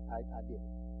agree. I did it.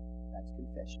 That's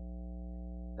confession.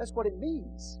 That's what it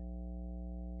means.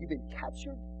 You've been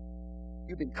captured.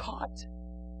 You've been caught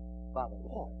by the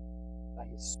Lord, by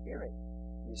His Spirit.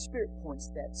 And His Spirit points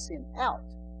that sin out.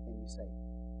 And you say,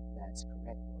 that's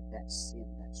correct, Lord. That's sin.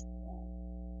 That's wrong.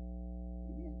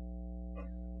 Amen.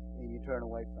 And you turn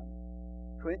away from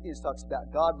it. Corinthians talks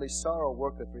about godly sorrow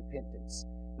worketh repentance,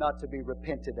 not to be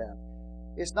repented of.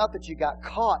 It's not that you got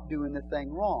caught doing the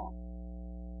thing wrong.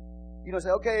 You don't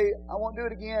say, okay, I won't do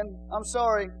it again. I'm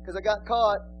sorry because I got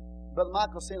caught. Brother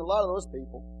Michael's seen a lot of those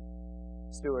people.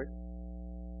 Stuart.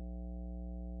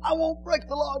 I won't break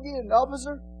the law again,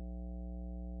 officer.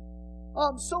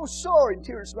 I'm so sorry.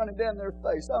 Tears running down their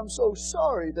face. I'm so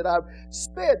sorry that I've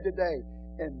sped today.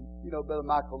 And, Brother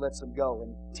Michael lets them go.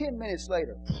 And 10 minutes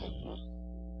later,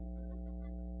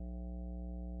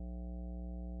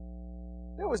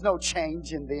 there was no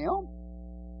change in them.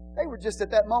 They were just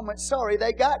at that moment sorry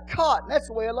they got caught. And that's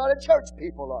the way a lot of church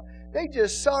people are. They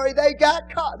just sorry they got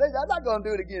caught. I'm not going to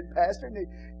do it again, Pastor.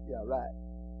 Yeah, right.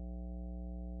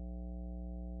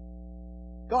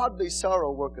 Godly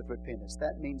sorrow worketh repentance.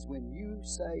 That means when you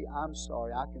say, I'm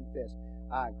sorry, I confess,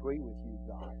 I agree with you,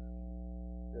 God.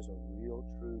 There's a real,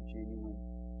 true, genuine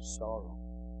sorrow.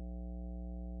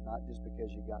 Not just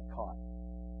because you got caught,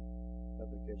 but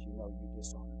because you know you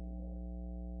dishonored the Lord.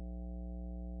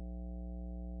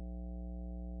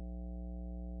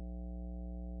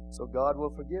 So God will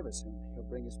forgive us and He'll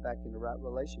bring us back into right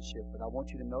relationship. But I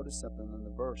want you to notice something in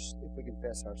the verse. If we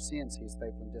confess our sins, He is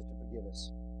faithful and just to forgive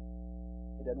us.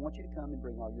 He doesn't want you to come and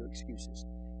bring all your excuses.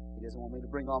 He doesn't want me to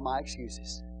bring all my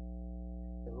excuses.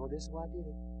 Say, Lord, this is why I did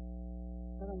it.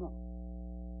 No.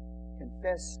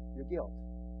 Confess your guilt.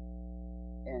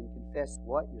 And confess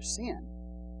what? Your sin.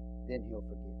 Then He'll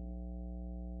forgive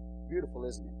you. Beautiful,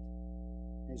 isn't it?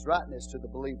 And He's writing this to the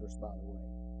believers, by the way.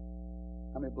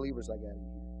 How many believers I got in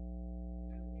here?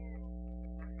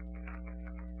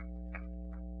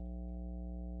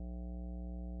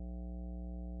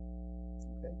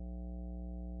 Okay.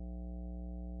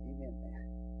 Amen, man.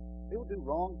 People do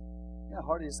wrong. You know how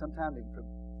hard it is sometimes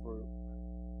for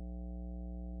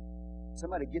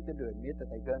somebody to get them to admit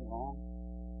that they've done wrong.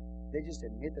 They just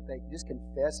admit that they just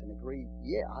confess and agree,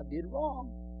 yeah, I did wrong.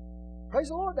 Praise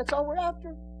the Lord, that's all we're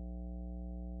after.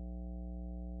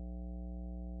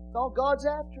 It's all God's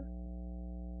after.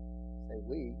 Say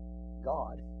we,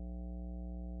 God.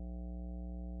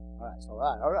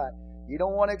 All right. You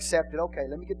don't want to accept it. Okay,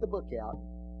 let me get the book out.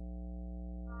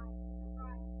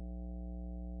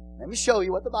 Let me show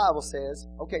you what the Bible says.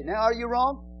 Okay, now are you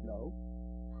wrong? No.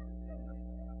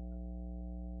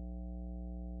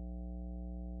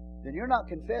 Then you're not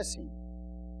confessing.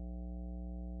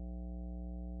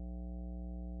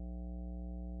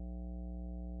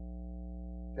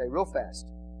 Okay, real fast.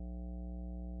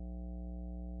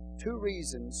 2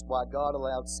 reasons why God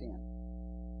allowed sin.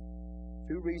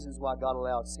 2 reasons why God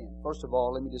allowed sin. First of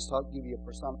all, let me just give you a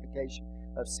personification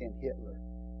of sin, Hitler.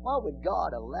 Why would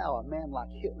God allow a man like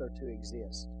Hitler to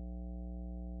exist?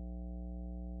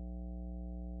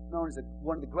 Known as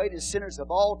one of the greatest sinners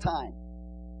of all time.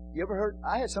 You ever heard?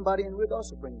 I had somebody in Rig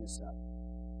also bring this up.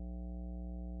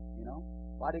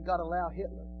 Why did God allow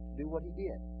Hitler to do what he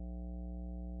did?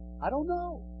 I don't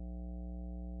know.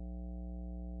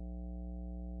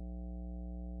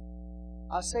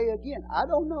 I say again, I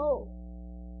don't know.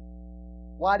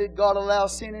 Why did God allow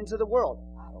sin into the world?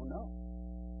 I don't know.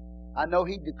 I know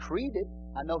He decreed it.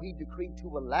 I know He decreed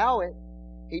to allow it.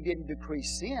 He didn't decree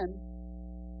sin.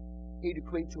 He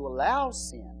decreed to allow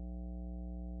sin.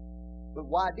 But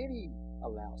why did He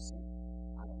allow sin?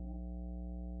 I don't know.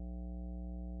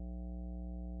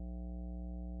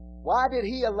 Why did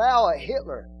He allow a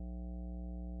Hitler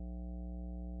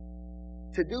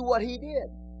to do what he did?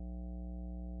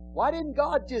 Why didn't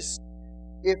God just,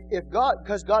 if God,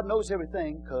 because God knows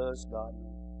everything, because God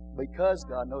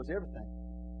knows everything.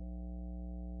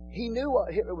 He knew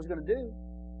what Hitler was going to do.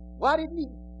 Why did He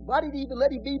even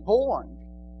let him be born?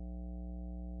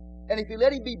 And if He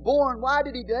let him be born, why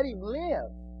did He let him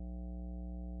live?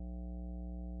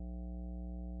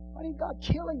 Why didn't God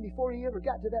kill him before he ever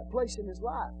got to that place in his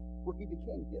life where he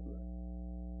became Hitler?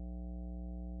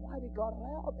 Why did God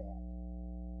allow that?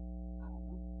 I don't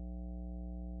know.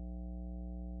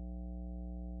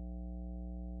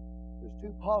 There's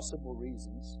two possible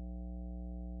reasons.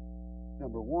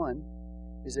 Number one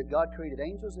is that God created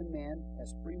angels and men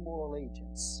as free moral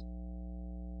agents.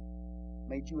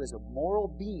 Made you as a moral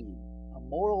being. A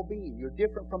moral being. You're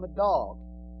different from a dog.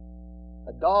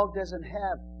 A dog doesn't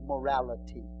have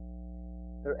morality.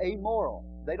 They're amoral.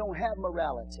 They don't have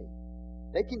morality.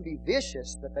 They can be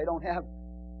vicious, but they don't have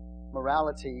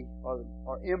morality or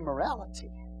immorality.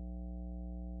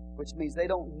 Which means they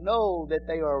don't know that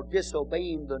they are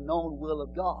disobeying the known will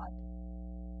of God.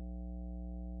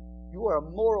 You are a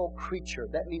moral creature.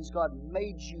 That means God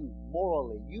made you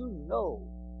morally. You know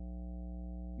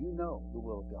the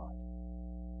will of God.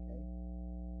 Okay?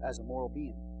 As a moral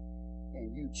being.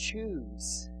 And you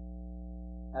choose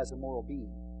as a moral being.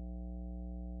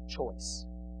 Choice.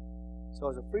 So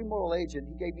as a free moral agent,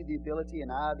 He gave you the ability,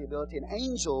 and I the ability, and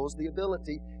angels the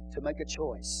ability to make a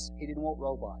choice. He didn't want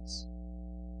robots.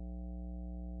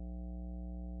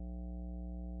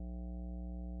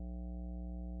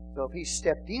 So if He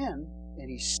stepped in and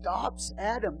He stops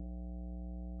Adam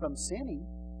from sinning,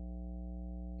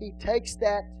 He takes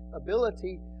that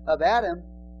ability of Adam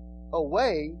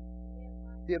away,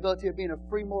 the ability of being a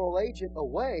free moral agent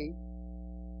away.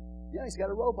 Yeah, He's got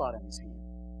a robot in His hand.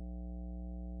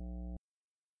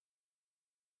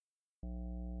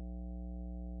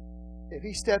 If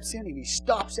He steps in and He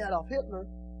stops Adolf Hitler,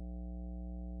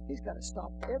 He's got to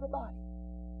stop everybody.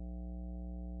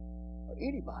 Or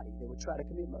anybody that would try to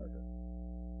commit murder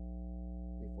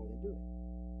before they do it.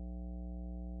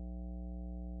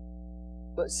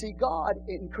 But see, God,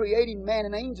 in creating man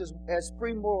and angels as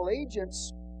free moral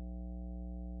agents,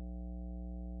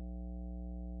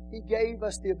 He gave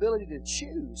us the ability to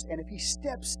choose. And if He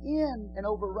steps in and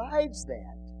overrides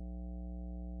that,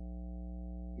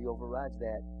 He overrides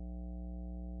that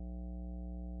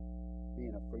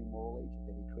being a free moral agent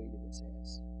that He created us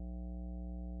as.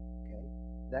 Okay?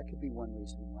 That could be one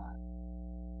reason why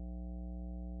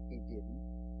He didn't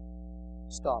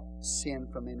stop sin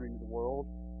from entering the world,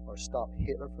 or stop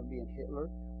Hitler from being Hitler,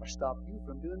 or stop you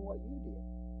from doing what you did.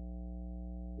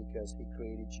 Because He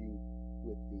created you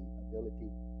with the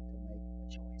ability to make a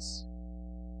choice.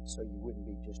 So you wouldn't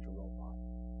be just a robot.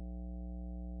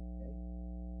 Okay?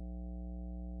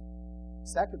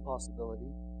 Second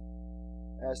possibility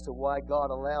as to why God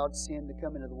allowed sin to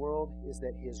come into the world is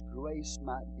that His grace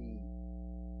might be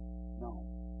known.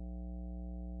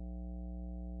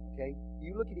 Okay?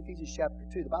 You look at Ephesians chapter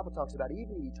 2, the Bible talks about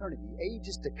even in eternity,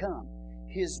 ages to come,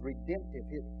 His redemptive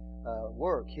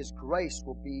work, His grace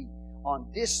will be on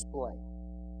display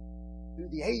through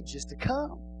the ages to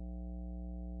come.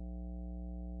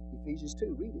 Ephesians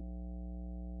 2, read it.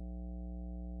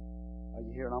 Are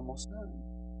you hearing almost done?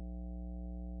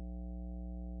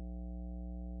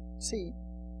 See,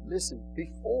 listen,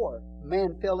 before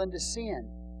man fell into sin,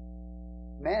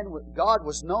 God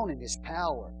was known in His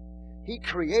power. He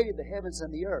created the heavens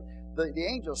and the earth. The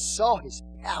angels saw His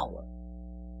power,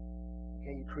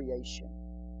 okay, in creation.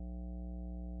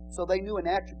 So they knew an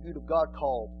attribute of God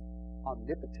called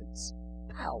omnipotence,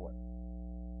 power.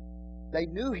 They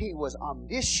knew He was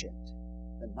omniscient,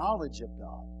 the knowledge of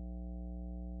God.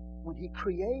 When He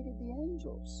created the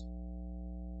angels,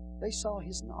 they saw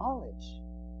His knowledge.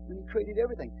 When He created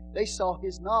everything, they saw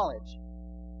His knowledge.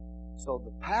 So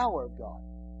the power of God,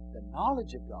 the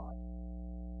knowledge of God,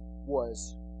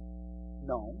 was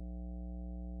known.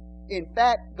 In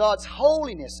fact, God's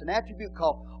holiness, an attribute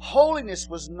called holiness,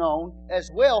 was known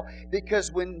as well,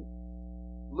 because when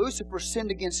Lucifer sinned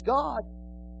against God,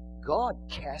 God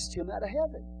cast him out of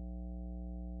heaven,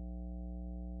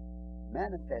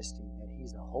 manifesting that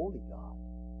He's a holy God.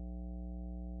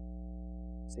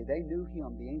 See, they knew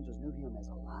Him, the angels knew Him as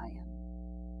a lion.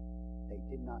 They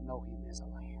did not know Him as a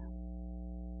Lamb.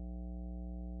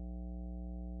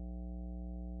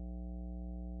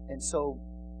 And so,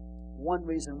 one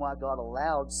reason why God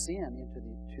allowed sin into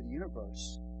the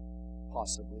universe,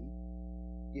 possibly,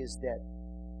 is that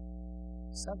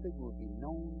something would be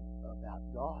known about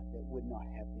God that would not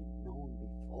have been known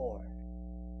before.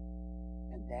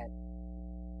 And that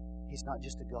He's not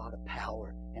just a God of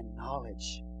power and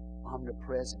knowledge,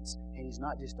 omnipresence, and He's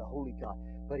not just a holy God,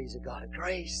 but He's a God of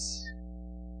grace.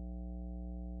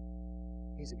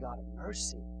 He's a God of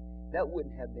mercy. That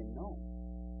wouldn't have been known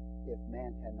if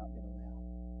man had not been allowed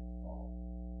to fall.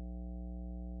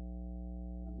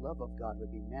 The love of God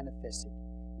would be manifested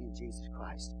in Jesus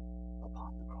Christ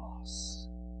upon the cross.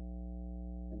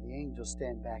 And the angels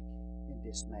stand back in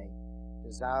dismay,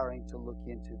 desiring to look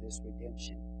into this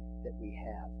redemption that we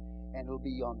have. And it'll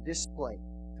be on display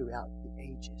throughout the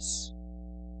ages,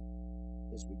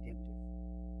 His redemptive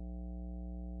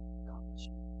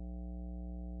accomplishment.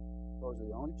 Those are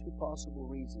the only two possible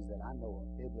reasons that I know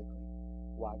of biblically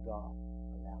why God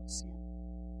allowed sin.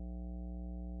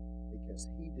 Because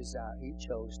He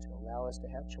chose to allow us to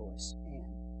have choice, and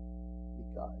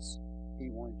because He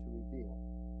wanted to reveal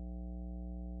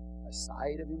a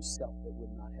side of Himself that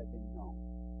would not have been known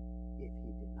if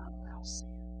He did not allow sin.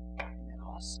 Isn't that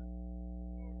awesome?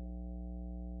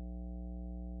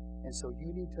 And so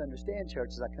you need to understand,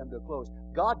 church, as I come to a close,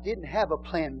 God didn't have a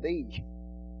plan B.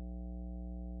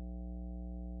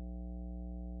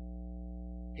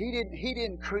 He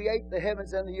didn't create the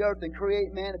heavens and the earth and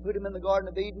create man and put him in the Garden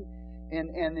of Eden,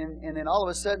 and then all of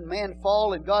a sudden man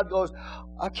fall and God goes,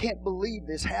 I can't believe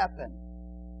this happened.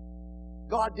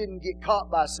 God didn't get caught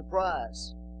by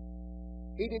surprise.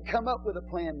 He didn't come up with a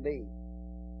plan B.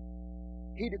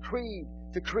 He decreed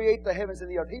to create the heavens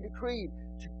and the earth. He decreed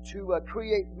to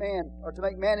create man, or to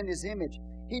make man in His image.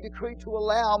 He decreed to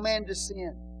allow man to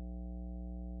sin.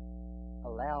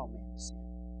 Allow man to sin.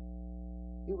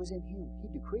 It was in Him. He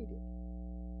decreed it.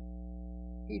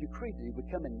 He decreed that He would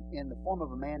come in the form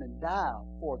of a man and die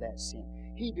for that sin.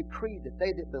 He decreed that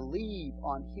they that believe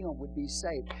on Him would be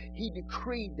saved. He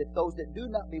decreed that those that do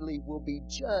not believe will be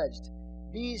judged.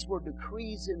 These were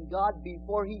decrees in God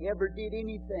before He ever did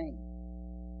anything.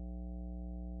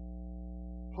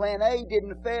 Plan A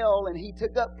didn't fail, and He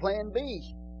took up Plan B.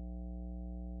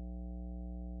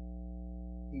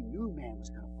 He knew man was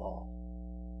going to fall.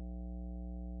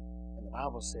 And the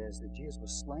Bible says that Jesus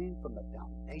was slain from the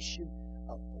foundation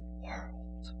of the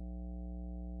world.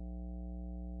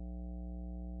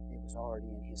 It was already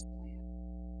in His plan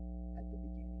at the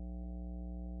beginning.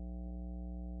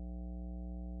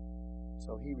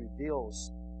 So He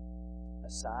reveals a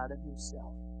side of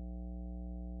Himself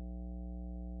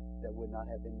that would not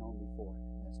have been known before.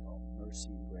 And that's called mercy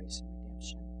and grace and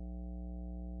redemption.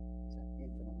 He's an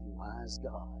infinitely wise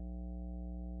God.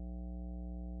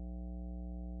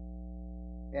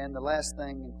 And the last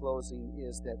thing in closing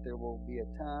is that there will be a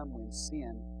time when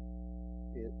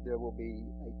there will be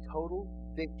a total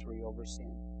victory over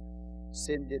sin.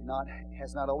 Sin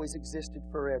has not always existed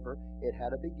forever. It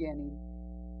had a beginning,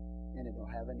 and it will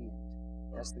have an end.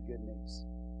 That's the good news.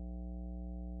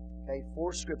 Okay,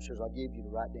 4 scriptures I'll give you to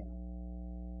write down.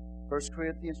 1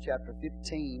 Corinthians chapter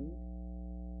 15,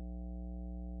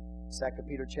 2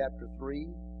 Peter chapter 3,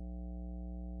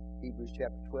 Hebrews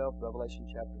chapter 12, Revelation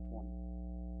chapter 20.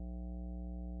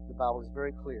 The Bible is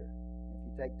very clear. If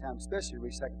you take time, especially to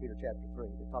read 2 Peter chapter 3,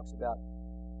 it talks about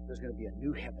there's going to be a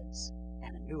new heavens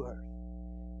and a new earth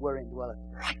wherein dwelleth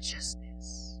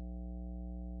righteousness.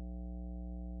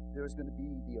 There's going to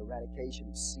be the eradication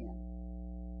of sin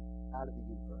out of the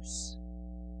universe.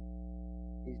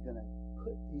 He's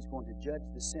going to judge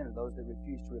the sinner, those that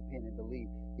refuse to repent and believe.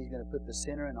 He's going to put the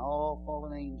sinner and all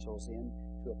fallen angels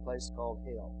into a place called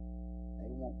hell. They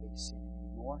won't be sinning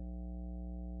anymore.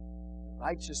 The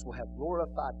righteous will have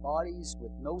glorified bodies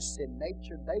with no sin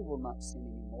nature. They will not sin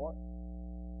anymore.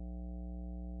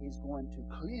 He's going to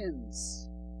cleanse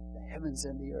the heavens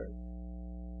and the earth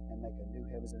and make a new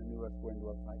heavens and a new earth wherein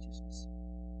dwelleth righteousness.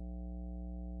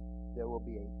 There will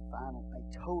be a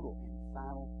total and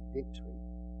final victory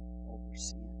over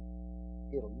sin.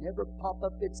 It'll never pop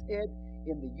up its head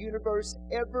in the universe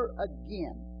ever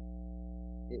again.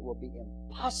 It will be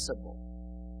impossible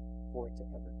for it to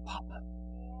ever pop up.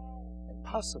 And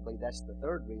possibly that's the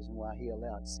third reason why He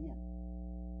allowed sin.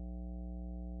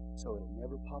 So it'll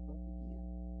never pop up again.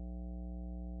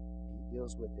 He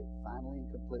deals with it finally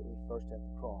and completely first at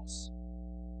the cross,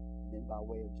 and then by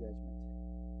way of judgment.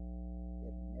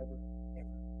 It'll never,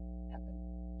 ever happen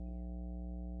again.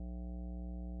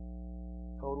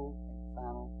 Total and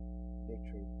final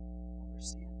victory over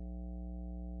sin.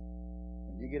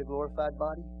 When you get a glorified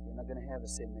body, You're not going to have a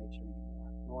sin nature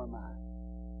anymore, nor am I.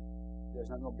 There's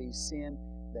not going to be sin.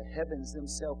 The heavens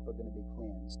themselves are going to be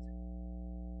cleansed.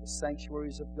 The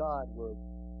sanctuaries of God were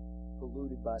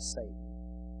polluted by Satan.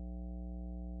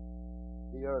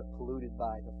 The earth polluted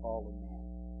by the fall of man.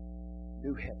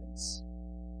 New heavens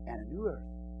and a new earth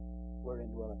wherein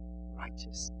dwelleth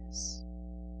righteousness.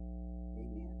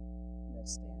 Amen.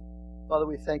 Let's stand. Father,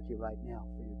 we thank you right now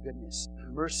for your goodness,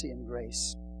 mercy, and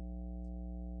grace.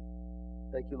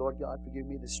 Thank you, Lord God, for giving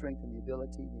me the strength and the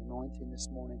ability, the anointing this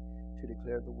morning to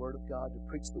declare the Word of God, to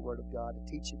preach the Word of God,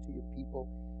 to teach it to your people.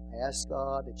 I ask,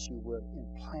 God, that you would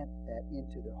implant that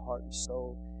into their heart and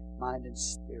soul, mind and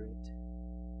spirit.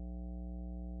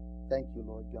 Thank you,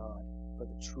 Lord God, for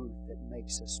the truth that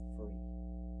makes us free.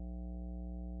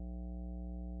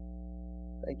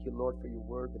 Thank you, Lord, for your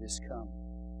Word that has come,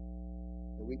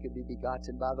 that we could be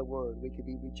begotten by the Word. We could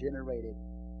be regenerated,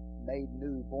 made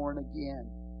new, born again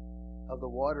of the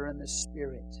water and the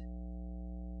Spirit,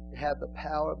 to have the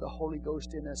power of the Holy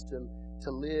Ghost in us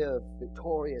to live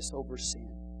victorious over sin.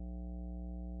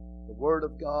 The Word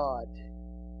of God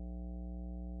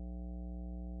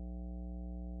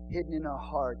hidden in our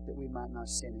heart that we might not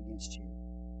sin against you.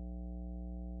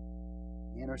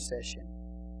 The intercession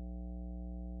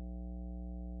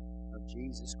of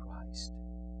Jesus Christ,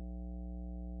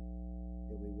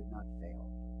 that we would not fail.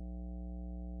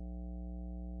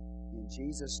 In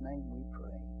Jesus' name we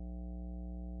pray.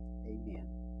 Amen.